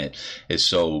planet is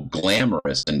so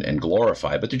glamorous and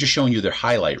glorified, but they're just showing you their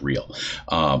highlight reel.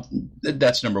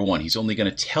 That's number one. He's only going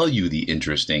to tell you the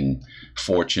interesting,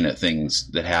 fortunate things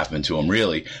that happen to him,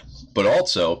 really. But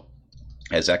also,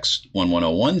 as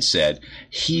X1101 said,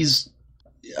 he's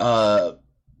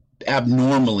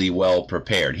abnormally well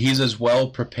prepared. He's as well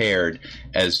prepared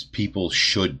as people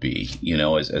should be.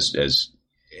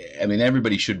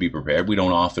 Everybody should be prepared. We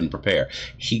don't often prepare.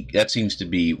 That seems to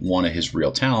be one of his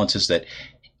real talents, is that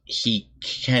he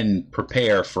can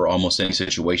prepare for almost any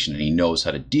situation, and he knows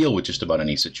how to deal with just about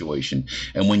any situation.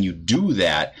 And when you do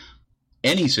that,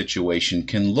 any situation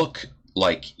can look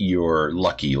like you're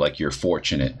lucky, like you're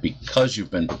fortunate, because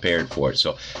you've been prepared for it.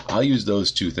 So I'll use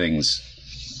those two things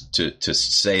to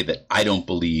say that I don't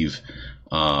believe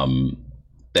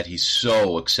that he's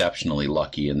so exceptionally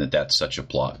lucky and that that's such a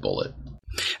plot bullet.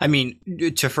 I mean,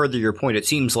 to further your point, it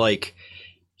seems like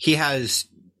he has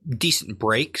decent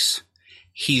breaks.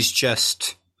 He's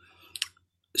just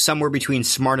somewhere between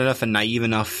smart enough and naive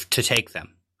enough to take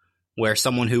them, where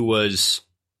someone who was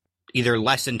either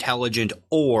less intelligent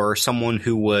or someone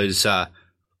who was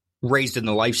raised in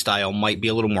the lifestyle might be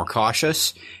a little more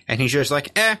cautious, and he's just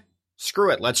like,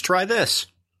 screw it, let's try this.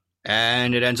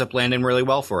 And it ends up landing really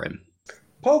well for him.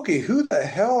 Pokey, who the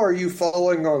hell are you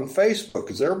following on Facebook?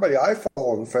 Because everybody I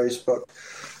follow on Facebook,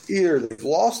 either they've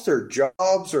lost their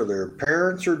jobs or their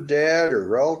parents are dead or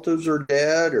relatives are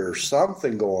dead or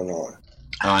something going on.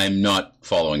 I'm not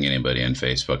following anybody on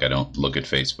Facebook. I don't look at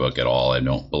Facebook at all. I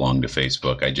don't belong to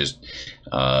Facebook. I just,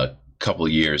 a couple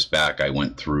of years back, I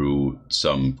went through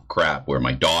some crap where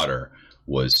my daughter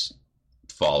was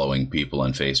following people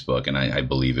on Facebook, and I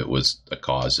believe it was a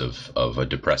cause of a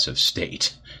depressive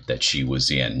state that she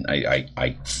was in.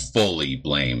 I fully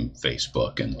blame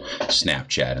Facebook and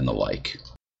Snapchat and the like.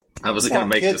 I was going to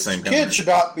make the same comment. Kids should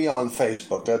not be on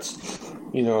Facebook. That's,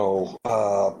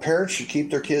 parents should keep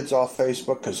their kids off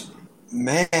Facebook because,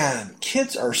 man,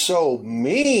 kids are so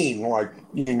mean. Like,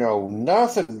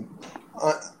 nothing.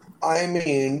 I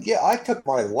mean, yeah, I took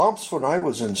my lumps when I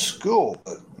was in school,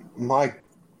 but my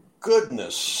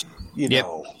goodness,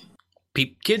 know.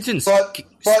 Kids in but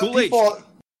school age.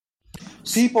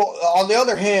 People, on the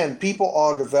other hand, people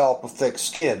ought to develop a thick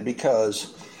skin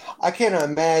because I can't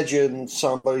imagine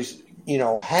somebody's,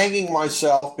 hanging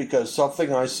myself because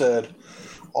something I said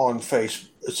on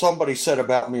somebody said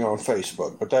about me on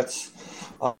Facebook. But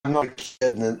I'm not a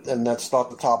kid, and that's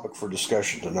not the topic for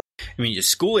discussion tonight. I mean,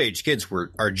 school age kids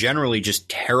are generally just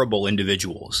terrible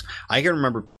individuals. I can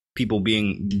remember people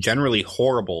being generally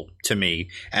horrible to me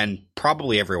and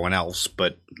probably everyone else,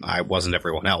 but I wasn't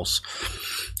everyone else,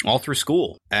 all through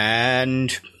school,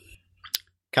 and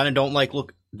kind of don't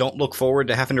look forward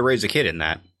to having to raise a kid in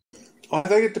that. I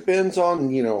think it depends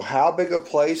on, how big a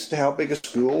place to how big a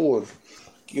school.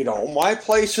 My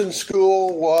place in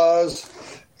school was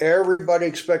everybody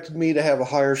expected me to have a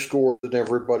higher score than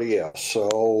everybody else.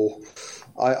 So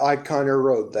I kind of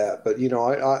rode that. But,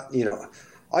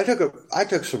 I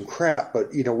took some crap,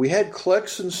 but, we had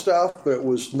cliques and stuff, but it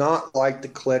was not like the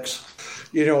cliques.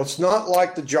 It's not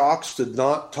like the jocks did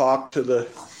not talk to the,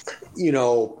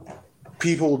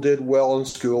 people who did well in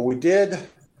school. We did.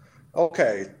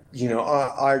 Okay.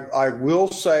 I will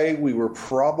say we were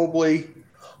probably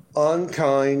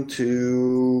unkind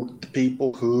to the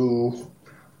people who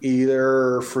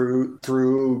either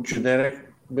through genetic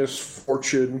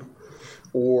misfortune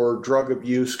or drug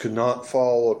abuse could not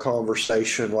follow a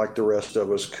conversation like the rest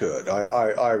of us could.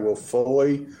 I will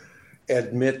fully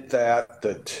admit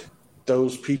that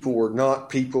those people were not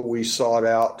people we sought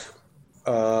out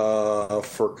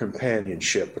for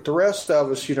companionship. But the rest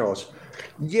of us,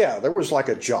 there was like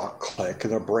a jock clique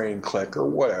and a brain clique or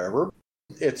whatever.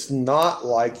 It's not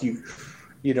like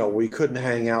we couldn't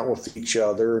hang out with each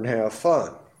other and have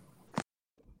fun.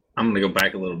 I'm going to go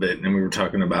back a little bit, and we were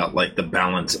talking about like the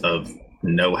balance of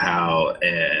know-how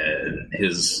and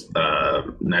his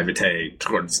naivete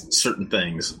towards certain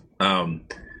things,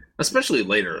 especially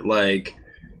later. Like,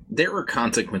 there were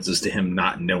consequences to him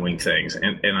not knowing things,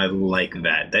 and I like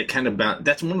that. That kind of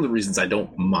that's one of the reasons I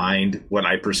don't mind what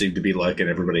I perceive to be luck and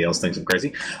everybody else thinks I'm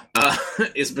crazy,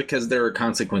 is because there are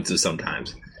consequences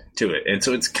sometimes to it. And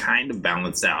so it's kind of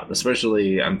balanced out,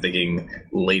 especially I'm thinking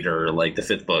later, like the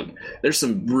 5th book. There's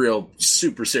some real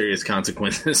super serious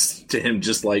consequences to him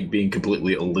just like being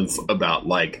completely aloof about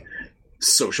like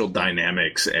social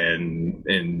dynamics and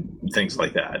things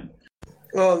like that.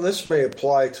 Well, this may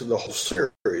apply to the whole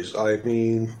series. I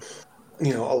mean, a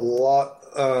lot,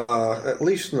 at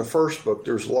least in the 1st book,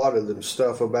 there's a lot of them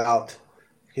stuff about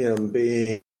him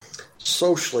being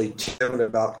socially timid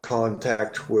about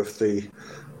contact with the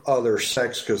other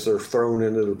sex because they're thrown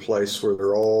into the place where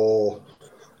they're all,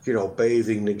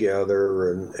 bathing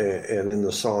together and in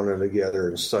the sauna together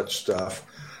and such stuff.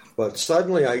 But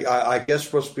suddenly, I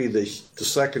guess must be the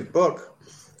 2nd book,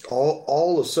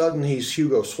 all of a sudden he's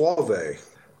Hugo Suave.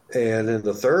 And in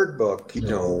the 3rd book,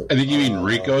 I think you mean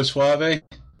Rico Suave?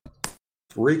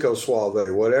 Rico Suave,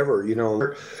 whatever, in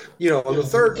the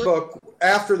 3rd book,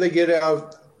 after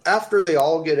they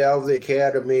all get out of the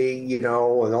academy, and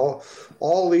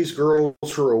all these girls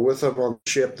who are with them on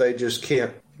the ship, they just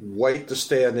can't wait to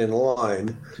stand in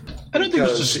line. I don't think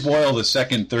it's to spoil the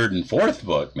second, third, and fourth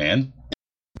book, man.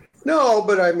 No,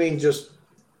 but I mean, just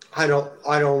I don't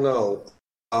know.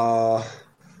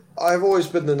 I've always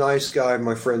been the nice guy.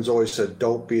 My friends always said,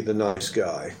 "Don't be the nice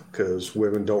guy," because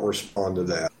women don't respond to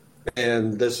that.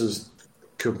 And this is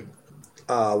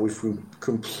we've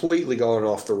completely gone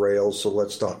off the rails. So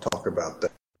let's not talk about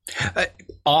that.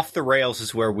 Off the rails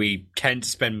is where we tend to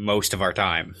spend most of our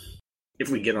time. If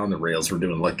we get on the rails, we're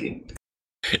doing lucky.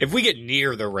 If we get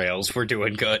near the rails, we're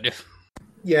doing good.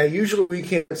 Yeah, usually we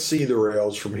can't see the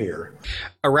rails from here.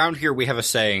 Around here, we have a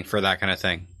saying for that kind of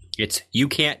thing. It's, you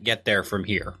can't get there from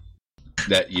here.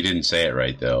 That you didn't say it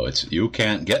right, though. It's, you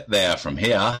can't get there from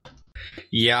here.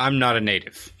 Yeah, I'm not a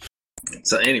native.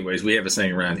 So anyways, we have a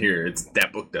saying around here. It's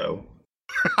that book, though.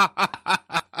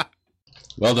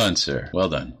 Well done, sir. Well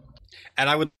done. And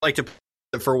I would like to,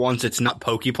 for once, it's not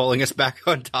Pokey pulling us back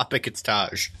on topic, it's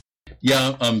Taj.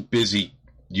 Yeah, I'm busy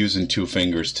using two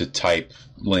fingers to type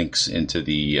links into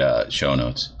the show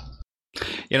notes.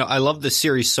 You know, I love this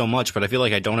series so much, but I feel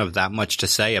like I don't have that much to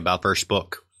say about first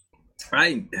book.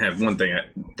 I have one thing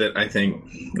that I think,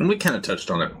 and we kind of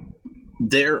touched on it.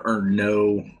 There are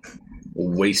no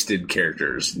wasted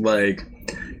characters. Like,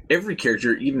 every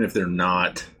character, even if they're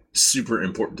not super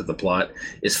important to the plot,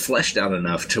 is fleshed out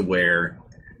enough to where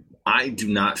I do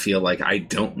not feel like I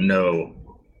don't know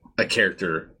a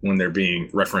character when they're being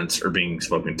referenced or being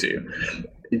spoken to.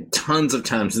 Tons of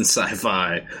times in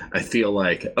sci-fi, I feel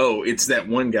like, oh, it's that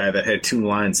one guy that had 2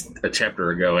 lines a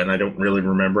chapter ago, and I don't really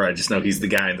remember. I just know he's the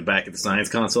guy in the back of the science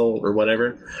console or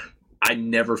whatever. I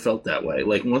never felt that way.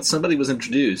 Like, once somebody was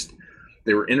introduced,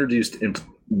 they were introduced and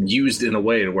used in a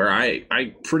way to where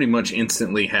I pretty much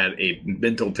instantly had a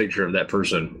mental picture of that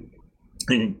person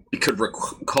and could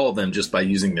recall them just by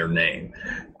using their name.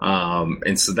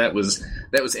 And so that was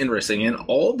interesting. And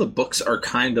all the books are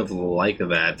kind of like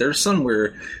that. There's some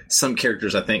where some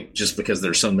characters, I think, just because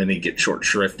there's so many, get short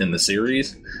shrift in the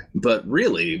series. But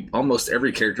really, almost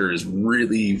every character is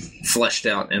really fleshed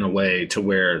out in a way to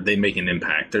where they make an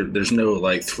impact. There's no,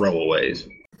 like, throwaways.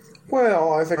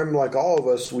 Well, I think I'm like all of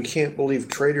us. We can't believe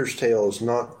Trader's Tale has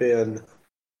not been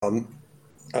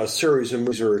a series of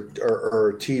movies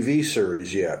or a TV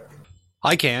series yet.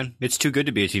 I can. It's too good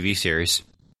to be a TV series.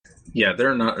 Yeah,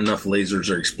 there are not enough lasers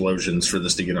or explosions for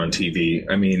this to get on TV.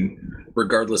 I mean,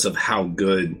 regardless of how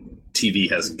good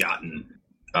TV has gotten,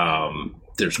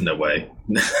 there's no way.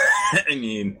 I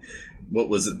mean, what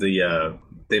was it?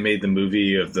 They made the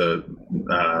movie of the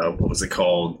what was it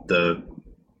called? The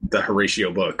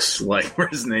Horatio books, like where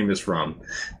his name is from.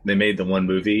 They made the one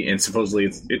movie, and supposedly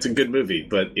it's a good movie,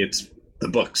 but it's the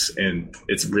books, and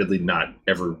it's really not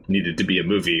ever needed to be a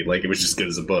movie. Like, it was just good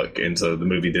as a book, and so the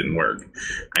movie didn't work.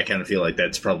 I kind of feel like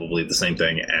that's probably the same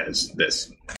thing as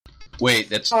this. Wait,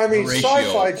 that's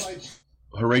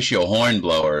Horatio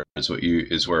Hornblower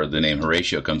is where the name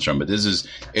Horatio comes from, but this is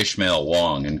Ishmael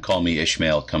Wong, and Call Me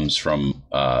Ishmael comes from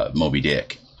Moby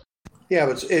Dick. Yeah,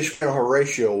 but it's Ishmael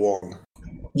Horatio Wong.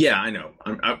 Yeah, I know.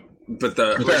 But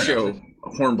the Horatio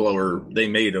Hornblower, they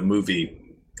made a movie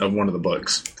of one of the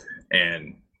books.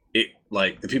 And it,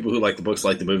 like, the people who like the books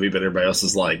like the movie, but everybody else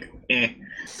is like, eh.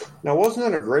 Now, wasn't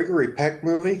that a Gregory Peck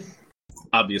movie?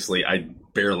 Obviously, I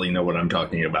barely know what I'm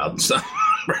talking about, so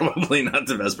probably not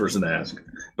the best person to ask.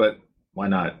 But why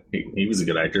not? He was a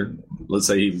good actor. Let's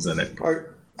say he was in it.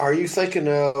 Are you thinking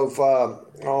of,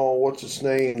 what's its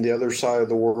name? The Other Side of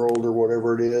the World or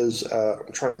whatever it is?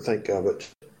 I'm trying to think of it.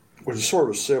 Which is sort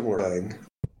of a similar thing.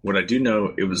 What I do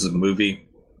know, it was a movie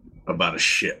about a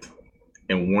ship.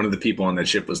 And one of the people on that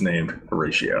ship was named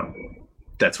Horatio.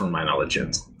 That's where my knowledge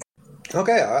ends.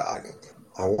 Okay, I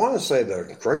want to say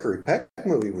the Gregory Peck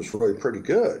movie was really pretty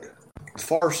good.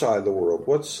 Far Side of the World.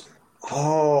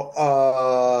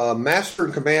 Master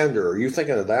and Commander. Are you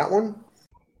thinking of that one?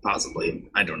 Possibly.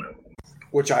 I don't know.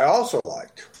 Which I also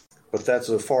liked. But that's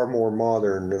a far more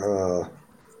modern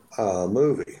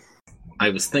movie. I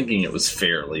was thinking it was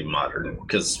fairly modern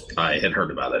because I had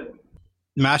heard about it.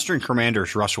 Master and Commander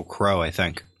is Russell Crowe, I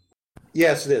think.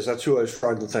 Yes, it is. That's who I was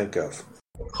trying to think of.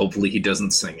 Hopefully he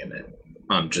doesn't sing in it.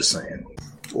 I'm just saying.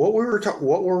 What were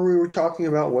we talking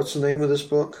about? What's the name of this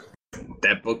book?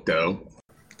 That book, though.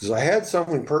 Because I had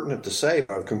something pertinent to say,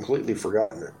 but I've completely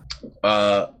forgotten it.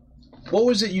 What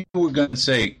was it you were going to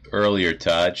say earlier,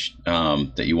 Taj,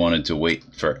 that you wanted to wait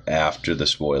for after the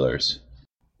spoilers?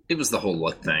 It was the whole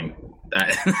luck thing.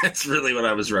 That's really what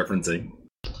I was referencing.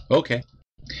 Okay.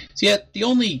 So, yeah, the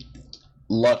only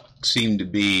luck seemed to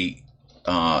be,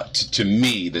 to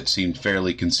me, that seemed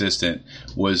fairly consistent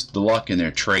was the luck in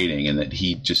their trading, and that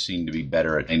he just seemed to be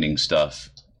better at ending stuff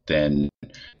than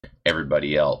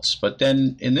everybody else. But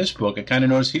then in this book, I kind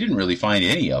of noticed he didn't really find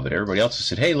any of it. Everybody else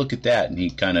said, hey, look at that. And he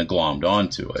kind of glommed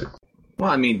onto it. Well,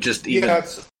 I mean, just even... Yeah,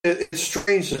 it's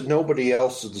strange that nobody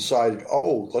else has decided,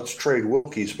 let's trade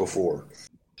Wilkies before.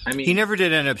 I mean, he never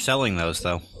did end up selling those,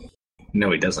 though.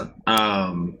 No, he doesn't.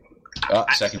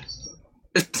 Second.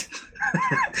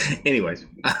 Anyways,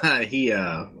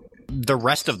 the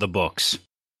rest of the books.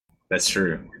 That's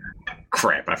true.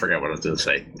 Crap, I forgot what I was going to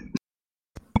say.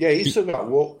 Yeah, he still got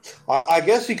I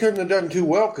guess he couldn't have done too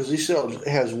well because he still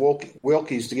has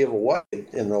Wilkies to give away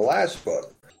in the last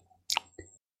book.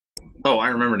 Oh, I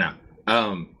remember now.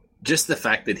 Just the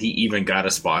fact that he even got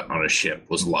a spot on a ship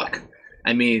was luck.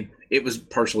 I mean, it was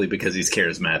partially because he's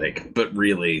charismatic, but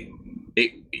really,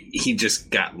 he just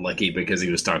got lucky because he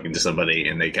was talking to somebody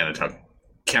and they kind of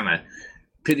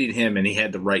pitied him, and he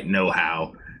had the right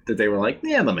know-how that they were like,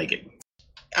 yeah, they'll make it.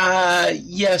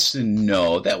 Yes and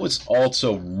no. That was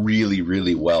also really,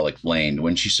 really well explained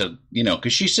when she said,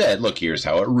 because she said, look, here's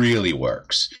how it really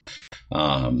works.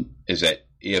 Is that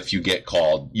if you get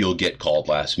called, you'll get called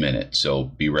last minute. So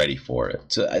be ready for it.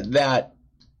 So that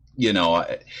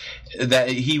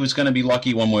he was going to be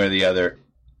lucky one way or the other.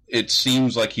 It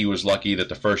seems like he was lucky that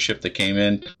the first ship that came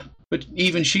in, but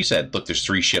even she said, look, there's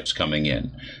 3 ships coming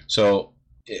in. So,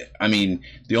 I mean,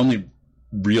 the only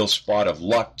real spot of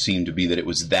luck seemed to be that it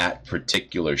was that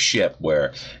particular ship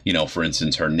where, for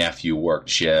instance, her nephew worked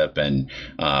ship, and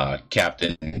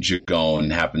Captain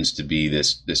Jagone happens to be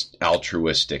this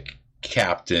altruistic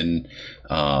captain,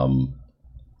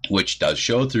 which does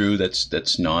show through.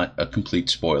 That's not a complete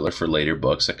spoiler for later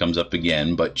books. That comes up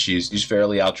again, but she's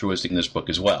fairly altruistic in this book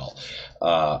as well.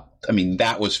 I mean,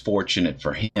 that was fortunate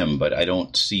for him, but I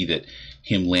don't see that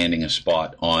him landing a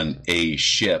spot on a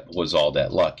ship was all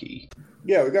that lucky.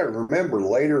 Yeah, we got to remember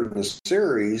later in the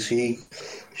series, he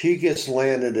gets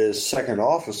landed as second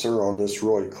officer on this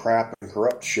really crap and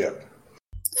corrupt ship.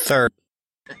 Third.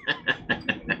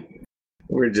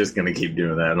 We're just going to keep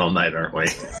doing that all night, aren't we?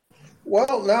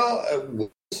 Well, now,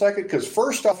 second, because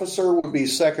first officer would be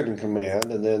second in command,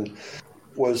 and then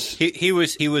was... He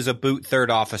was a boot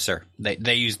third officer.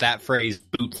 They used that phrase,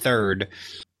 boot third,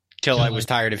 till I was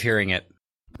tired of hearing it.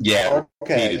 Yeah.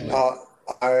 Okay.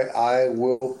 I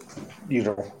will,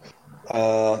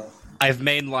 I've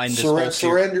mainlined this whole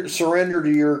surrender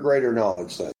to your greater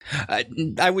knowledge, then.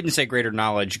 I wouldn't say greater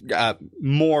knowledge.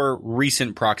 More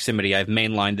recent proximity. I've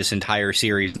mainlined this entire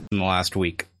series in the last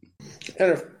week.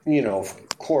 And,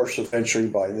 of course, eventually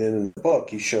by the end of the book,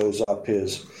 he shows up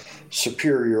his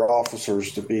superior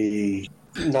officers to be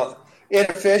not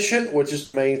inefficient, which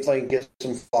is the main thing, gets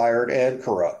them fired, and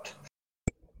corrupt.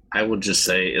 I will just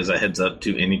say, as a heads up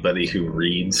to anybody who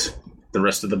reads the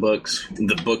rest of the books,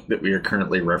 the book that we are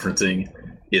currently referencing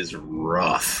is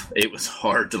rough. It was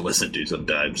hard to listen to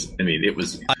sometimes. I mean, it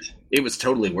was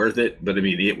totally worth it, but I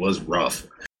mean, it was rough.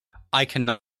 I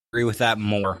cannot agree with that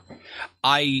more.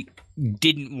 I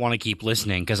didn't want to keep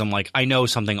listening because I'm like, I know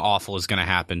something awful is going to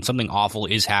happen. Something awful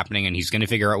is happening, and he's going to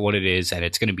figure out what it is, and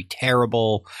it's going to be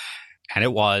terrible. And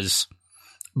it was.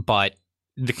 But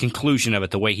the conclusion of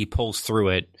it, the way he pulls through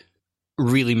it,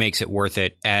 really makes it worth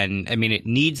it. And I mean, it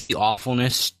needs the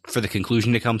awfulness for the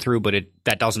conclusion to come through, but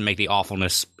that doesn't make the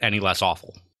awfulness any less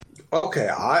awful. Okay,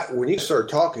 when you started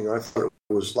talking, I thought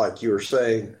it was like you were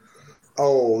saying,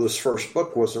 this first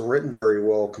book wasn't written very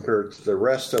well compared to the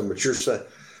rest of them, but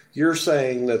you're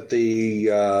saying that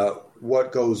the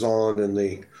what goes on in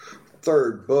the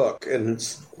third book, and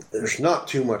there's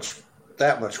not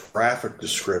that much graphic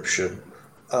description.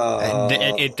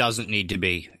 It doesn't need to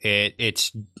be.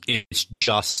 It's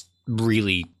just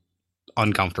really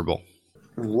uncomfortable.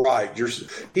 Right.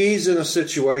 He's in a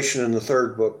situation in the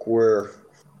third book where,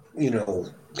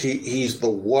 he's the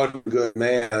one good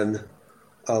man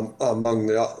among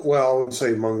I wouldn't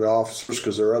say among the officers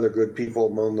because there are other good people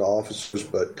among the officers,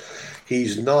 but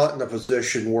he's not in a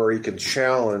position where he can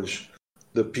challenge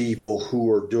the people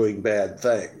who are doing bad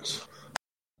things.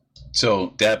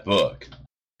 So that book.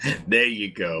 There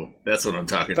you go. That's what I'm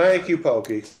talking about. Thank you,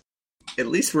 Pokey. At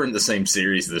least we're in the same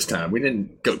series this time. We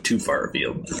didn't go too far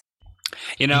afield.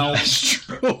 That's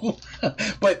true.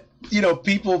 But,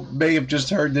 people may have just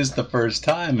heard this the first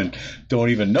time and don't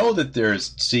even know that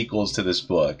there's sequels to this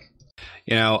book.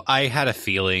 I had a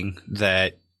feeling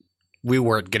that we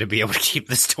weren't going to be able to keep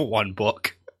this to one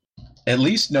book. At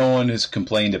least no one has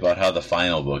complained about how the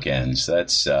final book ends.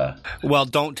 That's well,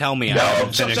 don't tell me.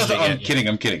 I'm kidding.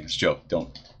 It's a joke.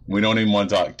 We don't even want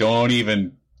to talk. Don't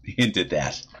even hint at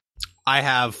that. I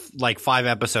have like 5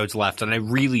 episodes left, and I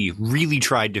really, really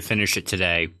tried to finish it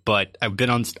today, but I've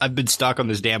been stuck on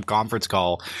this damn conference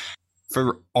call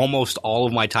for almost all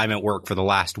of my time at work for the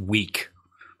last week,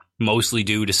 mostly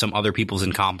due to some other people's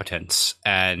incompetence,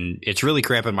 and it's really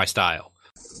cramping my style.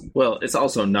 Well, it's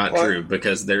also not true,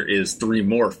 because there is 3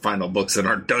 more final books that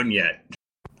aren't done yet.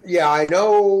 Yeah, I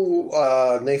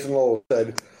know Nathan Lowell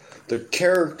said the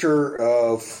character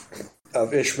of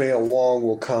Ishmael Long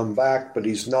will come back, but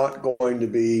he's not going to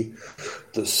be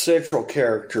the central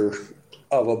character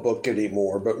of a book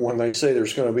anymore. But when they say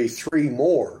there's going to be 3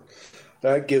 more,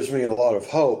 that gives me a lot of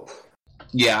hope.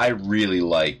 Yeah, I really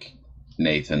like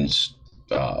Nathan's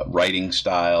writing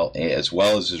style, as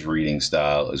well as his reading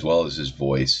style, as well as his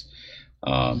voice.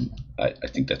 I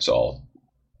think that's all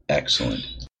excellent.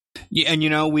 Yeah,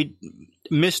 and we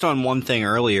missed on one thing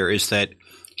earlier, is that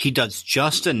he does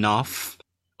just enough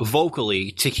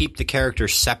vocally to keep the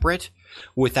characters separate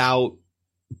without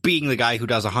being the guy who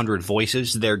does 100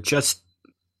 voices. They're just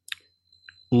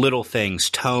little things,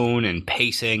 tone and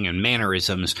pacing and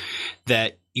mannerisms,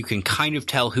 that you can kind of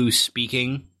tell who's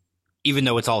speaking, even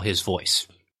though it's all his voice.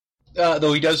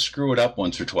 Though he does screw it up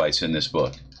once or twice in this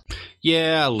book.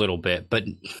 Yeah, a little bit, but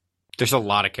there's a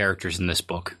lot of characters in this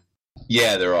book.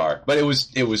 Yeah, there are. But it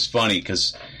was funny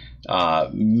because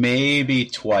maybe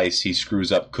twice he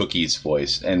screws up Cookie's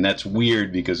voice, and that's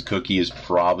weird because Cookie is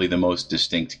probably the most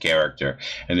distinct character.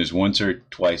 And there's once or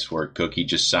twice where Cookie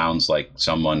just sounds like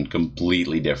someone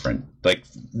completely different, like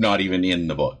not even in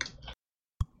the book.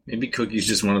 Maybe Cookie's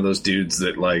just one of those dudes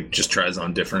that just tries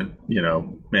on different,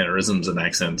 mannerisms and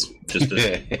accents just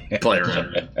to play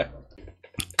around.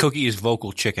 Cookie is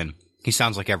vocal chicken. He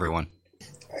sounds like everyone.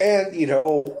 And,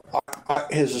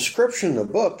 his description in the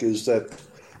book is that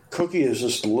Cookie is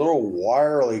this little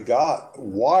wiry guy,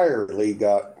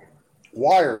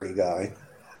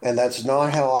 and that's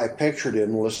not how I pictured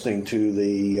him listening to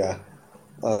the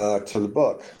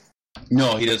book.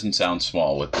 No, he doesn't sound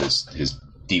small with his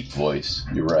deep voice.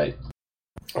 You're right.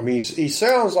 I mean, he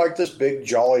sounds like this big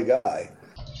jolly guy.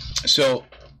 So,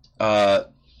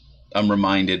 I'm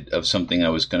reminded of something I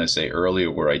was going to say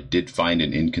earlier, where I did find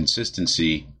an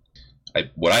inconsistency.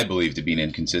 What I believe to be an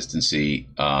inconsistency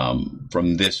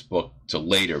from this book to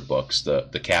later books.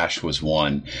 The cache was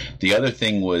one. The other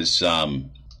thing was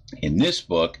in this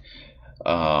book,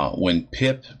 when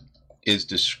Pip is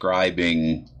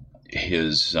describing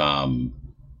his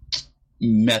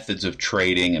methods of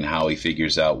trading and how he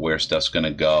figures out where stuff's going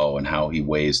to go and how he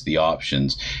weighs the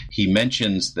options, he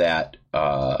mentions that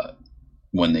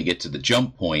when they get to the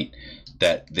jump point,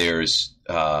 that there's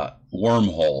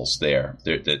wormholes there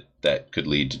that could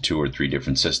lead to 2 or 3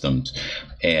 different systems.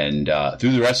 And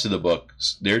through the rest of the book,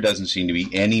 there doesn't seem to be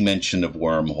any mention of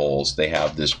wormholes. They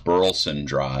have this Burleson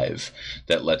drive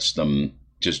that lets them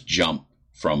just jump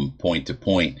from point to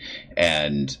point.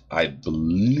 And I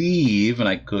believe, and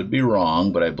I could be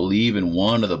wrong, but I believe in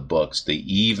one of the books they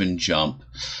even jump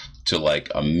to like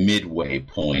a midway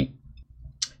point.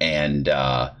 And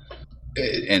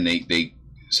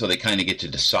they kind of get to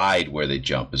decide where they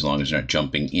jump, as long as they're not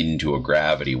jumping into a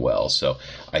gravity well. So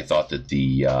I thought that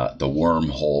the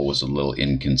wormhole was a little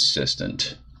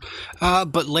inconsistent.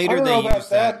 But later I don't they know about use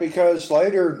that, because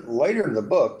later in the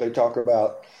book they talk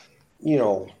about,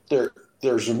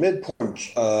 there's a midpoint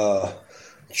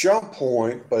jump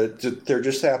point, but there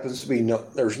just happens to be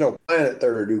there's no planet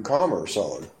there to do commerce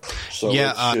on. So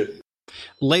yeah.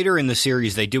 Later in the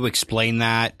series, they do explain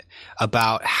that,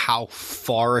 about how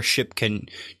far a ship can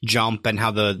jump and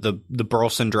how the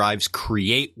Burleson drives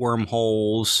create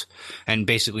wormholes and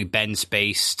basically bend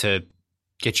space to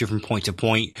get you from point to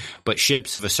point. But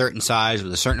ships of a certain size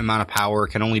with a certain amount of power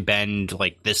can only bend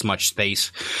like this much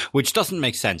space, which doesn't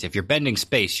make sense. If you're bending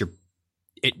space,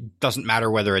 it doesn't matter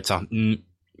whether it's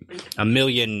a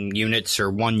million units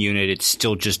or 1 unit. It's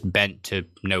still just bent to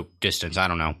no distance. I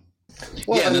don't know.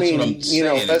 Well, yeah, I mean, what I'm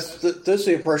saying. that's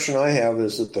the impression I have,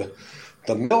 is that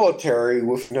the military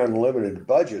with an unlimited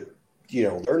budget,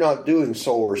 they're not doing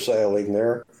solar sailing.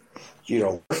 They're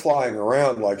flying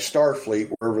around like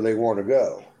Starfleet wherever they want to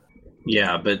go.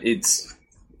 Yeah, but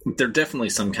they're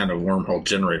definitely some kind of wormhole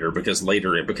generator, because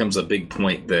later it becomes a big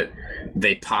point that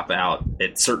they pop out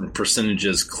at certain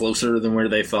percentages closer than where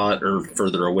they thought or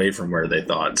further away from where they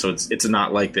thought. So it's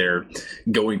not like they're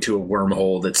going to a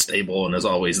wormhole that's stable and is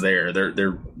always there.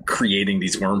 They're creating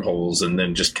these wormholes and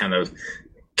then just kind of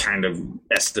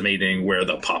estimating where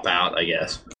they'll pop out, I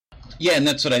guess. Yeah, and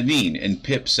that's what I mean. And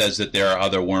Pip says that there are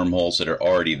other wormholes that are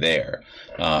already there.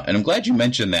 And I'm glad you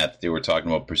mentioned that they were talking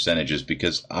about percentages,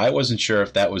 because I wasn't sure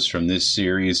if that was from this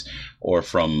series or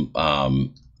from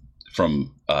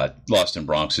Lost in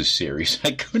Bronx's series.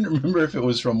 I couldn't remember if it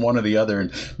was from one or the other,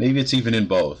 and maybe it's even in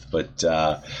both. But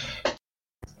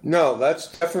no,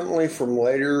 that's definitely from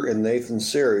later in Nathan's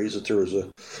series, that there was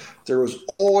there was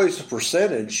always a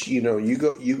percentage. You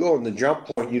go in the jump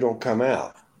point, you don't come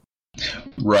out.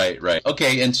 Right.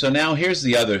 Okay, and so now here's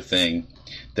the other thing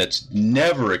that's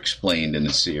never explained in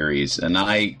the series, and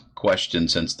I questioned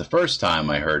since the first time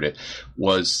I heard it,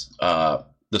 was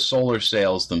the solar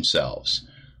sails themselves.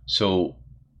 So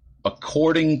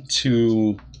according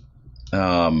to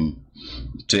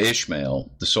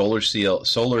Ishmael, the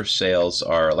solar sails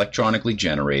are electronically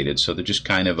generated, so they're just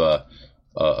kind of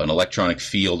an electronic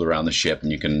field around the ship,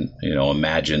 and you can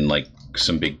imagine like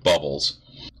some big bubbles.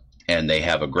 And they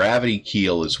have a gravity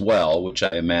keel as well, which I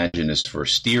imagine is for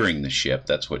steering the ship.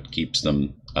 That's what keeps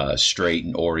them straight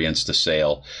and orients the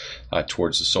sail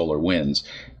towards the solar winds.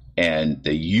 And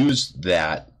they use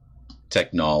that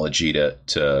technology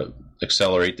to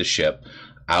accelerate the ship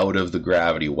out of the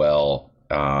gravity well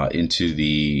into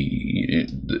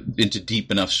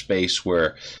deep enough space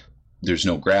where there's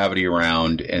no gravity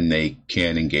around, and they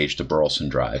can engage the Burleson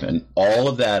drive. And all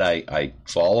of that I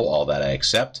follow, all that I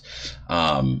accept.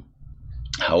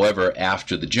 However,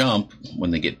 after the jump,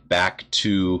 when they get back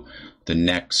to the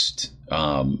next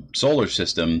solar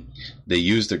system, they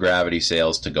use the gravity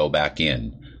sails to go back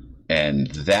in. And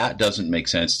that doesn't make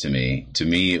sense to me. To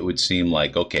me, it would seem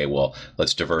like, okay, well,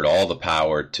 let's divert all the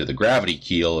power to the gravity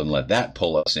keel and let that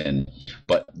pull us in.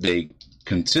 But they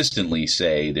consistently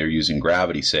say they're using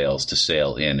gravity sails to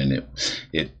sail in, and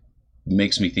it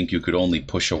makes me think you could only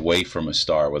push away from a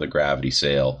star with a gravity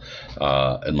sail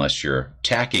unless you're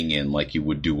tacking in like you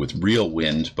would do with real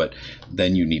wind, but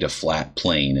then you need a flat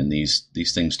plane, and these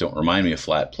things don't remind me of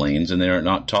flat planes, and they're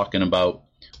not talking about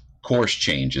course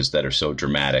changes that are so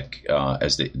dramatic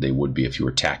as they would be if you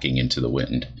were tacking into the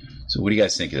wind. So what do you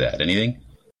guys think of that? Anything?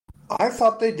 I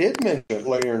thought they did mention it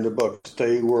later in the book.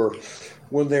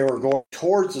 When they were going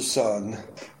towards the sun,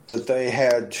 that they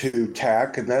had to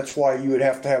tack, and that's why you would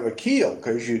have to have a keel,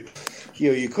 because you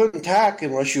couldn't tack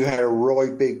unless you had a really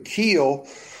big keel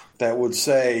that would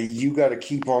say you got to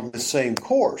keep on the same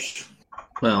course.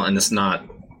 Well, and it's not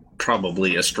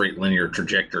probably a straight linear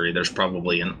trajectory. There's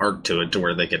probably an arc to it to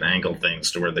where they could angle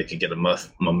things to where they could get a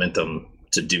momentum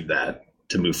to do that,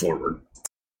 to move forward.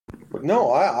 But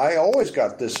no, I always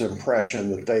got this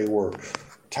impression that they were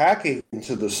tacking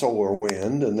into the solar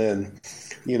wind, and then,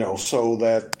 so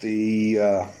that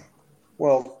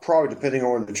probably depending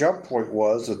on where the jump point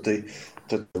was, that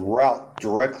the route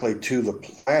directly to the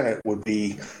planet would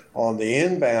be, on the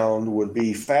inbound, would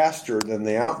be faster than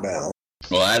the outbound.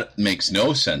 Well, that makes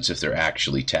no sense if they're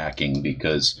actually tacking,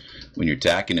 because when you're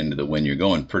tacking into the wind, you're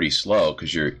going pretty slow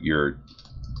because you're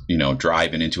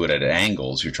driving into it at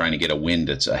angles. You're trying to get a wind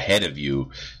that's ahead of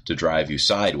you to drive you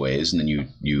sideways, and then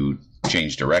you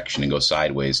change direction and go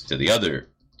sideways to the other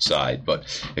side. But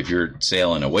if you're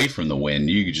sailing away from the wind,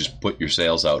 you could just put your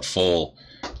sails out full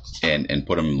and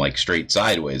put them like straight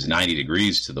sideways, 90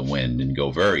 degrees to the wind, and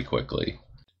go very quickly.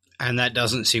 And that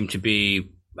doesn't seem to be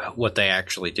what they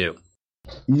actually do.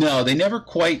 No, they never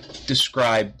quite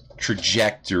describe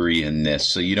trajectory in this,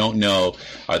 so you don't know,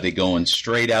 are they going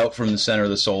straight out from the center of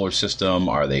the solar system?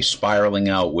 Are they spiraling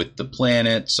out with the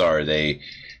planets? Are they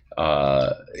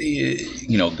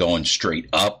going straight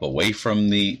up away from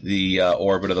the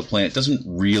orbit of the planet? It doesn't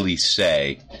really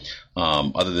say,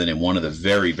 other than in one of the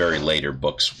very, very later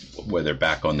books where they're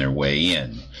back on their way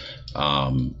in.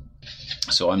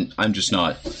 So I'm just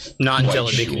not until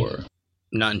sure.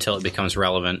 Not until it becomes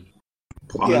relevant.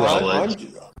 Yeah,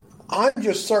 I'm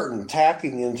just certain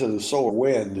tacking into the solar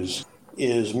wind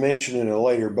is mentioned in a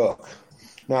later book.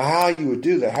 Now, how you would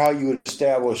do that, how you would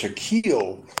establish a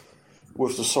keel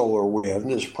with the solar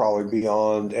wind, is probably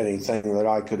beyond anything that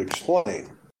I could explain.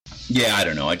 Yeah, I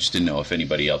don't know. I just didn't know if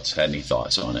anybody else had any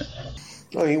thoughts on it.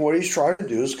 I mean, what he's trying to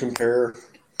do is compare,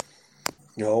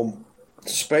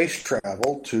 space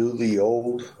travel to the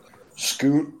old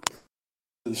schooners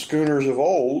of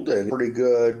old, and pretty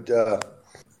good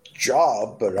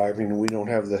job, but I mean,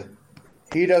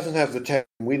 he doesn't have the tech,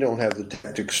 we don't have the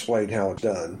tech to explain how it's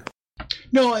done.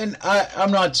 No, and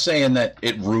I'm not saying that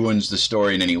it ruins the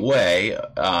story in any way.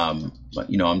 But,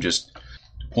 I'm just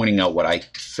pointing out what I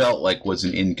felt like was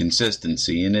an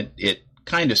inconsistency, and it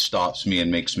kind of stops me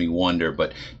and makes me wonder,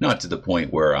 but not to the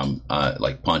point where I'm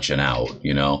like punching out,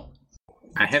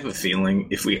 I have a feeling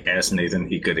if we asked Nathan,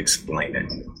 he could explain it.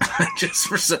 Just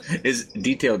for as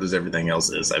detailed as everything else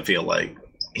is, I feel like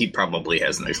he probably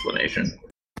has an explanation.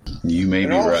 You may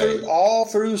be right. All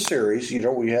through the series,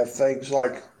 we have things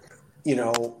like,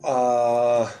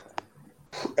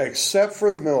 except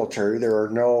for the military, there are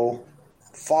no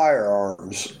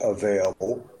firearms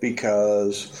available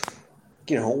because,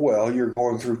 you're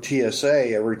going through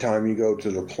TSA every time you go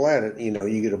to the planet.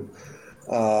 You get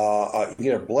You can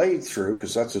get a blade through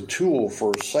because that's a tool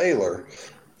for a sailor.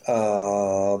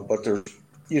 But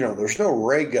there's no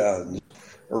ray guns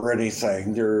or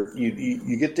anything.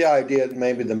 You get the idea that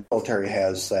maybe the military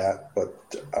has that, but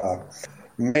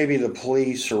maybe the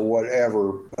police or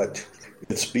whatever. But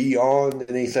it's beyond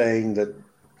anything that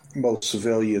most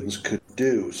civilians could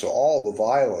do. So all the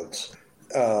violence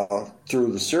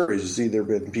through the series has either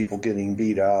been people getting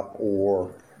beat up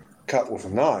or cut with a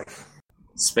knife.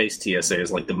 Space TSA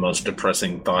is like the most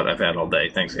depressing thought I've had all day.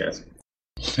 Thanks, guys.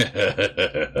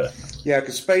 Yeah,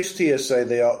 because Space TSA,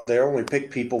 they only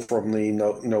pick people from the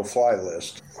no-fly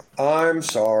list. I'm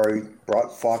sorry,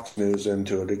 brought Fox News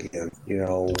into it again.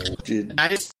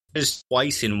 That is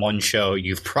twice in one show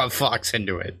you've brought Fox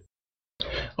into it.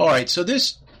 All right, so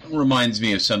this reminds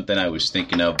me of something I was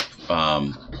thinking of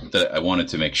that I wanted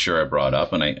to make sure I brought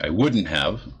up, and I wouldn't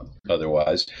have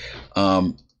otherwise.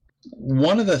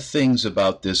 One of the things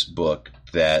about this book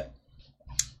that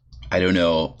I don't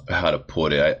know how to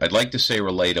put it. I'd like to say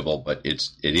relatable, but it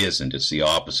isn't. It's the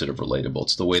opposite of relatable.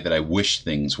 It's the way that I wish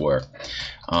things were.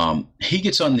 He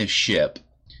gets on this ship,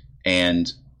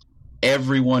 and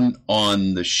everyone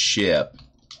on the ship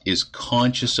is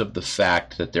conscious of the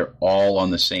fact that they're all on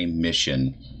the same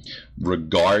mission,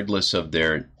 regardless of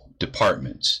their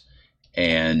departments.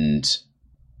 And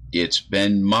it's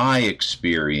been my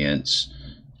experience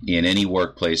in any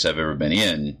workplace I've ever been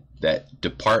in that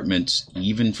departments,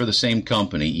 even for the same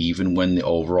company, even when the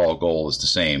overall goal is the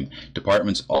same,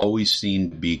 departments always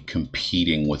seem to be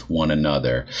competing with one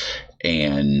another.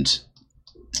 And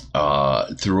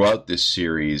throughout this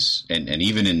series, and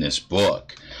even in this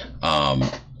book,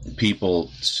 people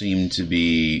seem to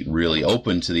be really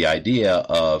open to the idea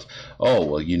of, oh,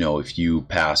 well, if you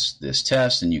pass this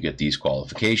test and you get these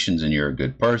qualifications and you're a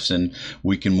good person,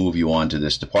 we can move you on to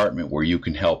this department where you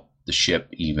can help the ship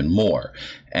even more,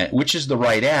 which is the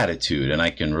right attitude, and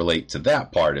I can relate to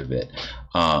that part of it.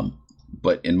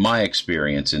 But in my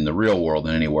experience, in the real world,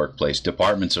 in any workplace,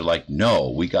 departments are like, no,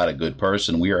 we got a good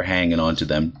person. We are hanging on to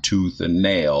them tooth and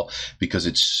nail because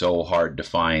it's so hard to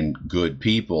find good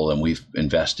people, and we've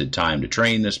invested time to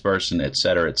train this person, et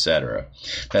cetera, et cetera.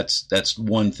 That's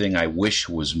one thing I wish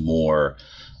was more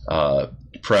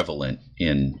prevalent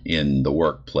in the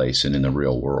workplace and in the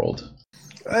real world.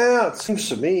 Well, it seems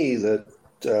to me that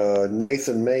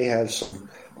Nathan may have some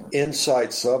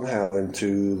insight somehow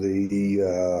into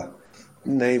the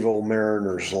naval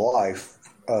mariner's life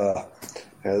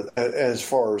as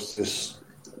far as this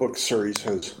book series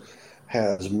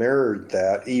has mirrored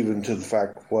that, even to the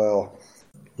fact, well,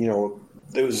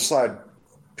 there was a side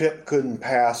Pip couldn't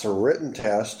pass a written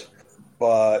test,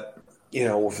 but,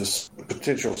 with a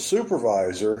potential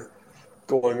supervisor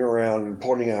going around and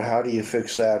pointing out, how do you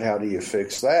fix that? How do you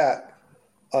fix that?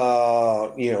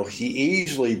 He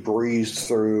easily breezed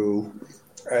through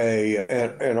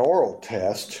an oral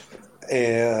test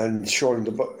and showing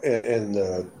and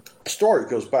the story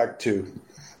goes back to,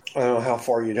 I don't know how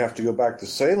far you'd have to go back to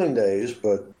sailing days,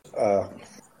 but in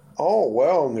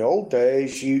the old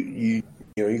days you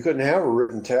couldn't have a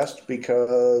written test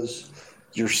because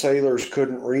your sailors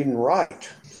couldn't read and write.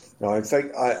 Now, I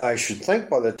think I should think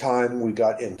by the time we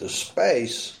got into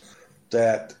space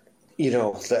that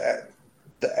the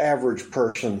average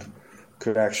person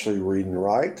could actually read and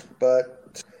write,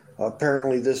 but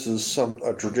apparently this is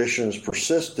a tradition has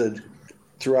persisted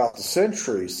throughout the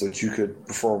centuries that you could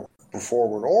perform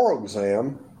an oral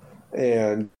exam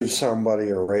and give somebody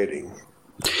a rating.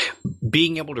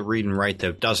 Being able to read and write,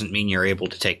 though, doesn't mean you're able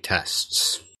to take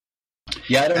tests.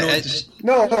 Yeah, I don't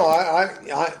know. No,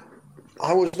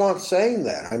 I was not saying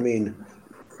that. I mean,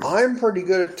 I'm pretty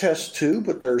good at tests too,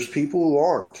 but there's people who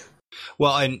aren't.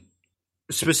 Well, and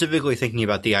specifically thinking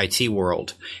about the IT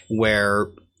world, where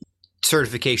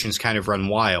certifications kind of run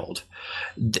wild,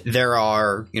 there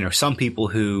are, some people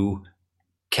who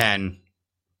can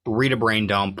read a brain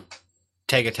dump,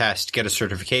 take a test, get a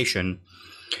certification,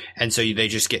 and so they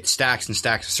just get stacks and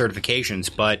stacks of certifications.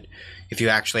 But if you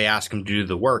actually ask them to do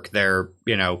the work, they're,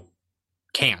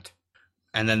 can't.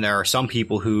 And then there are some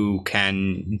people who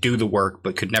can do the work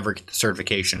but could never get the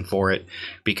certification for it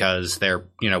because they're,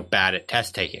 bad at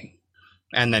test taking.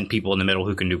 And then people in the middle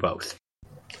who can do both.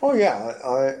 Oh, yeah,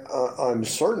 I'm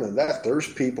certain of that.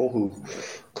 There's people who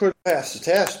could pass the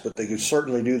test, but they could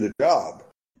certainly do the job.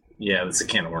 Yeah, that's a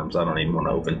can of worms I don't even want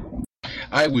to open.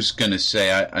 I was going to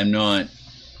say I'm not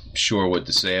sure what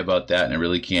to say about that, and I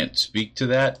really can't speak to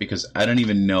that because I don't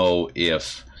even know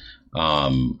if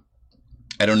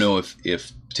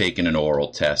if taking an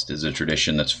oral test is a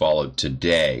tradition that's followed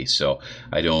today. So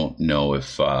I don't know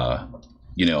if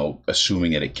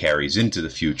assuming that it carries into the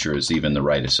future is even the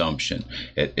right assumption.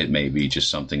 It may be just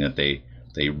something that they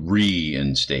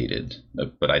reinstated,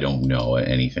 but I don't know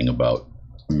anything about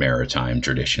maritime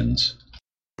traditions.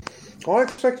 Well, I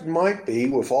expect it might be,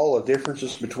 with all the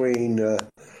differences between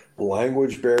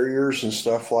language barriers and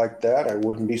stuff like that. I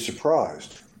wouldn't be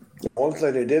surprised. One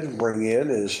thing they didn't bring in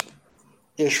is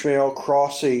Ishmael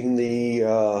crossing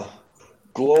the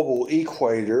global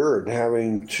equator and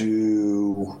having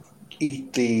to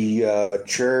eat the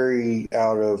cherry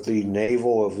out of the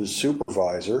navel of his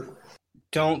supervisor.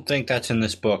 Don't think that's in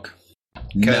this book.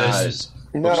 It's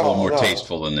a little more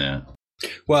tasteful than that.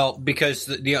 Well, because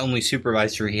the only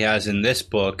supervisor he has in this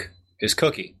book is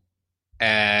Cookie.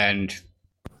 And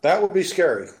that would be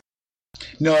scary.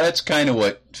 No, that's kind of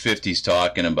what 50's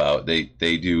talking about. They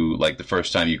do, like, the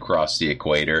first time you cross the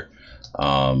equator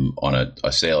on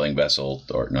a sailing vessel,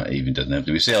 or not even, doesn't have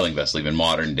to be a sailing vessel, even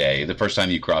modern day. The first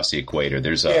time you cross the equator,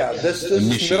 there's this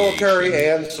is military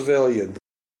and civilian.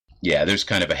 Yeah, there's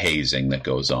kind of a hazing that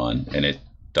goes on, and it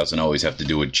doesn't always have to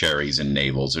do with cherries and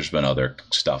navels. There's been other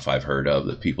stuff I've heard of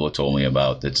that people have told me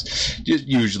about that's just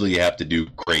usually you have to do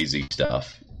crazy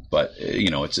stuff. But,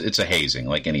 it's a hazing,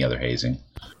 like any other hazing.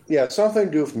 Yeah, it's something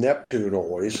to do with Neptune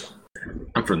always.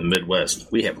 I'm from the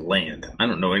Midwest. We have land. I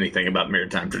don't know anything about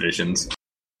maritime traditions.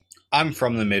 I'm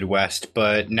from the Midwest,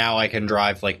 but now I can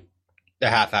drive like a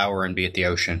half hour and be at the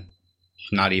ocean.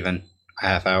 Not even a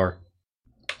half hour.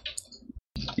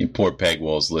 Poor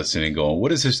Pegwell's listening going,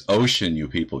 what is this ocean you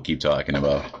people keep talking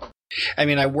about? I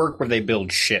mean, I work where they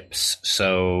build ships,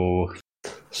 so...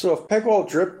 So if Pegwell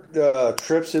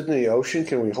trips into the ocean,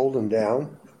 can we hold him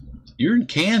down? You're in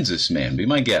Kansas, man. Be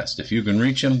my guest. If you can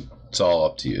reach him, it's all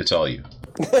up to you. It's all you.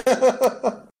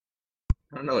 I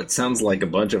don't know. It sounds like a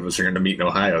bunch of us are going to meet in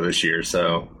Ohio this year,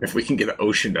 so if we can get an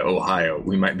ocean to Ohio,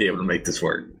 we might be able to make this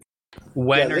work.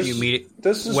 When are you meeting?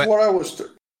 This is what I was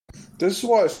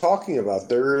talking about.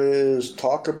 There is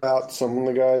talk about some of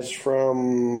the guys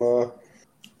from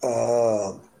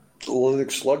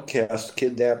Linux Slugcast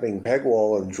kidnapping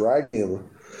Pegwell and dragging him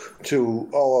to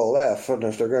OLF, and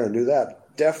if they're going to do that,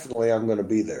 definitely I'm going to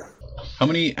be there. How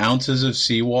many ounces of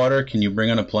seawater can you bring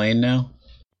on a plane now?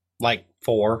 Like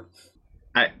 4.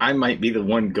 I might be the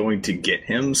one going to get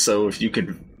him, so if you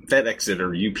could FedEx it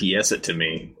or UPS it to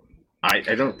me, I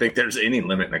don't think there's any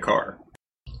limit in a car.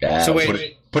 Yeah, so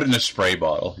wait, put it in a spray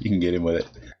bottle. You can get him with it.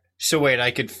 So wait,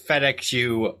 I could FedEx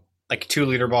you like a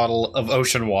 2-liter bottle of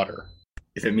ocean water.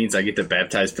 If it means I get to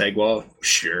baptize Pegwell,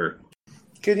 sure.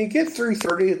 Can you get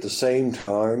 330 at the same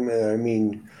time? I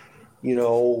mean,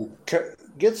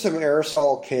 get some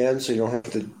aerosol cans so you don't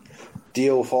have to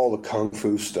deal with all the kung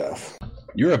fu stuff.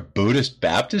 You're a Buddhist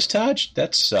Baptist, Taj?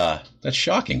 That's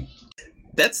shocking.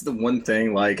 That's the one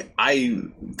thing,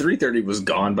 330 was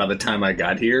gone by the time I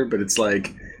got here, but it's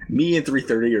like, me and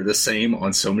 330 are the same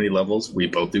on so many levels. We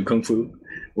both do kung fu.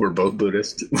 We're both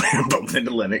Buddhist. We're both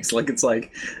into Linux.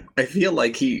 I feel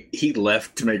like he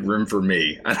left to make room for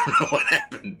me. I don't know what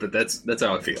happened, but that's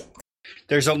how I feel.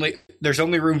 There's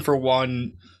only room for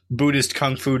one Buddhist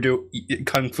kung fu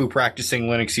practicing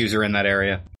Linux user in that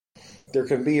area. There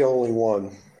can be only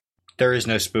one. There is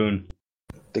no spoon.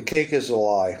 The cake is a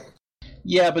lie.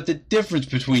 Yeah, but the difference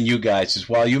between you guys is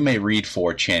while you may read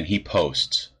 4chan, he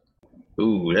posts.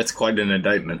 Ooh, that's quite an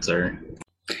indictment, sir.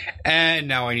 And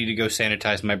now I need to go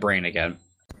sanitize my brain again.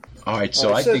 All right,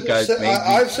 so I've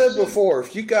said before,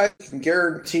 if you guys can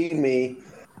guarantee me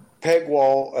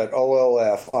Pegwell at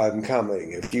OLF, I'm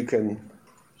coming. If you can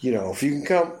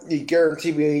come, you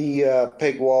guarantee me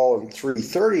Pegwell and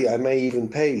 330, I may even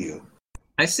pay you.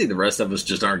 I see the rest of us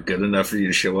just aren't good enough for you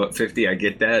to show up, 50. I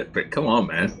get that, but come on,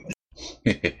 man.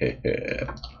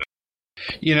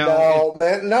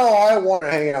 No, I want to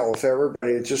hang out with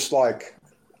everybody. It's just like,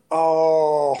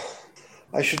 I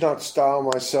should not style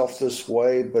myself this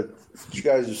way, but you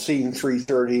guys have seen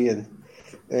 330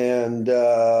 and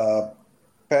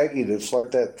Peggy. It's like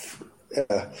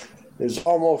that. It's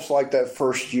almost like that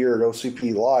first year at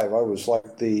OCP Live. I was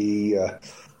like the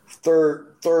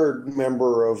third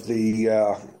member of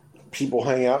the people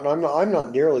hang out, and I'm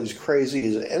not nearly as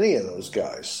crazy as any of those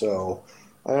guys. So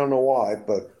I don't know why,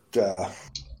 but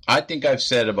I think I've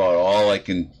said about all I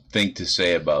can think to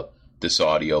say about this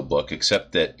audiobook,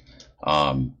 except that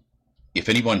if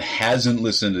anyone hasn't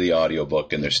listened to the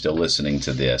audiobook and they're still listening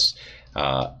to this,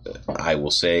 I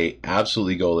will say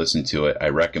absolutely go listen to it. I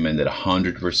recommend it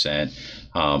 100%.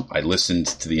 I listened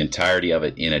to the entirety of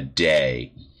it in a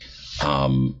day,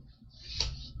 and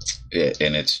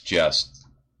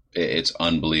it's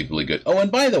unbelievably good. Oh,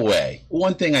 and by the way,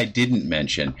 one thing I didn't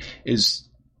mention is,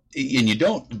 and you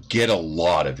don't get a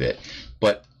lot of it,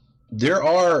 but there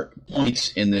are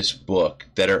points in this book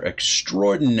that are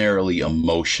extraordinarily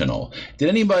emotional. Did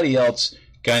anybody else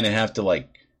kind of have to like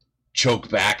choke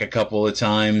back a couple of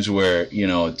times where,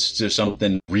 it's just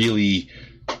something really,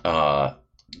 a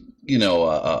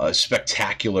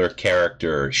spectacular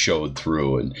character showed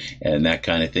through and that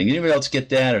kind of thing? Anybody else get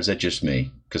that, or is that just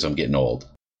me because I'm getting old?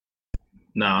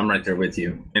 No, I'm right there with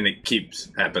you. And it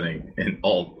keeps happening in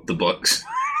all the books.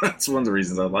 That's one of the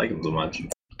reasons I like them so much.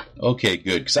 Okay,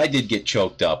 good. Because I did get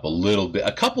choked up a little bit,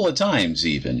 a couple of times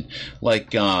even.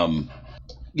 Like, when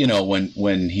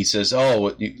he says, "Oh,"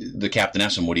 the captain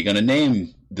asks him, "What are you going to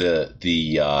name the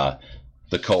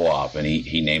co-op?" And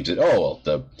he names it. Oh,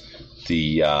 well,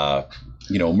 the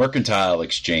mercantile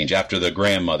exchange after the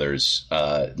grandmother's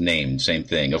name. Same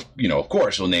thing. Of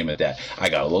course we'll name it that. I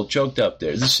got a little choked up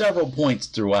there. There's several points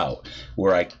throughout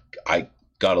where I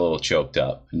got a little choked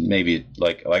up. Maybe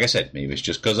like I said, maybe it's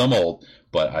just because I'm old,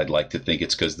 but I'd like to think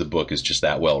it's because the book is just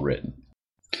that well written.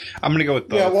 I'm going to go with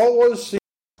both. Yeah, what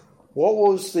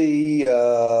was the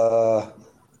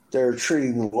they're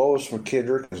treating Lois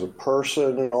McKendrick as a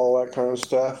person and all that kind of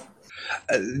stuff?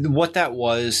 What that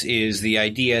was is the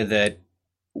idea that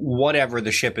whatever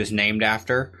the ship is named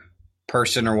after,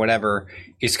 person or whatever,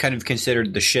 is kind of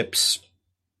considered the ship's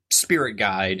spirit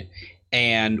guide.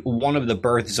 And one of the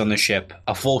berths on the ship,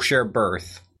 a full share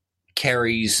berth,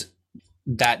 carries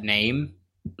that name.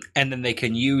 And then they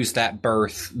can use that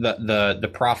berth,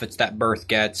 the profits that berth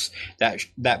gets,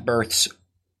 that berth's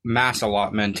mass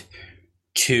allotment,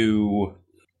 to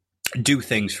do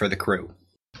things for the crew.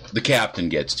 The captain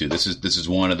gets to. This is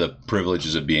one of the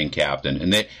privileges of being captain,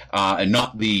 and they and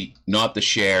not the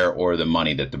share or the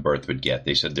money that the berth would get.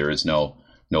 They said there is no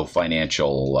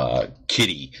financial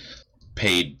kitty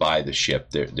paid by the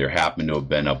ship. There happened to have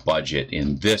been a budget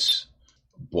in this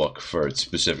book for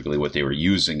specifically what they were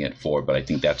using it for, but I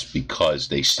think that's because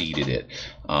they seeded it.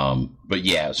 But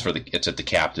yeah, it's at the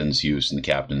captain's use and the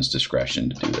captain's discretion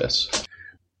to do this.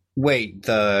 Wait,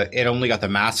 it only got the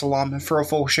mass allotment for a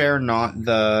full share, not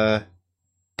the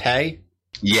pay?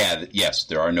 Yeah, yes,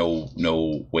 there are no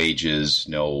wages,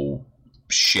 no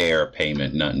share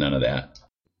payment, none of that.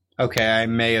 Okay, I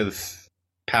may have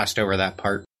passed over that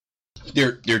part.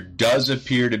 There does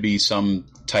appear to be some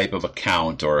type of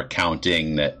account or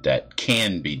accounting that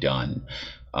can be done,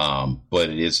 but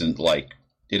it isn't like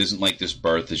this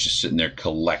berth is just sitting there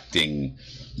collecting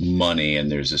money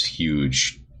and there's this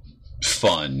huge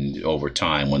fund over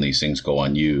time when these things go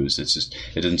unused. It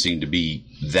doesn't seem to be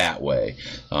that way.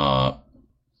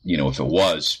 If it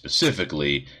was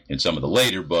specifically in some of the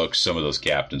later books, some of those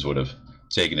captains would have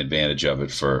taken advantage of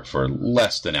it for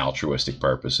less than altruistic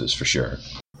purposes, for sure.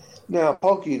 Now,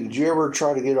 Pokey, did you ever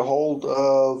try to get a hold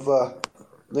of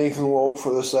Nathan Wolf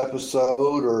for this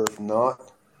episode, or if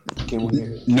not, can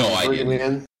we bring him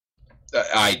in?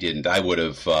 I didn't. I would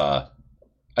have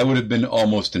been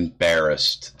almost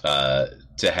embarrassed to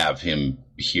have him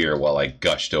here while I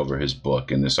gushed over his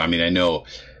book. And this, I mean, I know,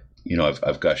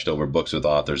 I've gushed over books with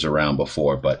authors around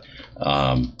before, but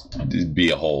it'd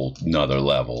be a whole nother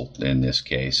level in this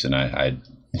case. And I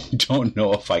don't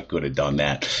know if I could have done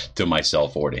that to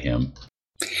myself or to him.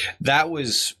 That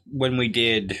was when we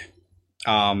did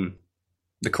the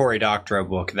Cory Doctorow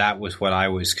book. That was what I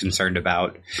was concerned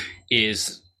about,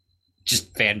 is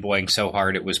just fanboying so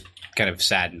hard it was kind of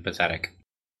sad and pathetic.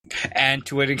 And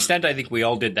to an extent, I think we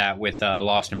all did that with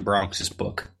Lost in Bronx's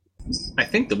book. I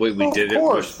think the way we did it... Of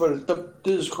course, but it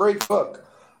is a great book.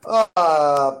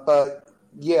 But,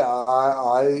 yeah,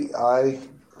 I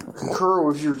concur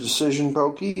with your decision,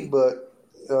 Pokey, but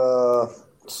if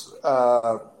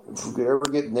we could ever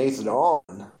get Nathan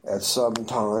on at some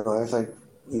time, I think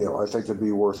it'd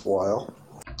be worthwhile.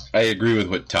 I agree with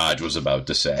what Taj was about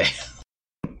to say.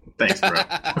 Thanks, bro.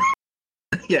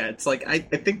 Yeah, it's like I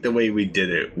think the way we did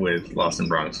it with Lost in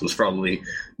Bronx was probably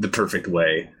the perfect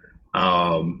way.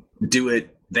 Do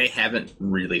it. They haven't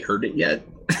really heard it yet.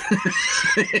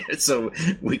 So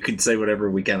we could say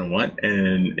whatever we kind of want,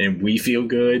 and we feel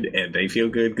good, and they feel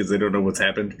good because they don't know what's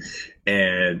happened.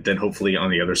 And then hopefully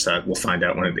on the other side, we'll find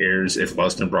out when it airs if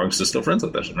Lost in Bronx is still friends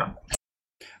with us or not.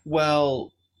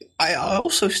 Well, I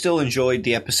also still enjoyed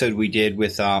the episode we did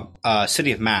with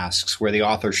City of Masks, where the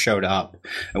author showed up.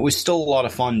 It was still a lot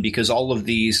of fun because all of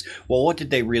these, well, what did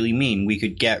they really mean? We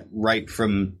could get right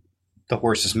from the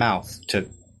horse's mouth, to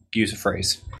use a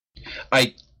phrase.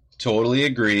 I totally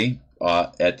agree.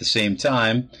 At the same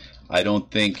time, I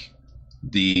don't think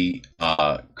the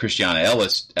Christiana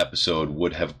Ellis episode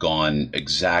would have gone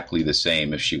exactly the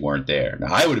same if she weren't there.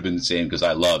 Now, I would have been the same because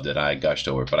I loved it. I gushed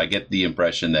over it. But I get the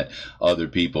impression that other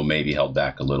people maybe held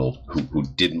back a little who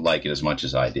didn't like it as much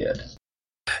as I did.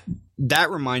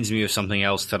 That reminds me of something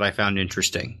else that I found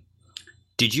interesting.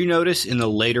 Did you notice in the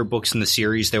later books in the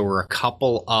series there were a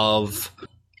couple of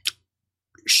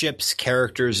ships'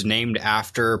 characters named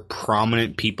after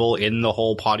prominent people in the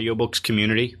whole audiobooks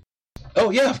community?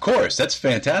 Oh yeah, of course. That's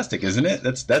fantastic, isn't it?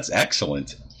 That's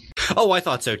excellent. Oh, I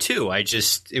thought so too.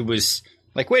 It was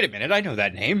like, wait a minute, I know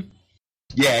that name.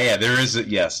 Yeah, there is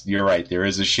yes, you're right. There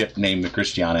is a ship named the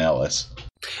Christiana Ellis.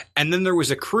 And then there was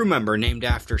a crew member named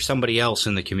after somebody else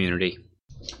in the community.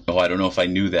 Oh, I don't know if I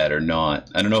knew that or not.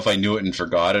 I don't know if I knew it and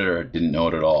forgot it or didn't know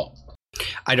it at all.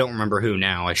 I don't remember who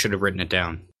now. I should have written it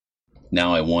down.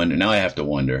 Now I wonder. Now I have to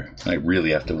wonder. I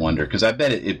really have to wonder because I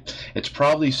bet it's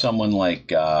probably someone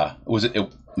like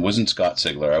it wasn't Scott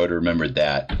Sigler. I would have remembered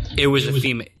that. It was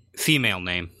a female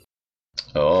name.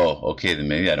 Oh, okay. Then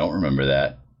maybe I don't remember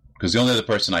that because the only other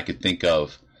person I could think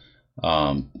of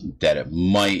that it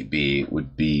might be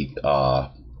would be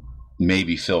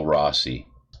maybe Phil Rossi,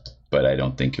 but I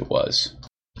don't think it was.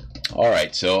 All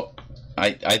right, so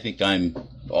I think I'm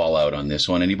all out on this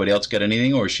one. Anybody else got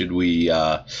anything, or should we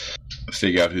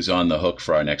figure out who's on the hook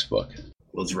for our next book?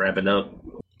 Let's wrap it up.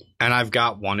 And I've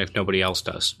got one if nobody else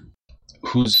does.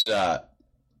 Who's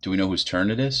do we know whose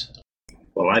turn it is?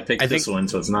 Well, I picked this one,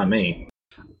 so it's not me.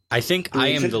 I think I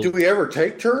am Do we ever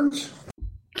take turns?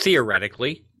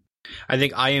 Theoretically. I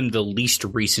think I am the least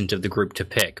recent of the group to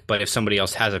pick, but if somebody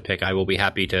else has a pick, I will be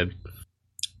happy to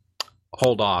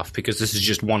hold off because this is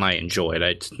just one I enjoyed.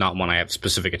 It's not one I have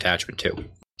specific attachment to.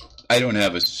 I don't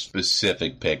have a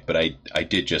specific pick, but I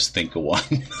did just think of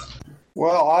one.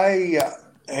 Well,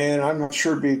 and I'm not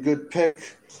sure it'd be a good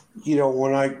pick. You know,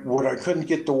 when I couldn't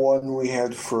get the one we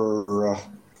had for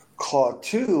Claw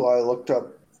 2, I looked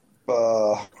up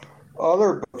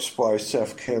other books by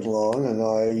Seth Kenlon, and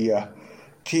I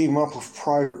came up with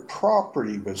Private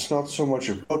Property, but it's not so much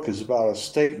a book as about a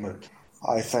statement,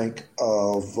 I think,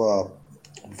 of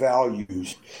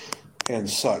values and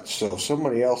such. So if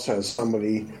somebody else has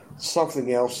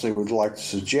something else they would like to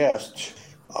suggest,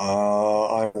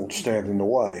 I won't stand in the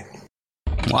way.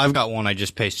 Well, I've got one I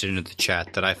just pasted into the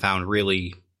chat that I found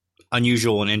really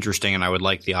unusual and interesting, and I would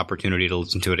like the opportunity to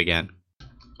listen to it again.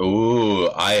 Ooh,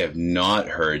 I have not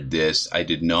heard this. I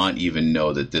did not even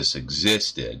know that this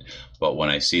existed. But when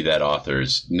I see that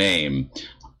author's name,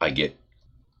 I get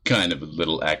kind of a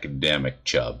little academic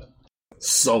chub.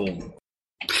 Sold.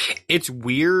 It's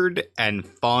weird and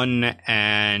fun,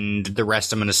 and the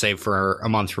rest I'm going to save for a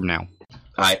month from now.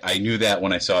 I knew that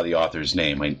when I saw the author's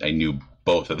name. I knew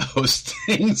both of those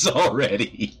things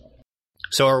already.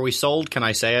 So are we sold? Can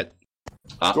I say it?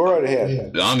 Go right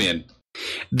ahead. I'm in.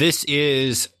 This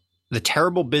is The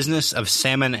Terrible Business of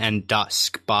Salmon and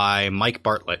Dusk by Mike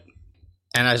Bartlett.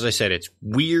 And as I said, it's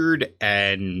weird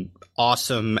and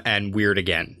awesome and weird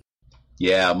again.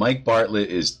 Yeah, Mike Bartlett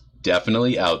is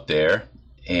definitely out there.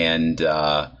 And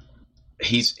I've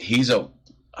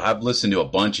listened to a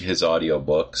bunch of his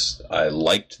audiobooks. I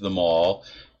liked them all.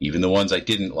 Even the ones I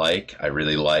didn't like, I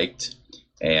really liked.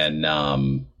 And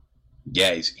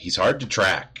yeah, he's hard to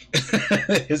track.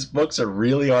 His books are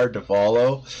really hard to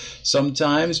follow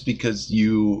sometimes because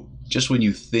when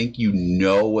you think you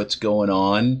know what's going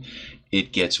on,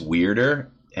 it gets weirder.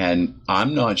 And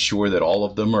I'm not sure that all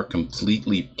of them are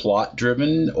completely plot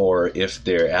driven or if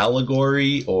they're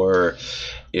allegory or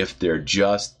if they're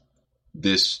just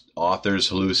this author's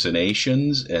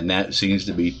hallucinations. And that seems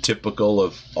to be typical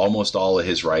of almost all of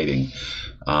his writing.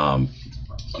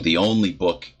 The only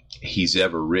book he's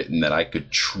ever written that I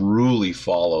could truly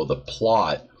follow the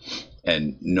plot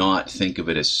and not think of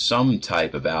it as some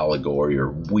type of allegory or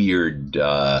weird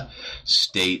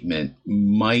statement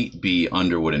might be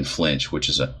Underwood and Flinch, which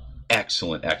is an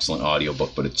excellent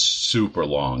audiobook, but it's super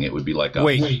long. It would be like a...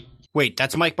 Wait,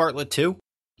 that's Mike Bartlett too?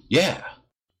 Yeah.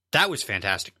 That was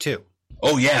fantastic too.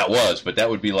 Oh, yeah, it was, but that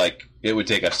would be like... It would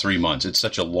take us 3 months. It's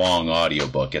such a long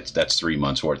audiobook. That's 3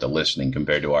 months worth of listening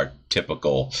compared to our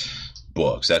typical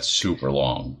books. That's super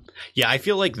long. Yeah, I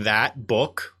feel like that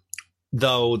book,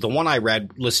 though the one I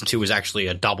listened to was actually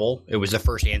a double. It was the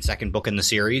first and second book in the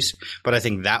series, but I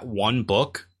think that one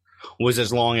book was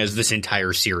as long as this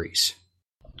entire series.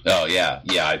 Oh yeah,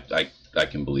 I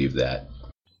can believe that.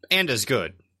 And as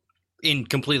good in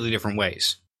completely different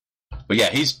ways. But yeah,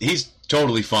 he's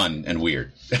totally fun and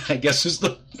weird. I guess is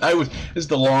the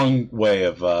long way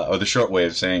of or the short way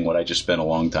of saying what I just spent a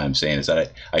long time saying is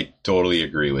that I totally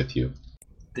agree with you.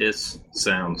 This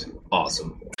sounds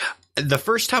awesome. The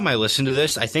first time I listened to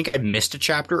this, I think I missed a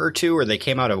chapter or two or they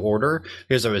came out of order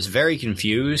because I was very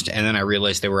confused and then I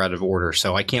realized they were out of order.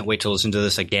 So I can't wait to listen to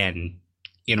this again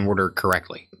in order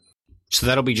correctly. So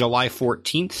that'll be July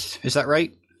 14th. Is that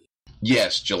right?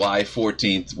 Yes, July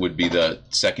 14th would be the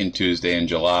second Tuesday in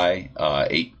July,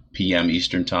 8 p.m.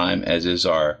 Eastern Time, as is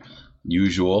our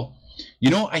usual.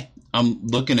 You know, I'm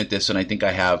looking at this, and I think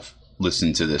I have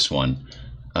listened to this one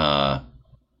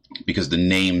because the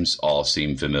names all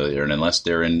seem familiar, and unless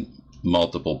they're in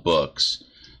multiple books,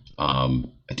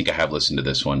 I think I have listened to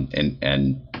this one,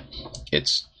 and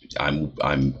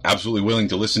I'm absolutely willing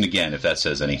to listen again if that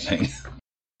says anything.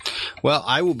 Well,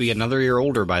 I will be another year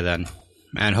older by then,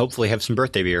 and hopefully have some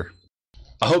birthday beer.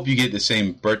 I hope you get the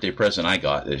same birthday present I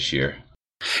got this year.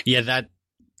 Yeah, that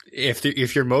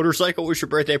if your motorcycle was your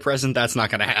birthday present, that's not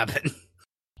going to happen.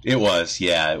 It was,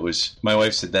 yeah. It was. My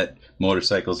wife said that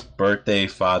motorcycle's birthday,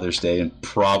 Father's Day, and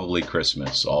probably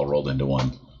Christmas all rolled into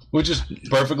one, which is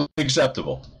perfectly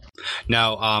acceptable.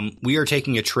 Now, we are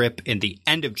taking a trip in the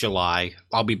end of July.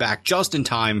 I'll be back just in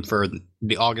time for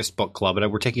the August book club,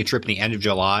 but we're taking a trip in the end of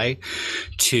July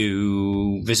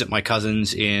to visit my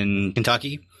cousins in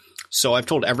Kentucky. So I've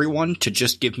told everyone to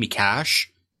just give me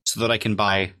cash so that I can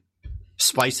buy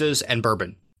spices and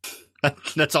bourbon.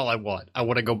 That's all I want. I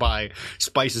want to go buy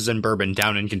spices and bourbon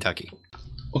down in Kentucky.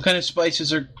 What kind of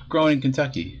spices are grown in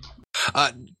Kentucky?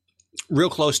 Real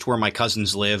close to where my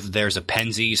cousins live, there's a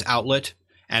Penzeys outlet.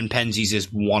 And Penzeys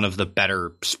is one of the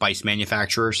better spice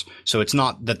manufacturers. So it's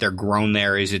not that they're grown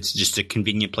there, it's just a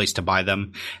convenient place to buy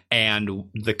them. And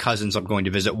the cousins I'm going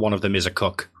to visit, one of them is a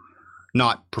cook.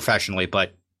 Not professionally,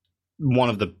 but one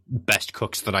of the best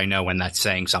cooks that I know, and that's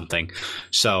saying something.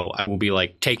 So I will be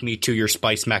like, take me to your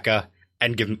spice mecca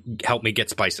and help me get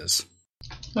spices.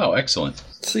 Oh, excellent.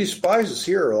 See, spices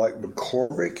here are like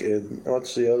McCormick, and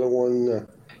what's the other one?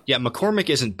 Yeah, McCormick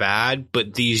isn't bad,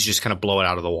 but these just kind of blow it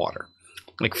out of the water.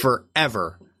 Like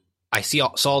forever, I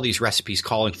saw these recipes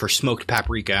calling for smoked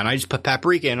paprika, and I just put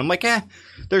paprika in. I'm like,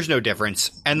 there's no difference.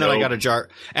 And then I got a jar,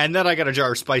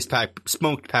 of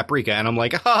smoked paprika, and I'm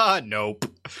like, nope,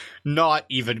 not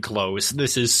even close.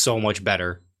 This is so much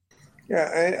better. Yeah,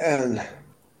 and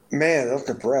man, not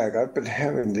to brag, I've been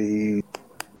having the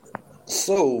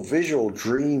visual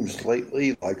dreams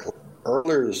lately. Like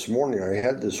earlier this morning, I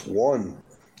had this one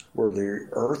where the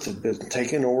Earth had been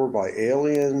taken over by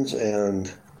aliens,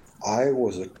 and I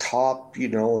was a cop,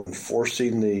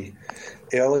 enforcing the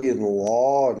alien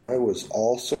law, and I was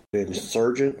also an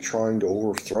insurgent trying to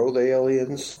overthrow the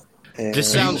aliens. And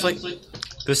this sounds like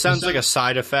a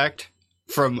side effect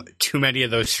from too many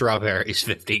of those strawberries,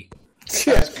 50.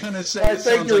 Yeah, I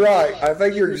think you're right. I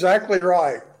think you're exactly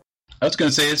right. I was going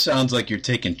to say, it sounds like you're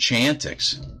taking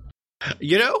Chantix.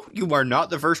 You are not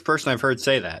the first person I've heard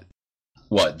say that.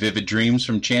 What, Vivid Dreams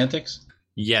from Chantix?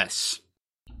 Yes.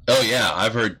 Oh, yeah.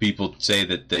 I've heard people say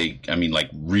that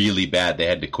really bad, they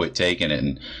had to quit taking it.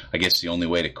 And I guess the only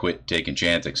way to quit taking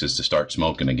Chantix is to start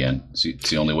smoking again. It's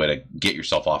the only way to get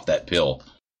yourself off that pill.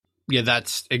 Yeah,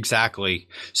 that's exactly.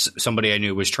 Somebody I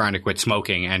knew was trying to quit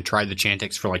smoking and tried the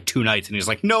Chantix for like 2 nights. And he's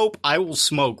like, nope, I will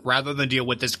smoke rather than deal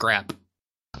with this crap.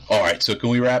 All right. So can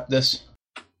we wrap this?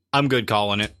 I'm good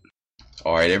calling it.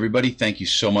 All right, everybody, thank you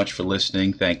so much for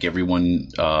listening. Thank everyone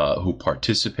who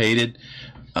participated.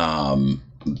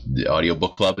 The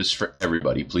Audiobook Club is for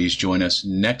everybody. Please join us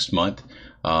next month.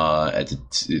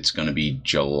 It's going to be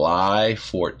July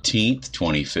 14th,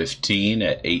 2015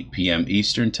 at 8 p.m.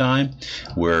 Eastern Time.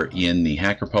 We're in the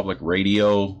Hacker Public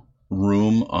Radio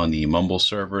room on the Mumble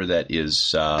server that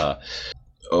is, what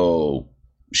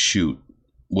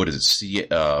is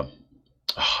it?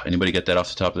 Anybody get that off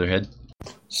the top of their head?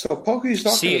 So Pokey's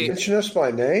not going to mention us by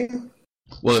name?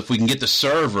 Well, if we can get the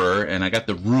server and I got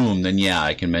the room, then yeah,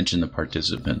 I can mention the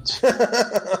participants. Is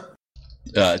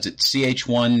it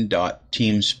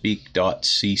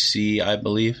ch1.teamspeak.cc, I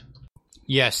believe?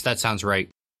 Yes, that sounds right.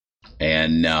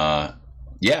 And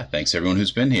thanks everyone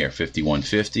who's been here.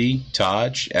 5150,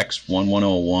 Taj,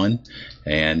 X1101,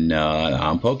 and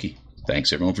I'm Pokey.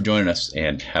 Thanks everyone for joining us,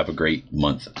 and have a great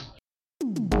month.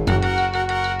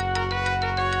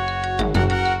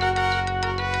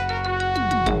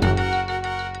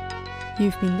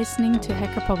 You've been listening to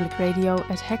Hacker Public Radio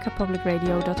at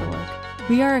hackerpublicradio.org.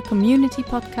 We are a community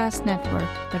podcast network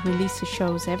that releases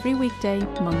shows every weekday,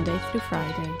 Monday through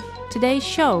Friday. Today's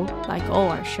show, like all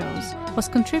our shows, was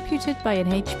contributed by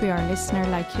an HPR listener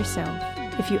like yourself.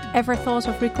 If you ever thought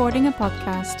of recording a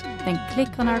podcast, then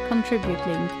click on our contribute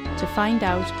link to find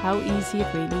out how easy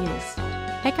it really is.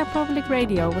 Hacker Public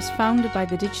Radio was founded by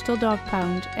the Digital Dog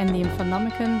Pound and the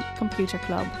Infonomicon Computer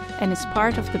Club and is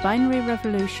part of the binary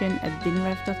revolution at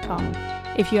binrev.com.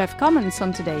 If you have comments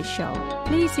on today's show,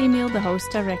 please email the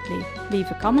host directly, leave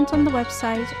a comment on the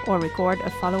website, or record a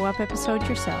follow-up episode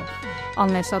yourself.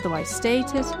 Unless otherwise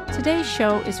stated, today's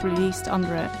show is released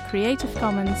under a Creative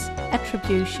Commons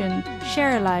Attribution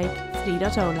Share Alike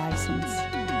 3.0 license.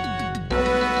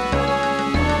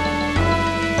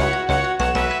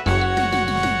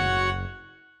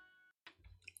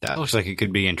 That looks like it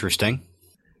could be interesting.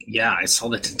 Yeah, I saw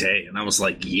that today, and I was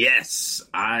like, yes,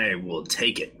 I will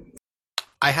take it.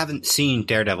 I haven't seen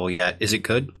Daredevil yet. Is it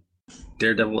good?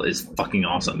 Daredevil is fucking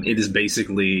awesome. It is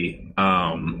basically,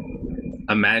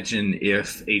 imagine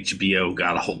if HBO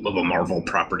got a hold of a Marvel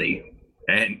property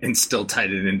and still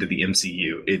tied it into the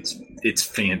MCU. It's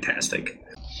fantastic.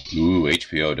 Ooh,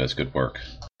 HBO does good work.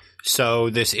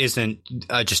 So this isn't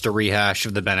just a rehash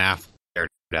of the Ben Affleck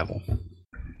Daredevil.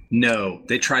 No,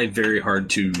 they try very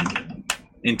hard to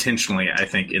intentionally, I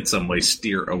think, in some way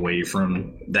steer away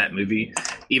from that movie,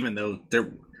 even though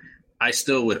I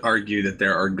still would argue that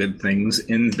there are good things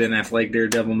in the Ben Affleck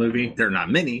Daredevil movie. There are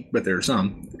not many, but there are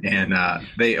some, and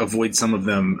they avoid some of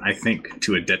them, I think,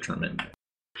 to a detriment.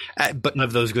 But none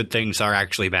of those good things are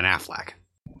actually Ben Affleck.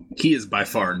 He is by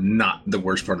far not the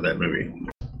worst part of that movie.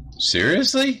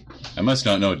 Seriously? I must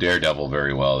not know Daredevil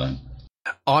very well then.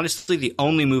 Honestly, the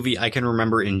only movie I can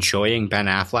remember enjoying Ben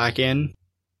Affleck in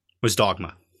was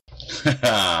Dogma.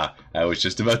 I was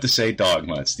just about to say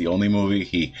Dogma. It's the only movie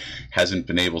he hasn't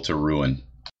been able to ruin.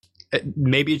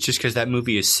 Maybe it's just because that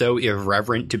movie is so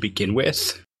irreverent to begin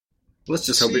with. Let's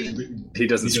just hope he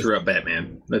doesn't screw up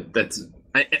Batman.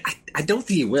 I don't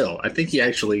think he will. I think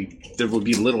there will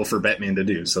be little for Batman to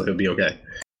do, so he'll be okay.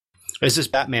 Is this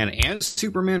Batman and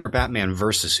Superman or Batman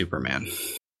versus Superman?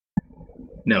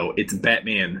 No, it's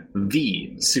Batman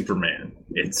v Superman.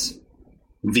 It's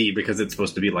V because it's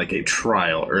supposed to be like a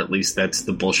trial, or at least that's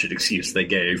the bullshit excuse they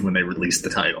gave when they released the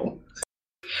title.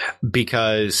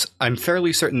 Because I'm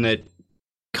fairly certain that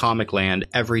Comic Land,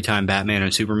 every time Batman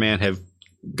and Superman have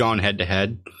gone head to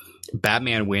head,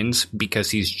 Batman wins because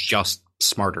he's just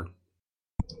smarter.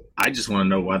 I just want to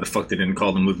know why the fuck they didn't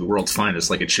call the movie World's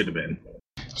Finest like it should have been.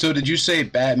 So did you say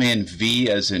Batman V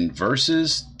as in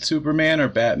versus Superman, or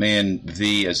Batman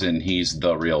V as in he's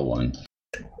the real one?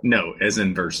 No, as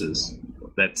in versus.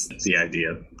 That's the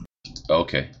idea.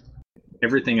 Okay.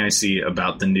 Everything I see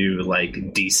about the new,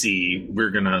 DC, we're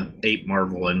gonna ape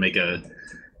Marvel and make a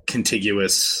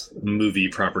contiguous movie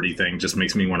property thing just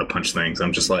makes me want to punch things.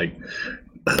 I'm just like,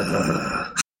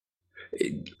 ugh.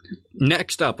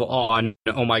 Next up on,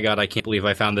 oh my god, I can't believe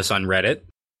I found this on Reddit.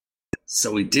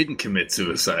 So he didn't commit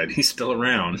suicide. He's still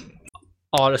around.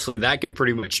 Honestly, that could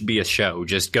pretty much be a show.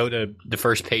 Just go to the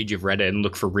first page of Reddit and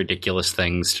look for ridiculous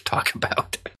things to talk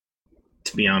about.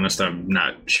 To be honest, I'm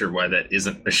not sure why that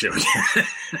isn't a show yet.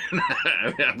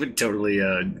 I would totally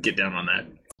get down on that.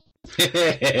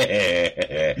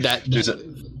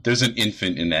 There's an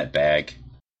infant in that bag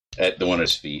at the one at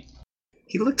his feet.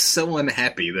 He looked so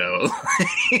unhappy, though.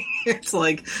 It's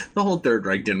like, the whole Third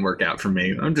Reich didn't work out for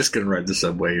me. I'm just going to ride the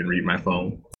subway and read my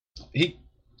phone. He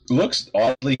looks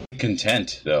oddly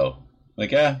content, though.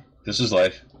 Like, this is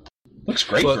life. Looks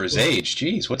great for his age.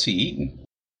 Jeez, what's he eating?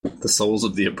 The souls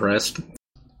of the oppressed.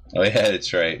 Oh, yeah,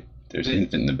 that's right. There's an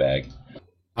infant in the bag.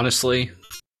 Honestly,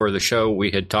 for the show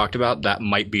we had talked about, that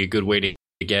might be a good way to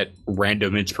get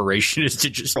random inspiration, is to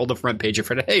just roll the front page and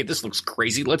find, hey, this looks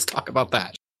crazy. Let's talk about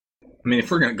that. I mean,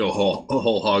 if we're going to go a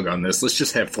whole hog on this, let's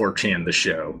just have 4chan the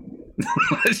show.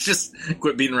 Let's just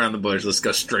quit beating around the bush. Let's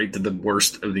go straight to the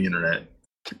worst of the internet.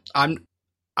 I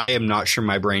am not sure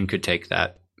my brain could take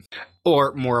that.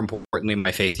 Or, more importantly,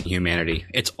 my faith in humanity.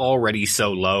 It's already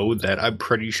so low that I'm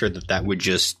pretty sure that would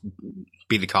just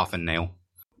be the coffin nail.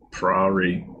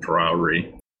 Prairie.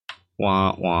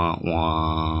 Wah, wah,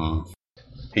 wah.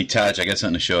 Hey, Taj, I got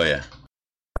something to show you.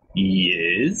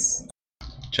 Yes?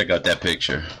 Check out that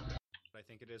picture. I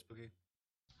think it is, Boogie.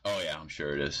 Oh, yeah, I'm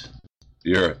sure it is.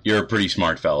 You're a pretty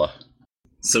smart fella.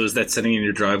 So is that sitting in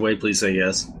your driveway? Please say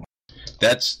yes.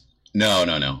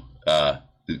 No.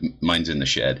 Mine's in the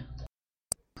shed.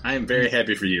 I am very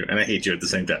happy for you, and I hate you at the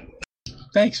same time.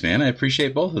 Thanks, man. I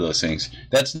appreciate both of those things.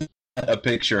 That's not a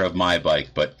picture of my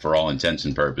bike, but for all intents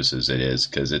and purposes, it is,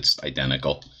 because it's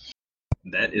identical.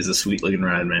 That is a sweet-looking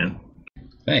ride, man.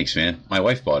 Thanks, man. My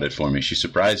wife bought it for me. She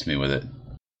surprised me with it.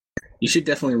 You should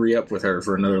definitely re-up with her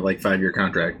for another, 5-year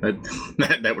contract.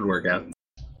 That would work out.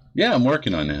 Yeah, I'm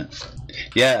working on that.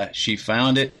 Yeah, she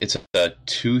found it. It's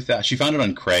she found it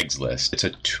on Craigslist. It's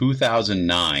a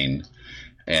 2009,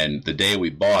 and the day we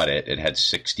bought it, it had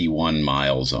 61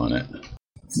 miles on it.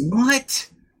 What?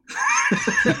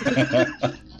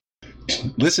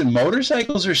 Listen,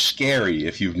 motorcycles are scary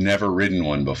if you've never ridden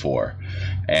one before.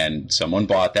 And someone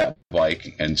bought that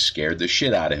bike and scared the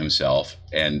shit out of himself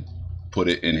and put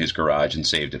it in his garage and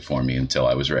saved it for me until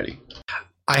I was ready.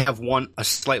 I have a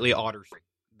slightly odder story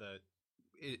that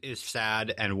is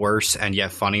sad and worse and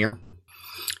yet funnier.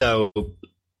 So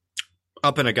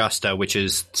up in Augusta, which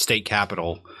is state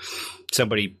capital,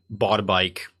 somebody bought a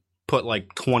bike, put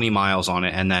like 20 miles on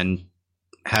it, and then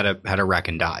had a wreck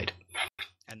and died.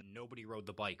 And nobody rode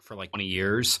the bike for like 20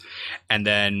 years. And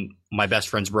then my best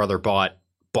friend's brother bought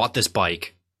this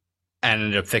bike and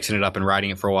ended up fixing it up and riding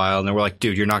it for a while. And they were like,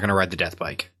 dude, you're not going to ride the death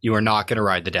bike. You are not going to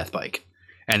ride the death bike.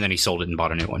 And then he sold it and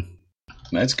bought a new one.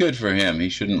 That's good for him. He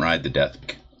shouldn't ride the death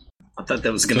bike. I thought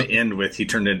that was going to end with he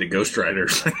turned into Ghost Rider.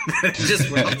 It just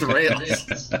went off the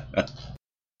rails.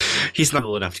 He's not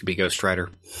old enough to be Ghost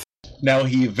Rider. Now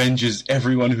he avenges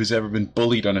everyone who's ever been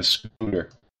bullied on a scooter.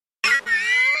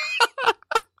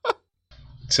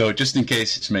 So just in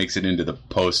case it makes it into the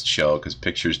post show, because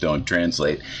pictures don't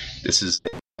translate, this is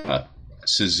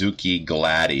Suzuki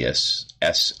Gladius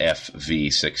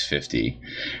SFV 650.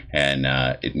 And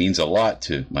it means a lot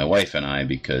to my wife and I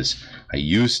because I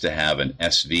used to have an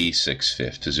SV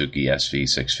 650, Suzuki SV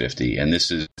 650. And this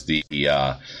is the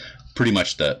pretty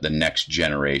much the next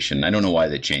generation. I don't know why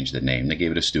they changed the name. They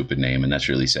gave it a stupid name, and that's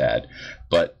really sad.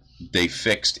 But they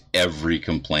fixed every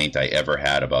complaint I ever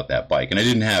had about that bike. And I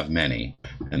didn't have many.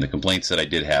 And the complaints that I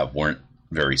did have weren't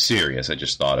very serious. I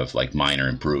just thought of like minor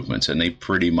improvements. And they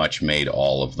pretty much made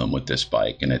all of them with this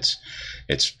bike. And it's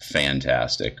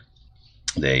fantastic.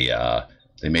 They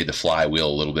made the flywheel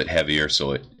a little bit heavier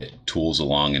so it tools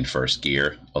along in first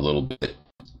gear a little bit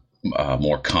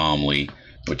more calmly,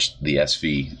 which the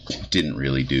SV didn't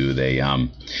really do.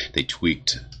 They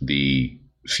tweaked the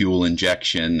fuel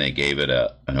injection. They gave it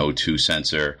an O2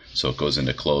 sensor, so it goes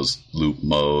into closed loop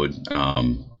mode.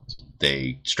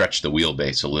 They stretched the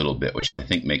wheelbase a little bit, which I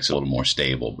think makes it a little more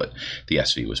stable, but the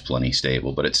SV was plenty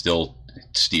stable. But it still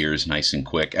steers nice and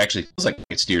quick. Actually, it feels like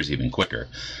it steers even quicker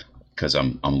because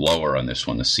I'm lower on this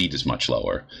one. The seat is much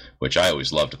lower, which I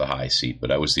always loved the high seat,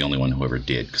 but I was the only one who ever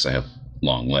did because I have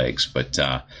long legs. But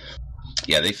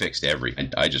yeah, they fixed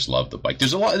everything. I just love the bike.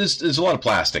 There's a lot of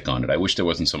plastic on it. I wish there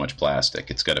wasn't so much plastic.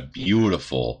 It's got a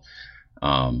beautiful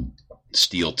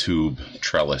steel tube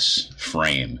trellis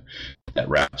frame that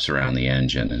wraps around the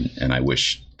engine, and I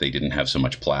wish they didn't have so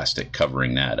much plastic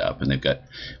covering that up. And they've got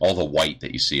all the white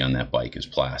that you see on that bike is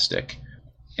plastic,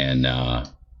 and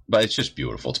but it's just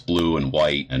beautiful. It's blue and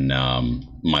white, and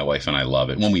my wife and I love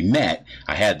it. When we met,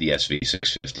 I had the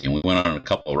SV650, and we went on a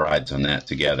couple of rides on that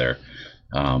together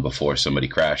before somebody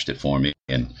crashed it for me,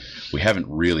 and we haven't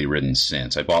really ridden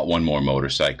since. I bought one more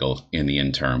motorcycle in the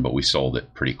interim, but we sold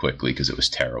it pretty quickly because it was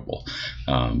terrible.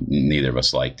 Neither of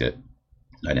us liked it.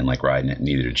 I didn't like riding it,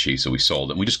 neither did she, so we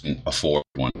sold it. We just couldn't afford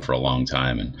one for a long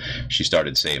time, and she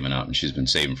started saving up, and she's been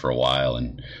saving for a while,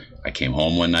 and I came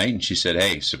home one night, and she said,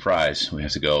 hey, surprise, we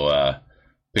have to go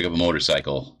pick up a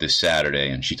motorcycle this Saturday,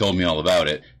 and she told me all about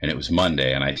it, and it was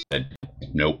Monday, and I said,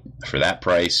 nope, for that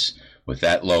price, with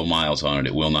that low miles on it,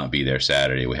 it will not be there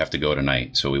Saturday. We have to go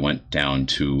tonight. So we went down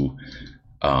to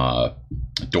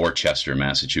Dorchester,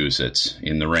 Massachusetts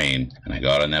in the rain, and I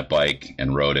got on that bike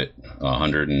and rode it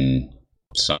 100 and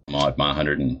some odd,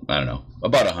 100 and, I don't know,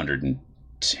 about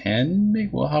 110 maybe.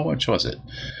 Well, how much was it?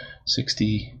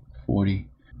 60, 40,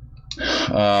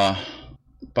 about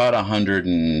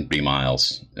 103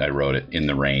 miles. I rode it in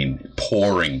the rain,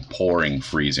 pouring,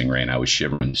 freezing rain. I was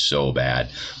shivering so bad,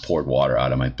 poured water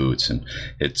out of my boots, and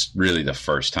it's really the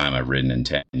first time I've ridden in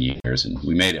 10 years. And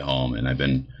we made it home, and I've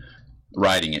been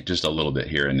riding it just a little bit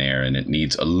here and there, and it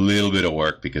needs a little bit of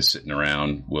work because sitting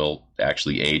around will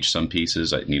actually age some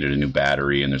pieces. I needed a new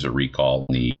battery, and there's a recall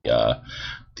in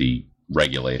the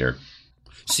regulator.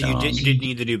 So you did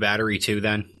need the new battery too,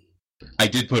 then? I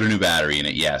did put a new battery in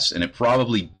it, yes, and it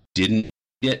probably didn't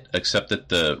get, except that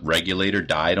the regulator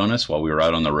died on us while we were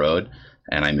out on the road,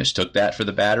 and I mistook that for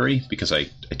the battery because I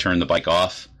turned the bike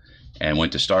off and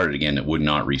went to start it again. It would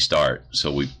not restart,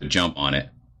 so we jumped on it,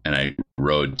 and I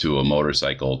rode to a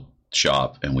motorcycle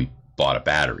shop, and we bought a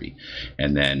battery.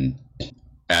 And then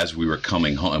as we were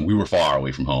coming home, and we were far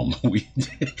away from home, we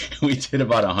did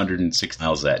about 106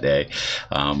 miles that day,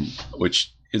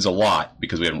 which is a lot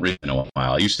because we haven't ridden in a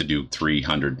while. I used to do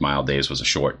 300-mile days was a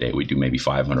short day. We do maybe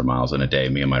 500 miles in a day,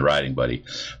 me and my riding buddy.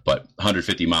 But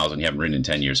 150 miles and you haven't ridden in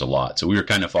 10 years, a lot. So we were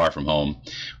kind of far from home.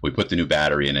 We put the new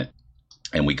battery in it,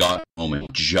 and we got home, and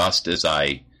just as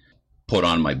I put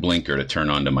on my blinker to turn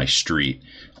onto my street,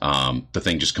 the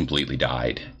thing just completely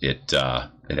died. It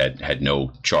it had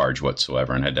no charge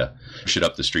whatsoever, and had to push it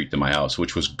up the street to my house,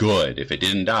 which was good. If it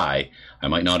didn't die, I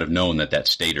might not have known that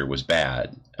stator was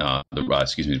bad.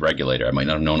 The regulator. I might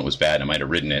not have known it was bad. I might have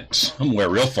ridden it somewhere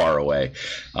real far away,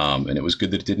 and it was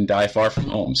good that it didn't die far from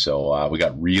home. So we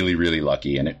got really, really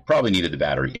lucky, and it probably needed the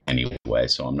battery anyway.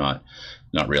 So I'm not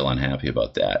real unhappy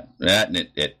about that. And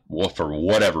it for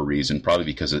whatever reason, probably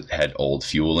because it had old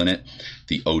fuel in it,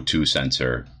 the O2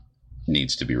 sensor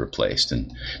needs to be replaced,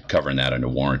 and covering that under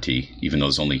warranty, even though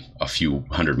there's only a few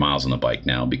 100 miles on the bike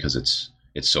now because it's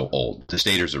so old. The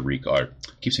stator's I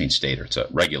keep saying stator. It's a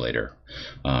regulator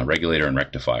and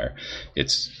rectifier.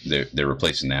 They're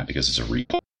replacing that because it's a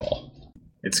recall.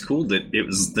 It's cool that it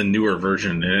was the newer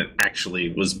version and it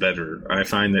actually was better. I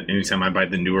find that anytime I buy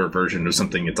the newer version of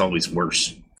something, it's always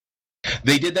worse.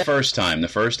 They did that first time. The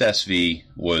first SV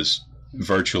was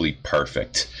virtually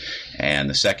perfect, and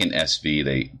the second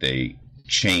SV they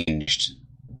changed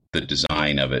the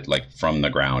design of it, like from the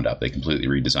ground up. They completely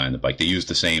redesigned the bike. They used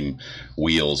the same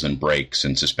wheels and brakes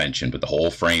and suspension, but the whole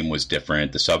frame was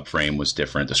different. The subframe was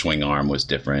different. The swing arm was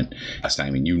different. I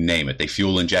mean, you name it. They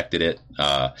fuel injected it.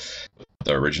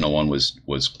 The original one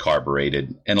was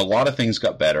carbureted, and a lot of things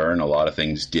got better and a lot of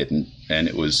things didn't. And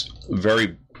it was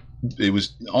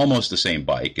almost the same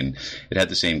bike, and it had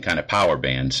the same kind of power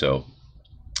band. So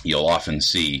you'll often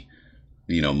see,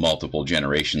 multiple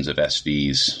generations of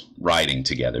SVs riding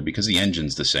together because the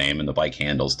engine's the same and the bike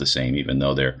handle's the same, even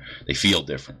though they feel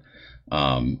different.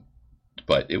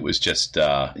 But it was just,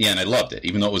 and I loved it,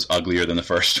 even though it was uglier than the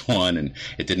first one, and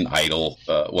it didn't idle,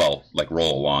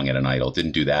 roll along at an idle. It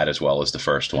didn't do that as well as the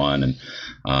first one, and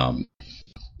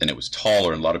it was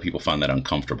taller, and a lot of people found that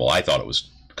uncomfortable. I thought it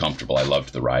was comfortable. I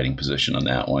loved the riding position on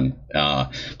that one.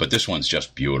 But this one's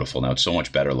just beautiful. Now, it's so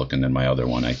much better looking than my other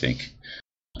one, I think.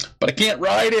 But I can't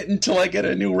ride it until I get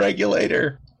a new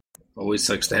regulator. Always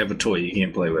sucks to have a toy you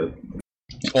can't play with.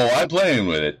 Oh, I'm playing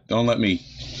with it. Don't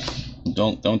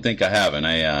think I haven't.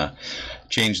 I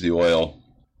changed the oil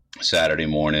Saturday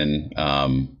morning.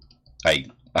 I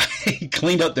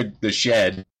cleaned out the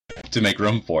shed to make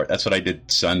room for it. That's what I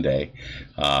did Sunday.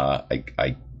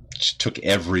 I took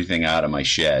everything out of my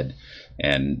shed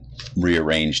and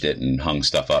rearranged it and hung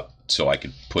stuff up so I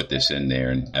could put this in there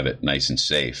and have it nice and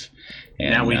safe.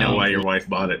 And now we know why your wife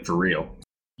bought it for real.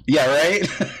 Yeah, right?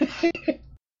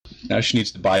 Now she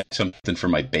needs to buy something for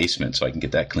my basement so I can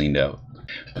get that cleaned out.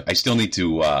 I still need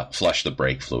to flush the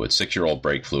brake fluid. 6-year-old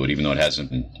brake fluid, even though it hasn't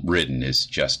been ridden,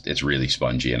 it's really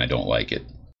spongy and I don't like it.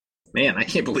 Man, I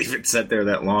can't believe it sat there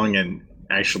that long and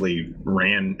actually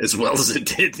ran as well as it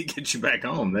did to get you back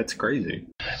home. That's crazy.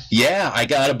 Yeah, I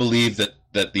gotta believe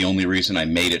that the only reason I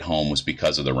made it home was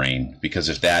because of the rain. Because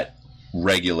if that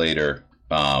regulator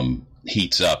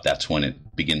heats up, that's when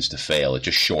it begins to fail. It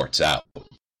just shorts out.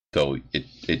 So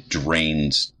it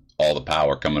drains all the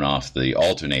power coming off the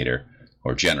alternator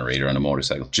or generator on a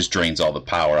motorcycle. It just drains all the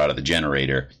power out of the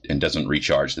generator and doesn't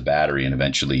recharge the battery, and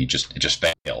eventually it just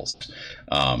fails,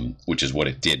 which is what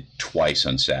it did twice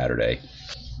on Saturday.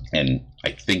 And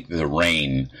I think the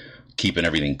rain keeping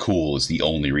everything cool is the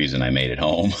only reason I made it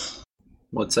home.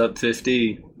 What's up,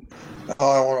 50?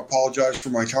 I want to apologize for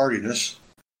my tardiness.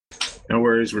 No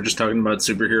worries. We're just talking about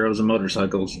superheroes and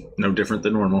motorcycles. No different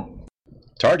than normal.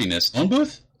 Tardiness? Phone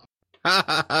booth?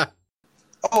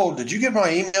 Oh, did you get my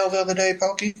email the other day,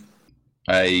 Pokey?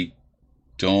 I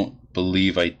don't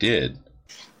believe I did.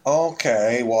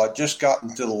 Okay. Well, I just got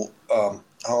into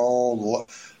the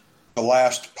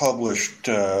last published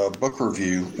book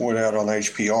review went out on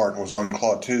HPR and was on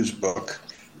Claude 2's book.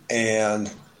 And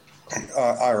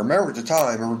I remember at the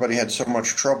time everybody had so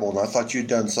much trouble, and I thought you'd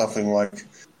done something like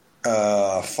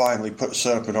finally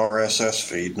set up an RSS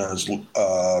feed, and I was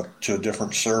to a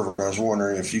different server. And I was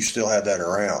wondering if you still had that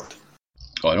around.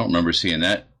 Oh, I don't remember seeing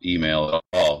that email at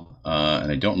all,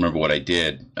 and I don't remember what I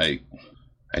did. I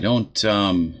don't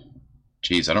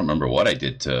remember what I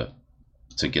did to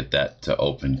get that to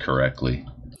open correctly.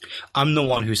 I'm the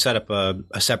one who set up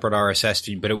a separate RSS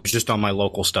feed, but it was just on my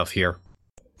local stuff here.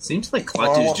 Seems like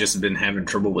Klaatu's just been having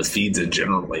trouble with feeds in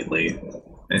general lately.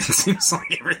 It seems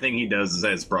like everything he does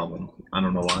has a problem. I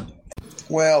don't know why.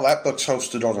 Well, that book's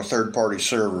hosted on a third-party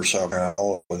server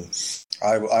somehow, and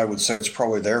I would say it's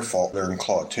probably their fault they're in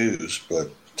Claude 2's,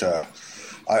 but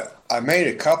I made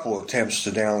a couple of attempts to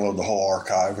download the whole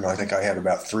archive, and I think I had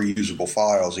about 3 usable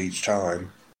files each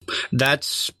time.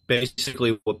 That's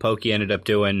basically what Pokey ended up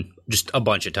doing just a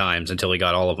bunch of times until he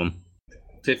got all of them.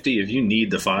 50, if you need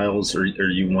the files or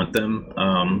you want them,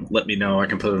 let me know. I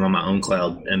can put it on my own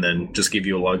cloud and then just give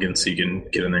you a login so you can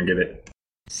get in there and get it.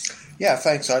 Yeah,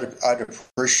 thanks. I'd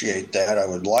appreciate that. I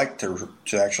would like to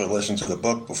actually listen to the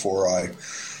book before I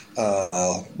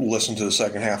listen to the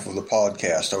second half of the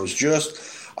podcast.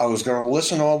 I was going to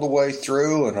listen all the way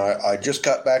through, and I just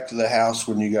got back to the house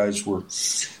when you guys were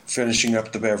finishing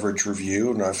up the beverage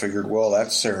review, and I figured, well,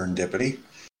 that's serendipity.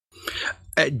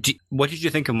 What did you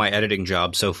think of my editing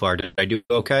job so far? Did I do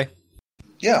okay?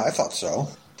 Yeah, I thought so.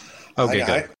 Okay,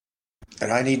 good.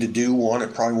 And I need to do one.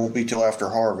 It probably won't be till after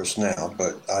harvest now,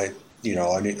 but I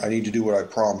need to do what I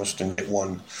promised and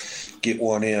get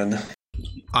one in.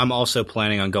 I'm also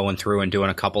planning on going through and doing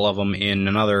a couple of them in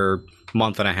another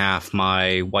month and a half.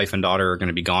 My wife and daughter are going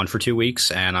to be gone for 2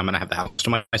 weeks, and I'm going to have the house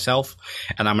to myself,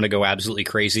 and I'm going to go absolutely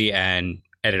crazy and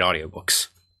edit audiobooks.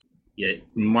 Yeah,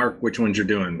 mark which ones you're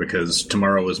doing, because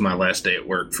tomorrow is my last day at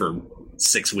work for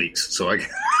 6 weeks, so I'm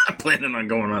planning on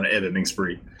going on an editing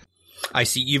spree. I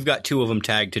see you've got 2 of them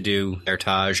tagged to do there,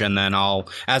 Taj, and then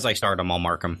as I start them, I'll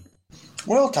mark them.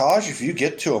 Well, Taj, if you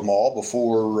get to them all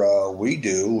before we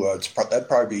do, that'd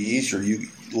probably be easier. You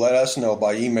let us know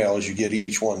by email as you get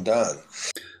each one done.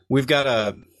 We've got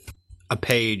a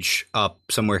page up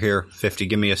somewhere here, 50.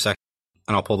 Give me a second,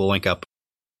 and I'll pull the link up.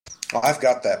 I've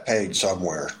got that page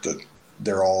somewhere that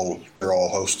they're all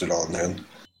hosted on. Then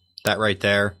that right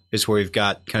there is where we've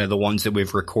got kind of the ones that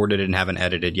we've recorded and haven't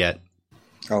edited yet.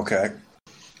 Okay.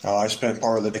 I spent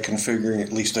part of the day configuring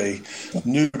at least a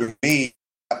new to me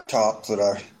laptop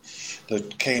that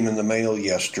came in the mail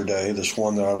yesterday. This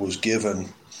one that I was given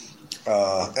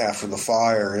after the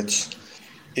fire. It's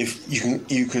if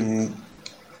you can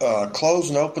close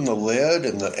and open the lid,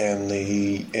 and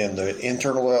the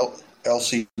internal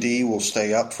LCD will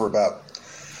stay up for about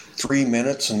 3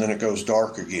 minutes, and then it goes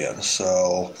dark again.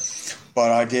 So,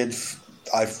 but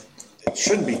it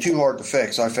shouldn't be too hard to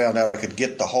fix. I found out I could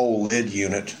get the whole lid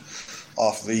unit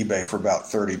off of eBay for about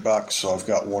 $30, so I've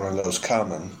got one of those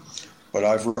coming. But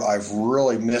I've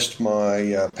really missed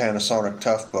my Panasonic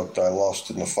Toughbook that I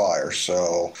lost in the fire,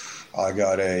 so I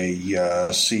got a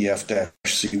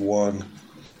CF-C1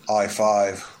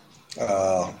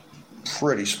 i5,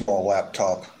 pretty small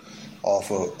laptop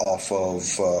off of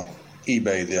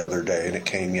eBay the other day, and it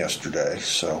came yesterday.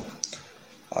 So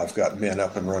I've got men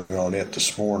up and running on it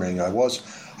this morning. I was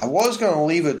going to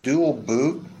leave it dual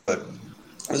boot, but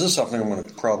this is something I'm going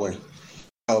to probably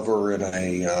cover in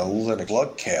a Linux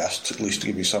Lugcast, at least to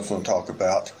give you something to talk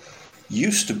about.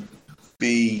 Used to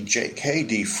be JK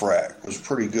defrag, was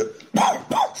pretty good.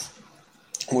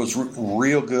 Was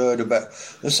real good about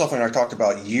this is something I talked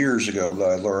about years ago that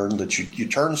I learned, that you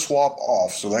turn swap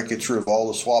off, so that gets rid of all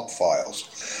the swap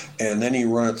files, and then you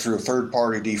run it through a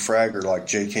third-party defragger like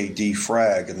JK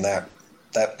defrag, and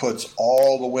that puts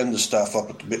all the Windows stuff up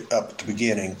at the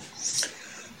beginning,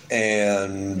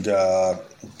 and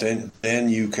then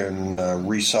you can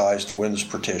resize the Windows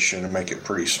partition and make it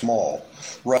pretty small,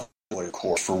 relatively, of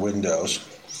course, for Windows.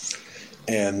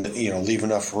 And, leave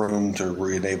enough room to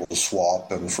re-enable the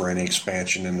swap and for any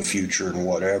expansion in the future and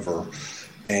whatever.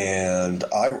 And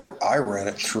I ran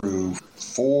it through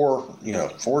four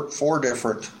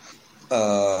different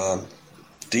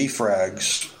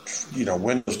defrags,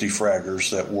 Windows defraggers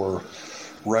that were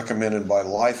recommended by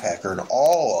Lifehacker, and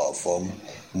all of them,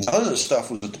 none of the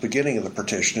stuff was at the beginning of the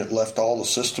partition. It left all the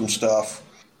system stuff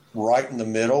right in the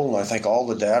middle, and I think all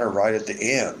the data right at the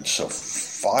end. So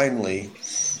finally,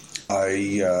 I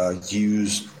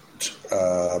used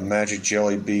Magic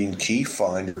Jelly Bean Key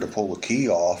Finder to pull the key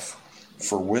off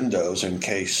for Windows in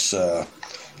case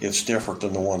it's different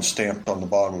than the one stamped on the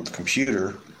bottom of the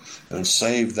computer, and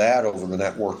save that over the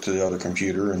network to the other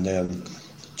computer, and then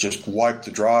just wipe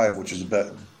the drive, which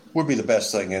would be the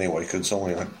best thing anyway, because it's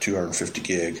only 250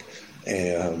 gig,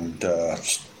 and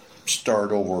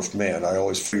start over. Man, I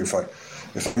always figure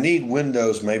if I need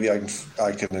Windows, maybe I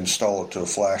can install it to a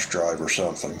flash drive or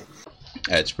something.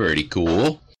 That's pretty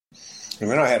cool. And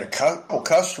then I had a couple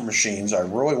custom machines I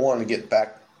really wanted to get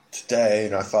back today,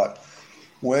 and I thought,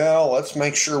 well, let's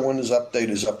make sure Windows Update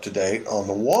is up to date. On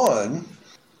the one,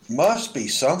 must be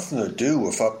something to do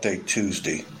with Update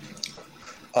Tuesday.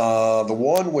 The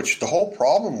one which the whole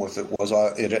problem with it was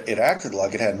it acted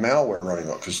like it had malware running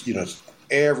on it, because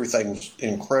everything was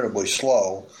incredibly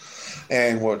slow,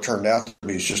 and what it turned out to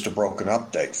be is just a broken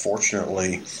update.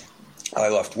 Fortunately, I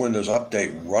left Windows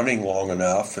Update running long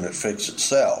enough, and it fixed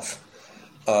itself.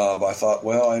 I thought,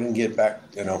 well, I didn't get back.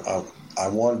 I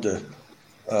wanted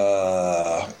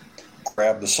to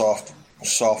grab the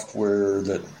software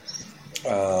that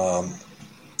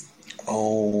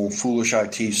foolish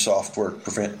IT software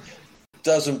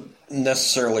doesn't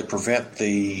necessarily prevent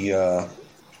the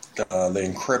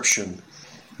encryption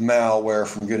malware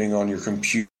from getting on your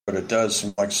computer, but it does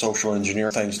some like social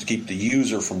engineering things to keep the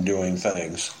user from doing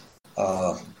things.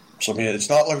 So, I mean, it's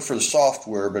not looking for the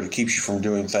software, but it keeps you from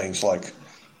doing things like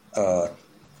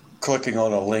clicking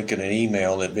on a link in an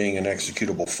email and it being an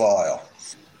executable file.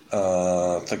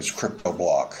 I think it's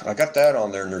CryptoBlock. I got that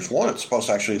on there, and there's one that's supposed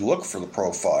to actually look for the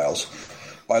profiles.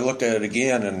 I looked at it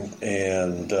again,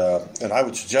 and I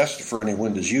would suggest it for any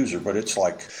Windows user, but it's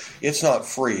not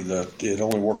free. It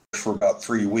only works for about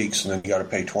 3 weeks, and then you got to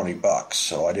pay $20.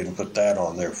 So I didn't put that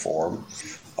on there for them,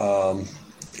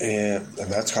 and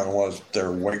that's kind of was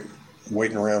they're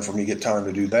waiting around for me to get time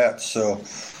to do that. So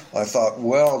I thought,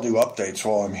 well, I'll do updates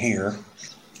while I'm here,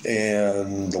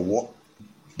 and the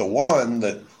one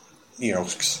that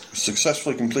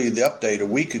successfully completed the update a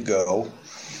week ago.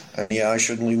 And yeah, I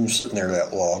shouldn't leave them sitting there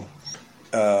that long.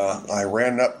 I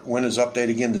ran up Windows Update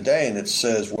again today, and it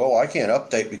says, well, I can't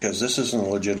update because this isn't a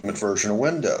legitimate version of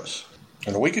Windows.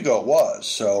 And a week ago it was.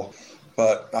 So,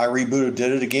 but I rebooted,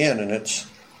 did it again, and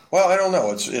I don't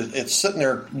know. It's sitting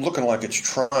there looking like it's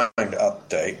trying to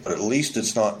update, but at least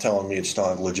it's not telling me it's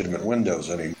not legitimate Windows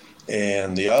anymore.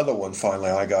 And the other one, finally,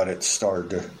 I got it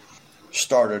started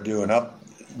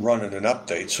running an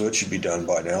update, so it should be done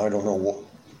by now. I don't know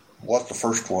what the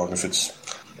first one, if it's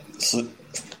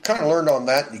kind of learned on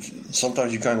that.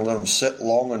 Sometimes you kind of let them sit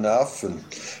long enough, and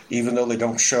even though they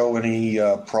don't show any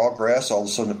progress, all of a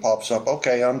sudden it pops up,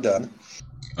 okay, I'm done.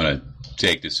 I'm going to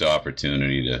take this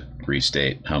opportunity to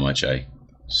restate how much I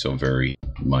so very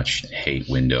much hate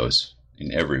Windows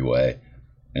in every way,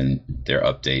 and their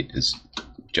update is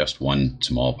just one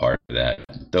small part of that.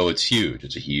 Though it's huge,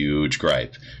 it's a huge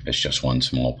gripe. It's just one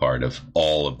small part of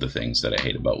all of the things that I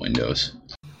hate about Windows.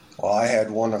 Well, I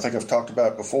had one, I think I've talked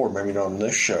about it before, maybe not on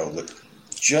this show, that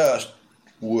just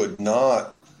would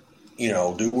not,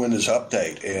 do Windows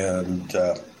Update. And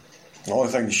the only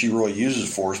thing that she really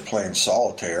uses for is playing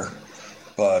solitaire.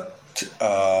 But,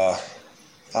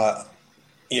 if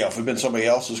it had been somebody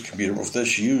else's computer with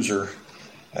this user,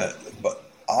 but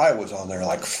I was on there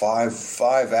like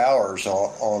five hours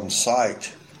on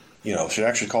site. She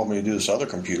actually called me to do this other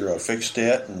computer. I fixed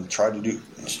it and tried to do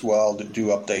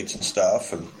updates and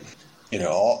stuff, and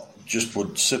just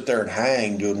would sit there and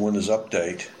hang doing Windows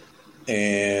Update.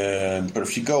 But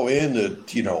if you go into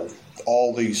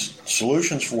all these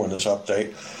solutions for Windows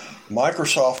Update,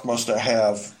 Microsoft must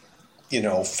have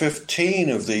 15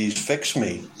 of these fix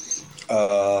me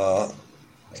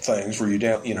things where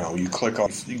you click on,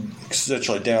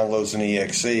 essentially downloads an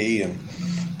exe and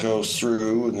goes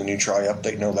through, and then you try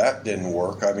update. No, that didn't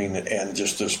work. I mean, and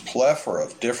just this plethora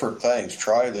of different things.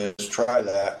 Try this, try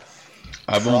that.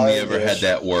 I've only ever had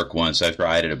that work once. I've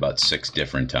tried it about 6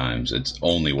 different times. It's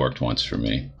only worked once for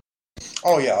me.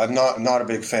 Oh yeah, I'm not a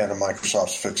big fan of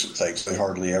Microsoft's fix-it things. They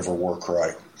hardly ever work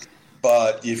right.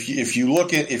 But if you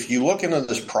look into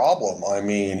this problem, I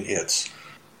mean, it's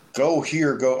go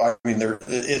here, go. I mean,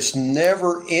 it's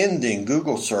never ending.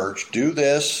 Google search, do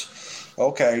this.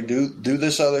 Okay, do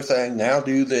this other thing. Now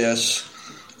do this.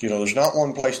 There's not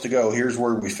one place to go. Here's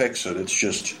where we fix it. It's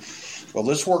just, well,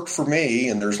 this worked for me,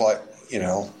 and there's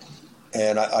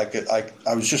and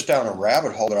I was just down a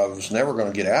rabbit hole that I was never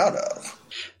going to get out of.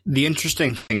 The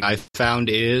interesting thing I found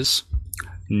is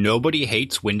nobody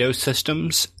hates Windows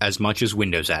systems as much as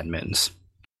Windows admins.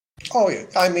 Oh yeah,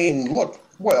 I mean, look,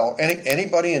 well,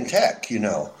 anybody in tech,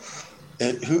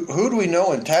 who do we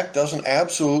know in tech doesn't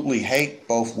absolutely hate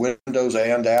both Windows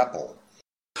and Apple?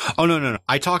 Oh, no.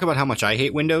 I talk about how much I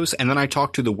hate Windows, and then I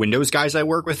talk to the Windows guys I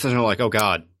work with, and they're like, oh,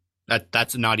 God,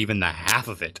 that's not even the half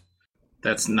of it.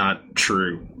 That's not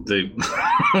true.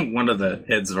 One of the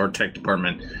heads of our tech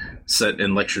department sat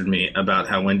and lectured me about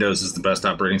how Windows is the best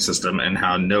operating system and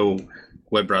how no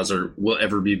web browser will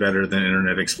ever be better than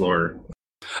Internet Explorer.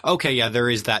 Okay, yeah, there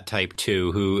is that type,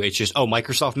 too, who it's just,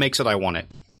 Microsoft makes it, I want it.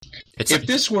 If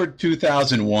this were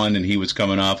 2001 and he was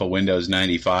coming off of Windows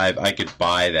 95, I could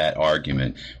buy that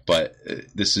argument. But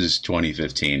this is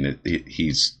 2015.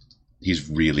 He's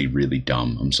really, really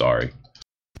dumb. I'm sorry.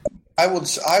 I would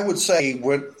say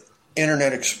with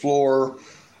Internet Explorer,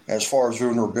 as far as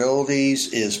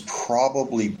vulnerabilities, is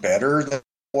probably better than it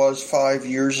was 5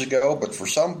 years ago. But for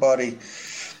somebody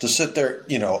to sit there,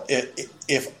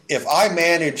 if I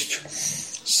managed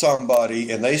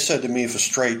somebody and they said to me with a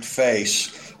straight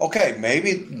face, okay,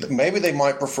 maybe they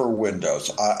might prefer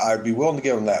Windows, I'd be willing to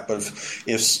give them that. But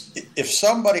if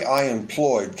somebody I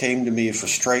employed came to me with a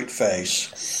straight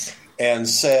face and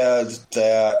said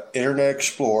that Internet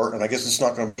Explorer, and I guess it's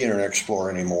not going to be Internet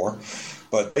Explorer anymore,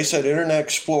 but they said Internet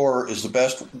Explorer is the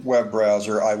best web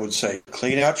browser, I would say,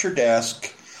 clean out your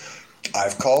desk.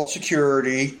 I've called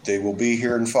security. They will be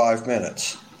here in 5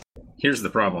 minutes. Here's the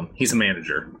problem. He's a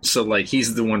manager. So,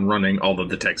 he's the one running all of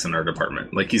the techs in our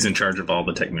department. He's in charge of all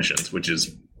the technicians, which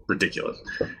is ridiculous.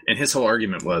 And his whole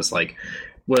argument was like,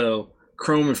 well,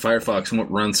 Chrome and Firefox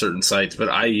won't run certain sites, but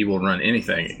IE will run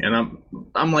anything. And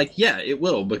I'm like, yeah, it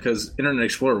will, because Internet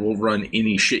Explorer will run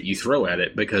any shit you throw at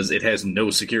it because it has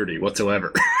no security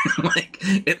whatsoever. Like,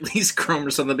 at least Chrome or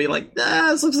something be like,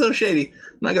 this looks so shady.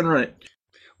 I'm not going to run it.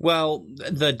 Well,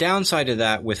 the downside of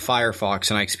that with Firefox,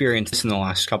 and I experienced this in the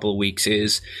last couple of weeks,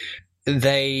 is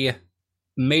they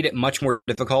made it much more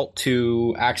difficult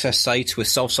to access sites with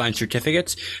self-signed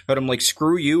certificates. But I'm like,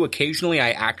 screw you. Occasionally,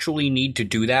 I actually need to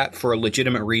do that for a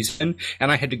legitimate reason,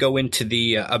 and I had to go into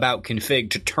the About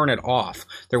config to turn it off.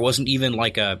 There wasn't even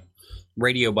like a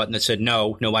radio button that said,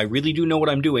 no, I really do know what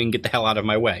I'm doing. Get the hell out of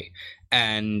my way.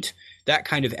 And that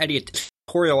kind of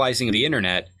editorializing of the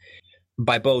internet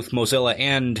by both Mozilla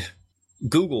and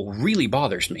Google really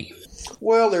bothers me.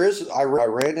 Well, there is. I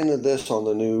ran into this on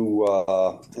the new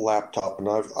laptop, and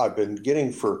I've been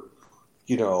getting for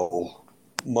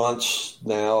months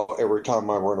now. Every time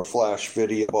I run a Flash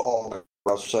video, all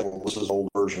I'm saying this is an old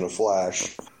version of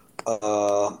Flash.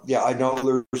 I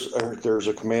know there's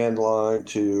a command line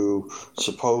to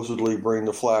supposedly bring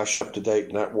the Flash up to date,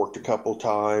 and that worked a couple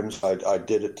times. I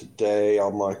did it today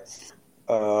on my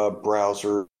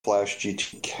browser, Flash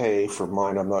GTK for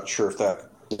mine. I'm not sure if that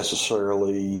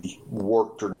necessarily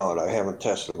worked or not. I haven't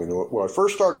tested it. When I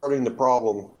first started having the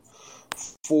problem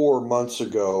 4 months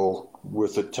ago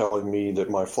with it telling me that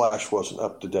my Flash wasn't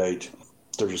up to date,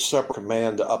 there's a separate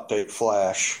command to update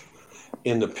Flash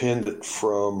independent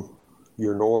from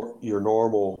your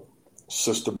normal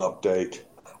system update,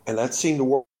 and that seemed to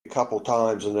work a couple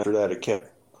times, and after that it kept.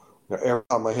 Every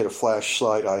time I hit a Flash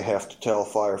site, I have to tell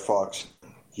Firefox,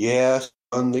 yes,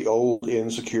 run the old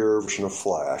insecure version of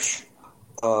Flash.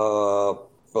 If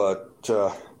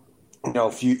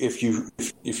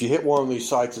you hit one of these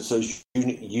sites that says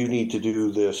you need to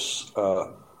do this,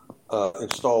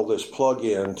 install this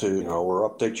plugin to or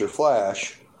update your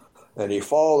Flash, and you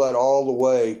follow that all the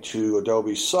way to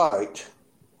Adobe's site,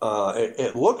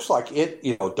 it looks like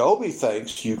Adobe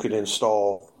thinks you can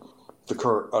install the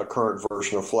current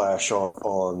version of Flash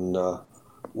on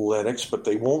Linux, but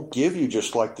they won't give you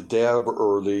just like the deb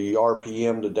or the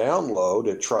RPM to download.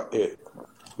 It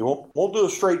won't do a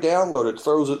straight download. It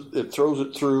throws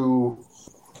it through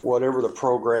whatever the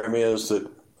program is that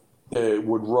it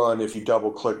would run if you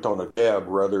double clicked on a deb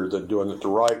rather than doing it the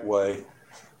right way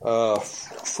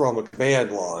from a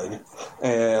command line,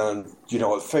 and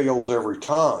it fails every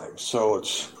time. So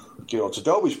it's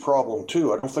Adobe's problem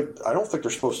too. I don't think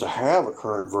they're supposed to have a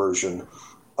current version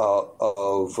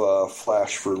of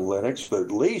Flash for Linux, but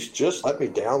at least just let me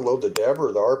download the deb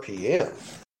or the RPM.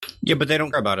 Yeah, but they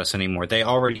don't care about us anymore. They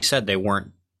already said they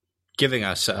weren't giving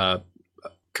us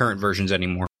current versions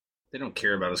anymore. They don't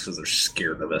care about us because they're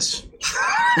scared of us.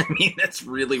 I mean, that's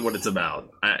really what it's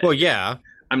about. Well, yeah.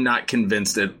 I'm not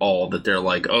convinced at all that they're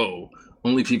like, oh,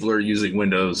 only people are using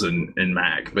Windows and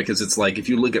Mac. Because it's like, if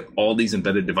you look at all these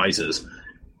embedded devices,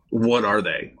 what are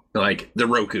they? Like the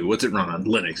Roku, what's it run on?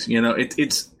 Linux.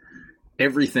 It's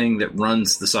everything that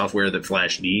runs the software that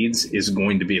Flash needs is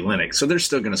going to be Linux. So they're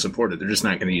still going to support it. They're just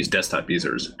not going to use desktop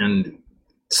users. And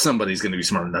somebody's going to be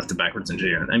smart enough to backwards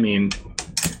engineer it. I mean,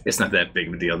 it's not that big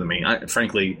of a deal to me.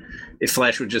 Frankly, if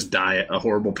Flash would just die a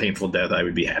horrible, painful death, I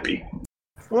would be happy.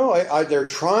 Well, what they're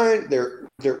trying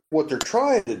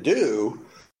to do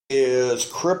is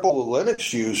cripple the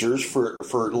Linux users for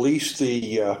at least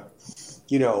the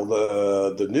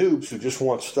noobs who just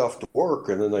want stuff to work,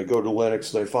 and then they go to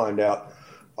Linux and they find out,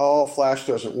 oh, Flash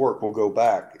doesn't work, we'll go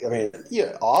back. I mean,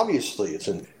 yeah, obviously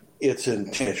it's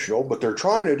intentional, but they're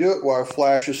trying to do it while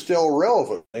Flash is still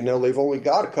relevant. They know they've only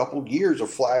got a couple of years of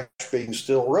Flash being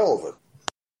still relevant.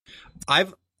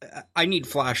 I need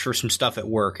Flash for some stuff at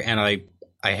work, and I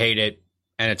hate it,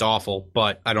 and it's awful,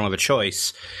 but I don't have a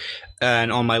choice.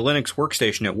 And on my Linux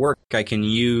workstation at work, I can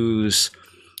use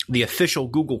the official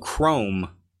Google Chrome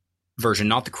version,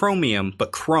 not the Chromium,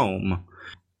 but Chrome.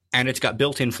 And it's got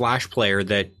built-in Flash player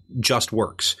that just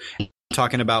works. I'm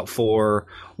talking about for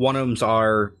one of them's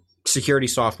our security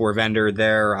software vendor.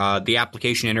 The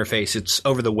application interface, it's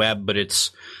over the web, but it's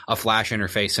a Flash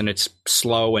interface, and it's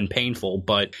slow and painful,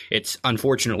 but it's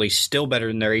unfortunately still better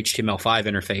than their HTML5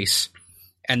 interface.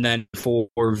 And then for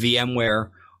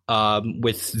VMware,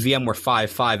 with VMware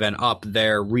 5.5 and up,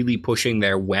 they're really pushing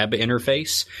their web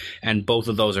interface, and both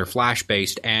of those are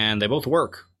Flash-based, and they both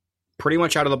work pretty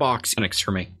much out of the box Linux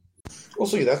for me. Well,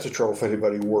 see, that's the trouble if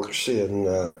anybody works in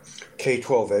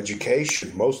K-12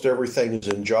 education. Most everything is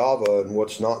in Java, and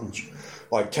what's not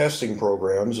like testing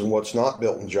programs, and what's not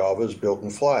built in Java is built in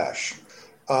Flash.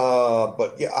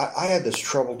 But yeah, I had this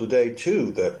trouble today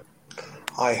too, that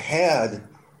I had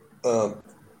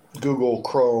Google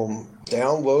Chrome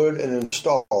downloaded and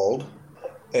installed,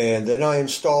 and then I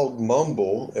installed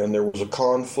Mumble, and there was a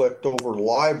conflict over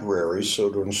libraries, so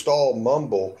to install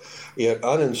Mumble, it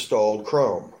uninstalled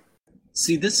Chrome.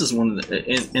 See, this is one of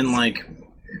the, and like,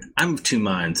 I'm of two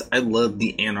minds. I love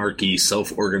the anarchy,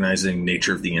 self-organizing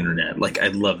nature of the internet. Like, I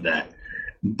love that.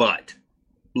 But,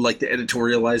 like, the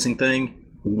editorializing thing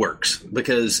works.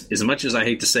 Because, as much as I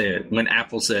hate to say it, when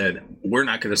Apple said, we're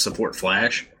not going to support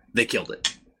Flash, they killed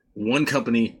it. One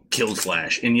company killed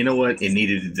Flash. And you know what? It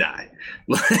needed to die.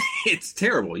 It's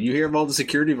terrible. You hear of all the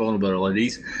security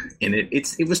vulnerabilities, and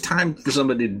it was time for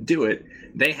somebody to do it.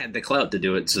 They had the clout to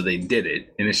do it, so they did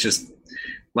it. And it's just...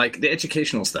 like, the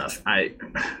educational stuff, a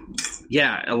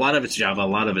lot of it's Java, a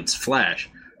lot of it's Flash.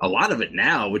 A lot of it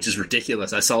now, which is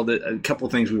ridiculous. I saw that a couple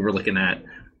of things we were looking at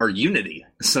are Unity.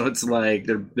 So it's like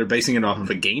they're basing it off of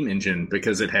a game engine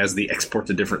because it has the export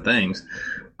to different things.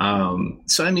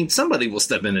 So, I mean, somebody will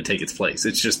step in and take its place.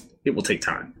 It's just, it will take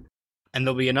time. And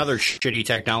there'll be another shitty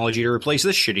technology to replace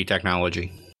this shitty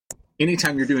technology.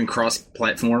 Anytime you're doing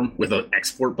cross-platform with an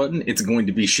export button, it's going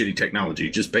to be shitty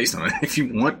technology just based on it. If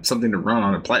you want something to run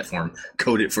on a platform,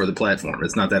 code it for the platform.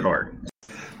 It's not that hard.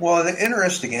 Well, the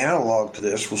interesting analog to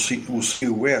this, we'll see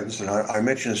who wins. And I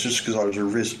mentioned this just because I was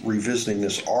revisiting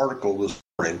this article this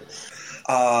morning.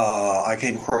 I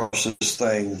came across this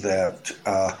thing that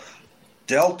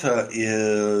Delta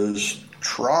is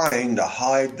trying to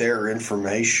hide their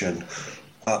information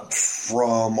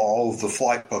from all of the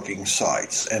flight booking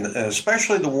sites, and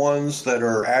especially the ones that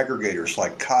are aggregators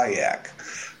like Kayak.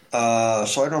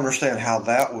 So I don't understand how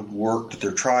that would work, that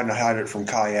they're trying to hide it from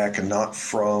Kayak and not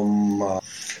from,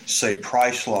 say,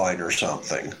 Priceline or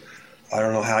something. I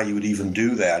don't know how you would even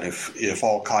do that if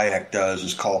all Kayak does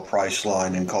is call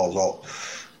Priceline and calls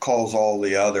all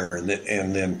the other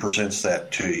and then presents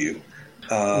that to you.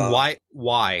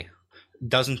 Why?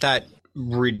 Doesn't that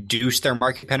reduce their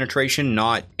market penetration,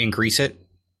 not increase it?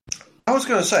 I was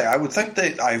going to say, I would think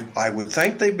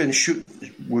they've been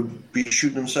would be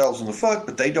shooting themselves in the foot,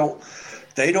 but they don't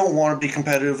want to be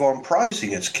competitive on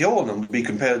pricing. It's killing them to be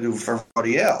competitive with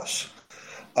everybody else.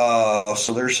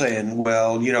 So they're saying,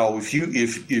 well, you know, if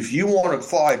you want to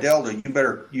fly Delta,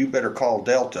 you better call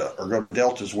Delta or go to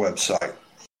Delta's website.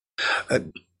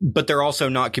 But they're also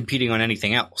not competing on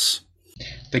anything else.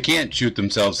 They can't shoot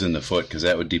themselves in the foot because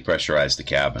that would depressurize the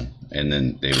cabin, and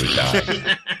then they would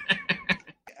die.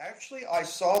 Actually, I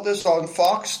saw this on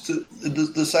Fox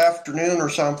this afternoon or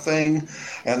something,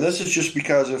 and this is just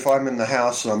because if I'm in the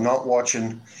house and I'm not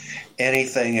watching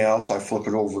anything else, I flip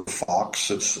it over to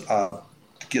Fox. It's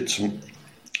get some,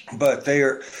 but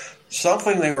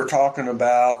something they were talking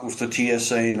about with the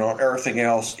TSA and everything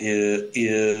else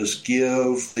is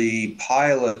give the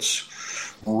pilots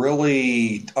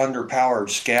really underpowered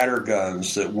scatter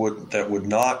guns that would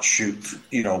not shoot,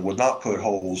 would not put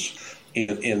holes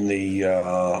in the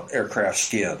aircraft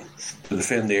skin to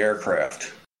defend the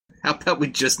aircraft. How about we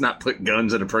just not put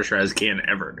guns in a pressurized can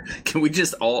ever? Can we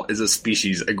just all, as a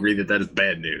species, agree that is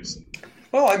bad news?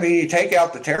 Well, I mean, you take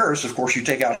out the terrorists, of course, you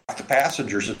take out the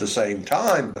passengers at the same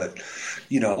time, but,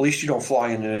 at least you don't fly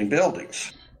into any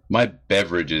buildings. My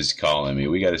beverage is calling me.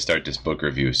 We got to start this book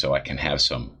review so I can have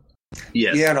some.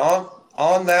 Yes. Yeah, and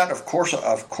on that, of course,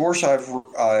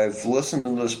 I've listened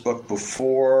to this book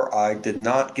before. I did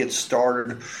not get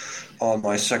started on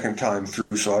my second time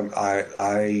through, so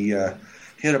I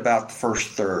hit about the first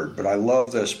third. But I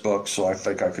love this book, so I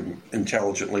think I can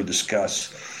intelligently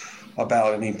discuss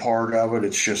about any part of it.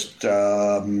 It's just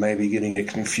maybe getting it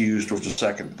confused with the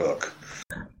second book.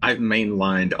 I've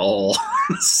mainlined all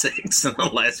 6 in the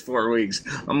last 4 weeks.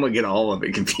 I'm going to get all of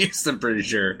it confused, I'm pretty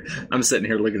sure. I'm sitting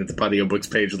here looking at the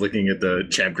AudioBooks page, looking at the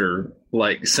chapter,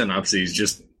 synopses,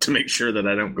 just to make sure that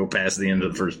I don't go past the end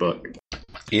of the first book.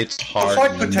 It's hard. It's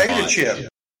like potato chip.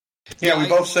 Yeah, we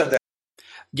both said that.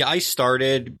 Yeah, I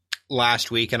started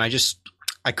last week, and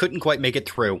I couldn't quite make it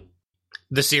through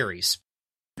the series.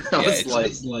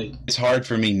 It's hard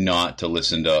for me not to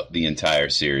listen to the entire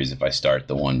series if I start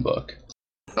the one book.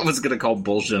 I was going to call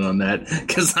bullshit on that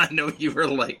because I know you were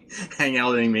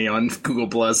hangouting me on Google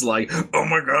Plus oh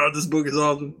my god, this book is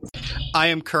awesome. I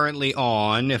am currently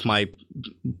on, if my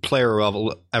player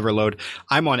will ever load,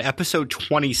 I'm on episode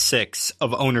 26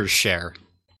 of Owner's Share,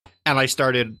 and I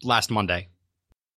started last Monday.